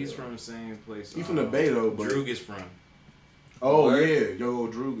I Russian. think he's yo. from the same place. He from the Bay though, but Droog is from. oh What? yeah, Yo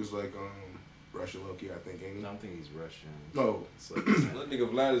Droog is like Russian low key, I think, ain't he? No, I don't think he's Russian. No, It's like, That nigga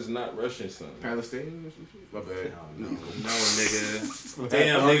Vlad is not Russian, son. Palestinian or some shit. My bad. no, nigga. Damn,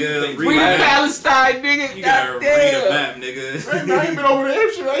 Damn, nigga. Free Palestine, nigga. You gotta read a Goddamn. map, nigga. Hey, man, I ain't been over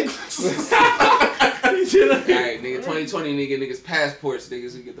there, shit, right? Alright, nigga, 2020, niggas passports,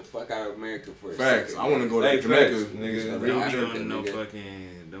 niggas who get the fuck out of America for a Facts. second. I want to go to Hey, Jamaica. facts, nigga. Don't be going Africa, to no nigga.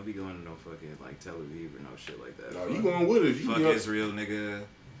 fucking. Don't be going to no fucking like Tel Aviv or no shit like that. No, you going with us? You Fuck can go- Israel, nigga.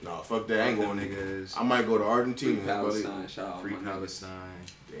 Nah, fuck that. I ain't Fuck going them niggas. niggas. I might go to Free Argentina. But Palestine, shout out Free my niggas. Palestine.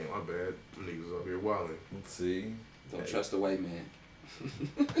 damn, my bad. Them niggas up here wilding. Let's see. Don't trust the white man.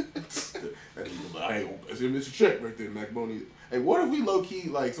 That nigga, like, I ain't gonna. That's Mr. Check right there, Mac Boney. Hey, what if we low key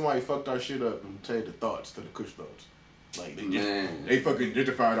like somebody fucked our shit up and changed the thoughts to the Kush thoughts? Like Man. they fucking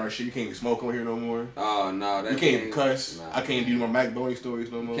gentrified our shit. You can't even smoke on here no more. Oh no, that You can't even cuss. Nah, I can't do my Mac Boney stories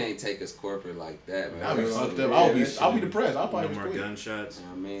no You more. can't take us corporate like that, man. I'll be Yeah, fucked yeah, up. that I'll be shit. depressed. I'll No probably more just quit. gunshots. You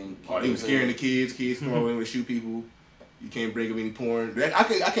know what I mean? Oh, they was scaring the kids. Kids throwing and shoot people. You can't bring up any porn. I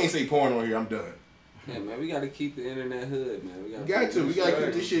can't say porn on here. I'm done. Yeah, man, we gotta keep the internet hood, man. We got to. We gotta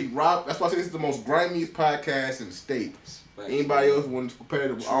keep this shit rock. That's why I say this is the most grimiest podcast in the state. Anybody else wants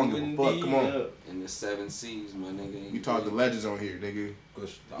competitive? I don't give a fuck. Come on. In the 7 C's, my nigga. We talk the legends on here, nigga.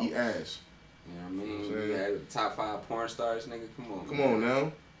 Kush Eat ass. You know what I mean? You know what I'm We saying? had the top 5 porn stars, nigga. Come on. Come man. on now.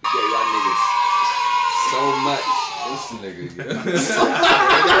 We gave y'all niggas so much. This nigga.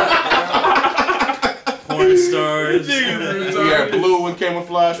 Porn stars. We had blue and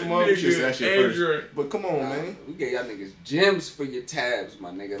camouflage from up. Just that shit Android. first. But come on, man. We gave y'all niggas gems for your tabs,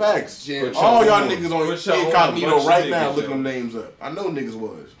 my nigga. Facts. Gems. All y'all on. niggas on Put y'all on a incognito bunch of right now niggas, looking yo. them names up. I know niggas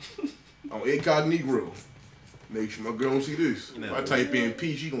was. On incognito. Make sure my girl don't see this. If I type in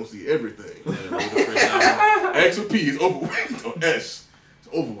P, she gonna see everything. X or P is over with. Or S. It's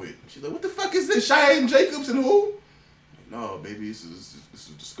over with. She's like, what the fuck is this? Cheyenne Jacobs and who? No, baby, this is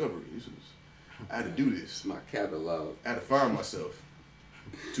discovery. I had to do this. It's my catalog. I had to find myself.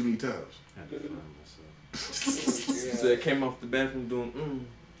 Too many times. So it came off the bathroom doing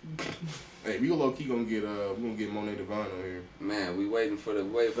Hey, we low key gonna get Monet Divine on here. Man, we waiting for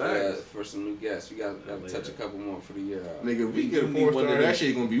some new guests. We gotta touch a couple more for the year out. Nigga, if we get a do porn need one star, of that them-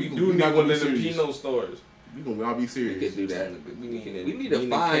 shit gonna be. We We do not need gonna one be of them serious. Pinot stars. We gonna all be We serious. could do that. We need to to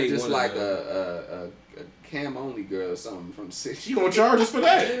find K just one like of them. a cam only girl or something from 6. She gonna charge us for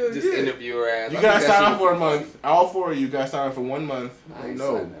that. Just interview her ass. You I gotta think that sign shit up for a would be month. All 4 of you gotta sign up for 1 month. funny. I ain't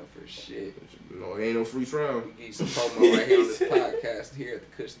No, signing up for shit. no, it ain't no free trial. We give you some promo right here on this podcast here at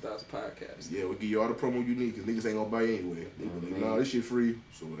the Kush Thoughts Podcast. Yeah, we'll give you all the promo you need because niggas ain't gonna buy anyway. They be like, nah, this shit free,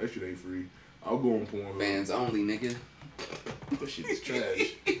 so that shit ain't free. I'll go on porn. Fans only, nigga. That shit is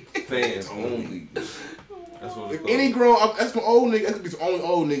trash. Fans only. That's what If it's called. any grown, that's some old niggas. That's gonna be some only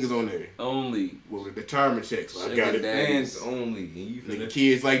old niggas on there. Only. Well, the retirement checks. I Sugar got it. daddy. Fans only. And you Nigga, finna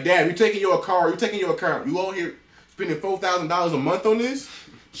kids like, Dad, you taking your car, you taking your account. You out here spending $4,000 a month on this?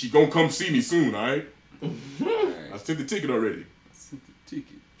 She gonna come see me soon, alright? I Alright. took the ticket already.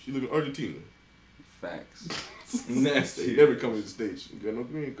 Ticket. She live in Argentina. Facts. They nasty. never come to the States. You got no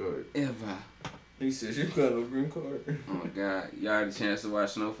green card. Ever. He says you got no green card. Oh my god. Y'all had a chance to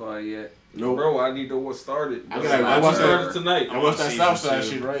watch Snowfall yet? No, Bro, I need to what started. I gotta watch start it tonight. I watched that Season Southside 2.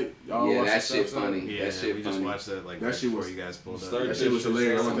 shit, right? Y'all Yeah, watch that the shit Southside? funny. Yeah, That shit we funny. just watched that like That right shit before was- you guys pulled up. Start That shit was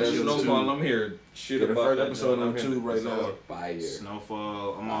hilarious. I'm That shit was Snowball. too. I'm here. Shit Yeah, the about first that episode joint. on I'm here. 2 right It's now. all- Fire.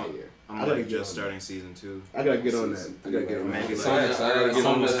 Snowfall. I'm Fire. I like gotta get on just starting season 2. I gotta get on that. I gotta get on Maybe that. like- Facts, I gotta get on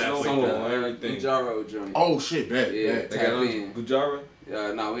almost that halfway Snowball, done. everything. Jaro joint. Oh shit, bad, Yeah. bad. They got Tap on in. Gujara.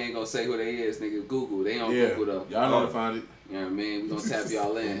 No, we ain't gonna say who they is, nigga. Google. They on Yeah, Google though. y'all know how to find it. You know what I mean? We gonna tap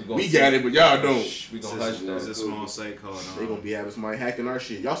y'all in. We got it, but y'all don't. We It's gonna hush a that. small site called. They gonna be having somebody hacking our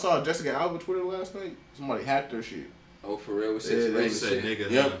shit. Y'all saw Jessica Alba Twitter last night? Somebody hacked her shit. Oh, for real? With Yeah, they They situation said shit?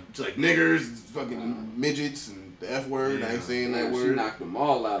 nigga. Yep. It's like niggers, fucking midgets, and the F word. I ain't saying that Damn, she word. knocked them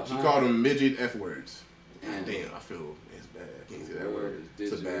all out. She huh? called them midget F words. Damn. Damn, I feel it's bad. I can't say that Word word.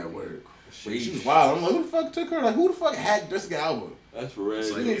 is It's a bad digital. word. But she was wild. I'm like, who the fuck took her? Like, who the fuck hacked Jessica Alba? That's for real.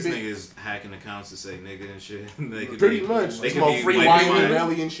 It's like Yeah, these big- niggas hacking accounts to say nigga and shit. They could Pretty be, much. They It's could about be free wiping wine and my-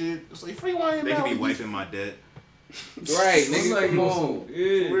 Melly and shit. It's like free wine and They could be Melly. wiping my debt. Right, nigga. Like, Come on. For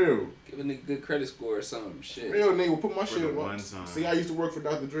yeah. real. Give a nigga good credit score or something. Shit. Real nigga will put my For shit the on. one time. See, I used to work for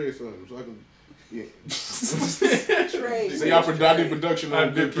Dr. Dre or something, so I can. Yeah. Trade. See, I did production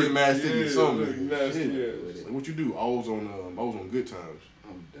on Good Kid, Mad City, Yeah, or something. nasty, Yeah. yeah. Like, what you do? I was on Good Times.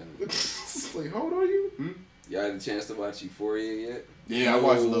 I'm done. Like, how old are you? Y'all had a chance to watch Euphoria yet? Yeah, I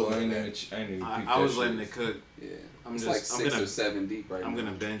watched a little I bit ain't of even. that. I ain't even. I peep was that letting shit. it cook. Yeah. I'm It's just- like I'm 6 gonna- or 7 deep right I'm now.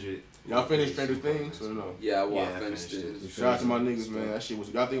 gonna binge it. Y'all finished Stranger Things or no? Yeah, Yeah, I finished finished it. Shout out to my niggas, man. That shit was.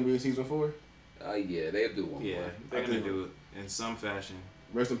 Y'all think we in season 4? Yeah, they'll do one Yeah, more. they're I gonna think- do it in some fashion.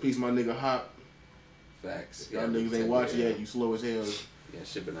 Rest in peace, my nigga Hop. Facts. Y'all Yeah, niggas take ain't watched it. yet. You slow as hell. Yeah,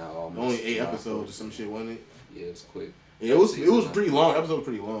 shipping out almost. Only 8 episodes or some shit, wasn't it? Yeah, it's quick. Yeah, it was pretty long. Episode was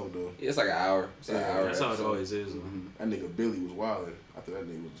pretty long though. Yeah, it's like an hour. It's like an hour. That's how it episode. always is. That nigga Billy was wilding. I thought that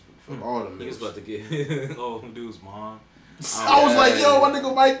nigga was fuck all them He was niggas. about to get old dude's mom. I was like, yo, my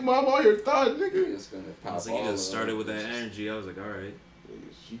nigga Mike, mom out here thought, nigga. It's gonna pop I was like, he all just of started them. with that energy. I was like, all right.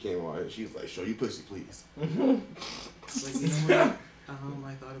 She came out here. She was like, show you pussy, please. It's like, you know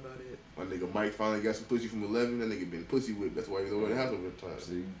what? I thought about it. My nigga Mike finally got some pussy from 11. That nigga been pussy whipped. That's why he was over the house over the time.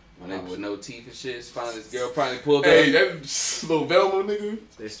 See? My nigga with no teeth and shit. Finally, this girl probably pulled Hey, up. that little Velma nigga.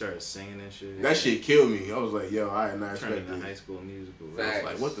 They started singing and shit. That shit killed me. I was like, yo, I had not Turned expected into it. High School Musical. I Facts.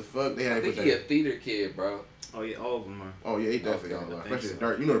 was like, what the fuck? They I had think put he a that. theater kid, bro. Oh yeah, all of them are. Oh yeah, he definitely Okay, got a lot. I think Especially so.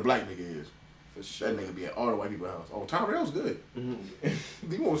 dark. You know the black nigga is. For sure. That nigga be at all the white people's house. Oh, Tyrell's good.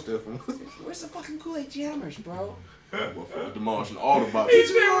 He won't stuff him. Where's the fucking Kool-Aid Jammers, bro? Motherfucker demolishing all the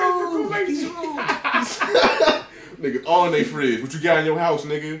boxes. Nigga, all in they fridge. What you got in your house,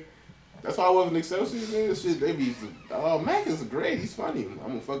 nigga? That's why I wasn't Excelsior, man. This shit, they be, Mac is great. He's funny. I'm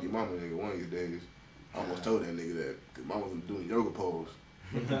gonna fuck your mama, nigga, one of these days. I almost told that nigga that, because mama was doing yoga pose.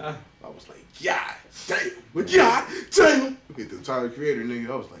 I was like, God damn. But God damn. Hit the Tyler Creator, nigga.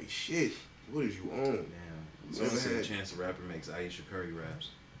 I was like, shit, what is you on? Damn. Someone Never said had- Chance the Rapper makes Aisha Curry raps.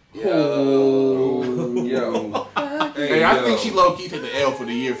 Yo. Hey, I think she low key took the L for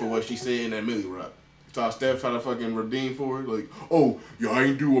the year for what she said in that Millie Rock. So Steph trying to fucking redeem for her, like, oh, y'all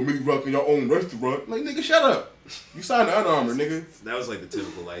ain't do a Millie Rock in your own restaurant. Like, nigga, shut up. You signed to Under Armour, nigga. That was like the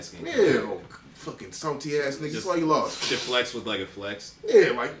typical light skin. Yeah, fucking salty ass nigga. That's why you lost. Shit flex with like a flex.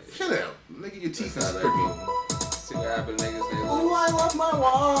 Yeah, like, shut up. Nigga, your teeth is That's how that crooked. go. See what happened, niggas. They Oh, lose. I love my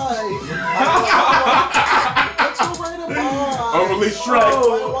wife. Let's go right above. Unreleased track.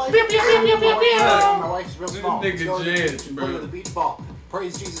 My wife's real This small. nigga Let's go to the Jed, beach and bro. play with the beach ball.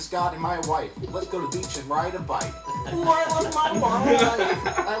 Praise Jesus God and my wife. Let's go to the beach and ride a bike. Oh, I love my wife.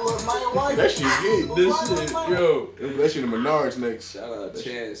 I love my wife. That shit good. This shit, yo. That shit in Menards next. Shout out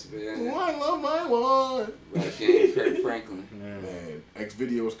Chance, Oh, man. I love my wife. Rap game, Kirk Franklin. Man, X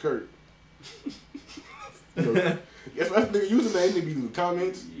video is Kurt. Guess what nigga username? They be in the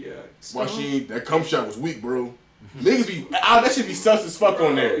comments. Yeah. Why she ain't, that cum shot was weak, bro. Niggas be, that shit be sus as fuck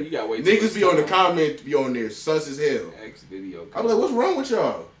on there. You got way too Niggas much be on the time. comment, be on there sus as hell. X video. I'm like, what's wrong with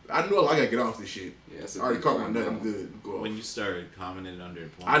y'all? I know I gotta get off this shit. Yeah, that's I a already big caught my one, nut. bro. I'm good. Go When off. you started commenting under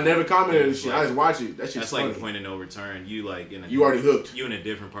porn, I never commented on this shit. I like- just watch it. That shit's That's funny. like the point of no return. You like in a You already hooked. You in a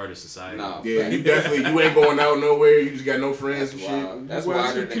different part of society. No. Yeah, you definitely, you ain't going out nowhere. You just got no friends That's and shit. wild. That's Why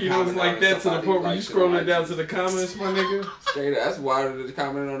wilder you than keep commenting like on that to the somebody point where you like shit on scrolling IG. down to the comments, my nigga? Straight up, that's wilder than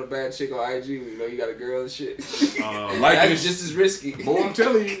commenting on a bad chick on IG when you know you got a girl and shit. Like That's this- just as risky. Boy, I'm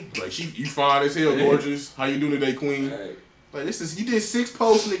telling you, like you fine as hell, gorgeous. How you doing today, queen? Right. Like this is you did 6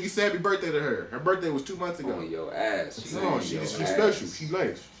 posts, nigga. You said happy birthday to her. Her birthday was 2 months ago. On your ass. No, on she's your ass. special. She's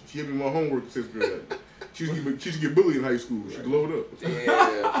nice. She gave me my homework in 6th grade. She used to get bullied in high school. She glowed up.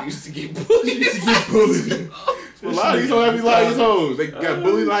 Yeah, you used to get bullied. Get bullied. A lot of these hoes, a lot of these hoes. They got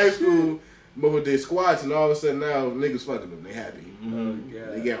bullied in high school. Motherfucker did squats, and all of a sudden now niggas fucking them. They happy.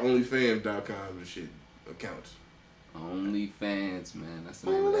 They got OnlyFans.com and shit accounts. OnlyFans, man. That's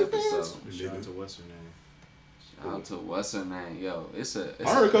the name of the episode. Shout out to what's her name. Shout out to what's her name? Yo, it's a.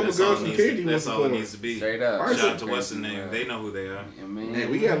 I heard a couple That's girls all from it needs Candy to, went that's to all it porn. needs to be. Straight up. Alright, Shout out to Crazy, what's her name. bro. They know who they are. I mean,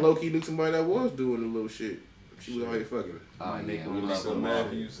 Man, we got low key knew somebody that was doing the little shit. She was out here fucking. Oh, Might make yeah, a we little love something them all. out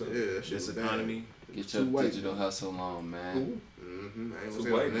of you. Yeah, that shit This was bad. economy. Get Too your white. digital hustle on, man. Mm-hmm. I ain't Too gonna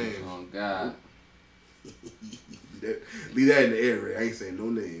say white. no names. Oh, God. Leave that in the air, Ray. I ain't saying no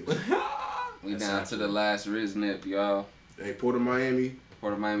names. We That's down not to true. the last Riznip, y'all. Hey, Port of Miami,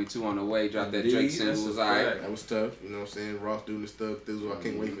 Port of Miami 2 on the way. Dropped that Indeed, Drake single. that's a Was alright. fact. that was tough. You know what I'm saying? Ross doing his stuff. This I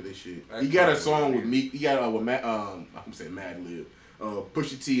can't wait for this shit. That He got a kinda song with weird. Meek. He got with Matt. I'm saying Mad Lib.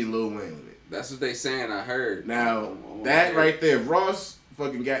 Pusha T and Lil Wayne on it. That's what they saying. I heard. Now Oh, that yeah. right there, Ross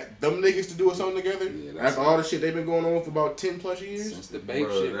fucking got them niggas to do a song together. Yeah, that's After all the shit they've been going on for about 10+ years. Since the babe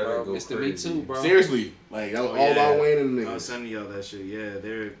Bro, shit, bro. that'll go Mr. Me crazy. Too, bro. Seriously, like that was Oh, all yeah. about Wayne and them I was niggas. sending y'all that shit. Yeah,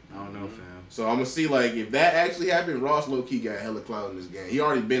 they're. I don't know, fam. So I'm gonna see like if that actually happened, Ross low key got hella clout in this game. He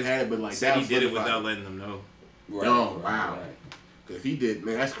already been had it, but like Said that he did it solidified. without letting them know. Right, Oh, wow. right. Cause if he did,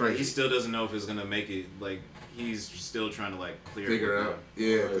 man, that's crazy. He still doesn't know if it's gonna make it. Like he's still trying to like clear Figure it it out.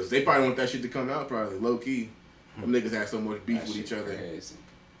 Yeah, because they probably want that shit to come out, probably low key. Them niggas had so much beef That with shit each other. crazy.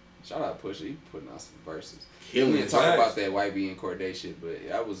 Shout out Pusha. He putting out some verses. We Killing didn't it. talk Facts. about that YB and Corday shit, but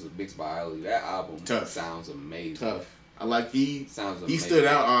that was a mixed by Ali. That album Tough. sounds amazing. Tough. I like he Sounds he amazing. stood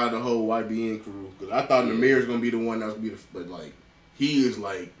out of the whole YBN crew because I thought Yeah. Namir's gonna be the one that was gonna be the, but like he is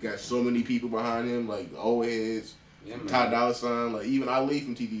like got so many people behind him, like the old heads. Yeah, man. Ty Dolla $ign, like even Ali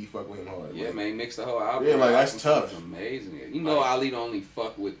from TDE fuck with him hard. Yeah, like, man, mix the whole album. Yeah, like, that's Album tough. was amazing. You know, Ali don't only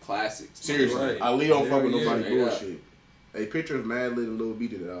fuck with classics. Seriously, Right. Ali don't fuck with Yeah, nobody yeah. bullshit. A picture of Mad Lib and Lil B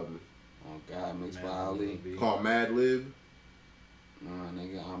did the album Oh God, mixed by Ali. called Mad Lib. Nah,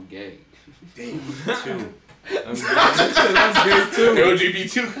 nigga, I'm gay. Damn. I'm gay too.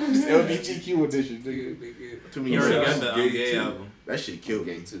 LGBTQ edition, nigga. Nigga, Too many You already songs. got the Gay Gay too. album. That shit killed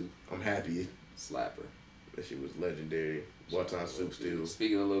gay me. too. I'm happy. Slapper. That shit was legendary. One-time soup still.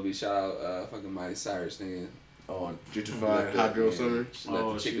 Speaking of Lil B, shout out fucking Miley Cyrus, nigga. Oh, Gentrified Hot Girl Summer. She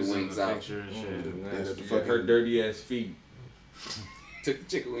let the chicken wings out. Picture and shit. Yeah, that's the Yeah, fucking- her dirty ass feet. Took the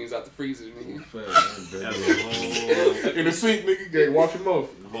chicken wings out the freezer, nigga. That's a In the sink, nigga. Gang, wash them off.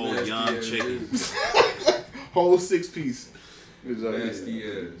 whole Nasty young ass chicken. Whole 6-piece. It was, Nasty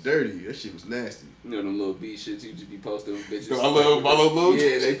ass. dirty. That shit was nasty. You know them little B shits you just be posting with bitches. I love Lil.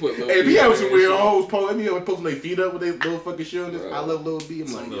 Yeah, they put Lil Hey, B we have on some there weird and shit. hoes posting their feet up with their little fucking shit on this. Bro. I love Lil B. I'm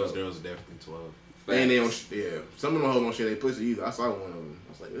Some like, of those yo. girls are definitely 12. And they don't, yeah. Some of them hoes don't share their pussy either. I saw one of them.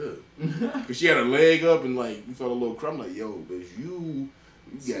 I was like, ugh. Cause she had her leg up and like, you saw the little crumb. Like, yo, bitch, you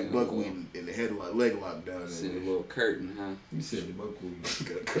Seen got the buckwheat little- in the head like leg locked down See there. a little curtain, huh? You said the buckwheat.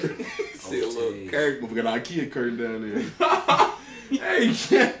 See a little Okay. curtain. Motherfucker got an IKEA curtain down there. Hey,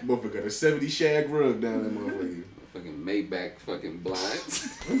 Motherfucker got a 70 shag rug down there, motherfucker. Fucking Maybach fucking blinds.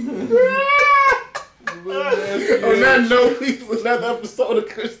 On that note, we was another episode of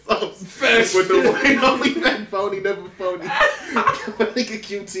Kush Sauce. With the one only man phony, never phony. Got my nigga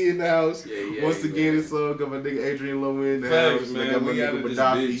QT in the house. Yeah, Once again, man. it's all got my nigga Adrian Lowe in the Facts, house. I man. got my We out nigga of this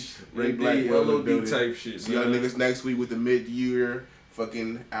Gaddafi, bitch. Ray Indeed, Blackwell in the LOD building. type shit. See y'all man. niggas next week with the mid-year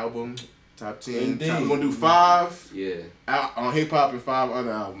fucking album. Top 10. Indeed. We're gonna do 5 Yeah, out on hip hop and 5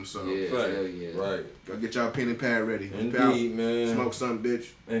 other albums. So yeah, Right. hell yeah. Right. go get y'all pen and pad ready. Indeed, man. Smoke some, bitch.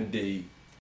 Indeed.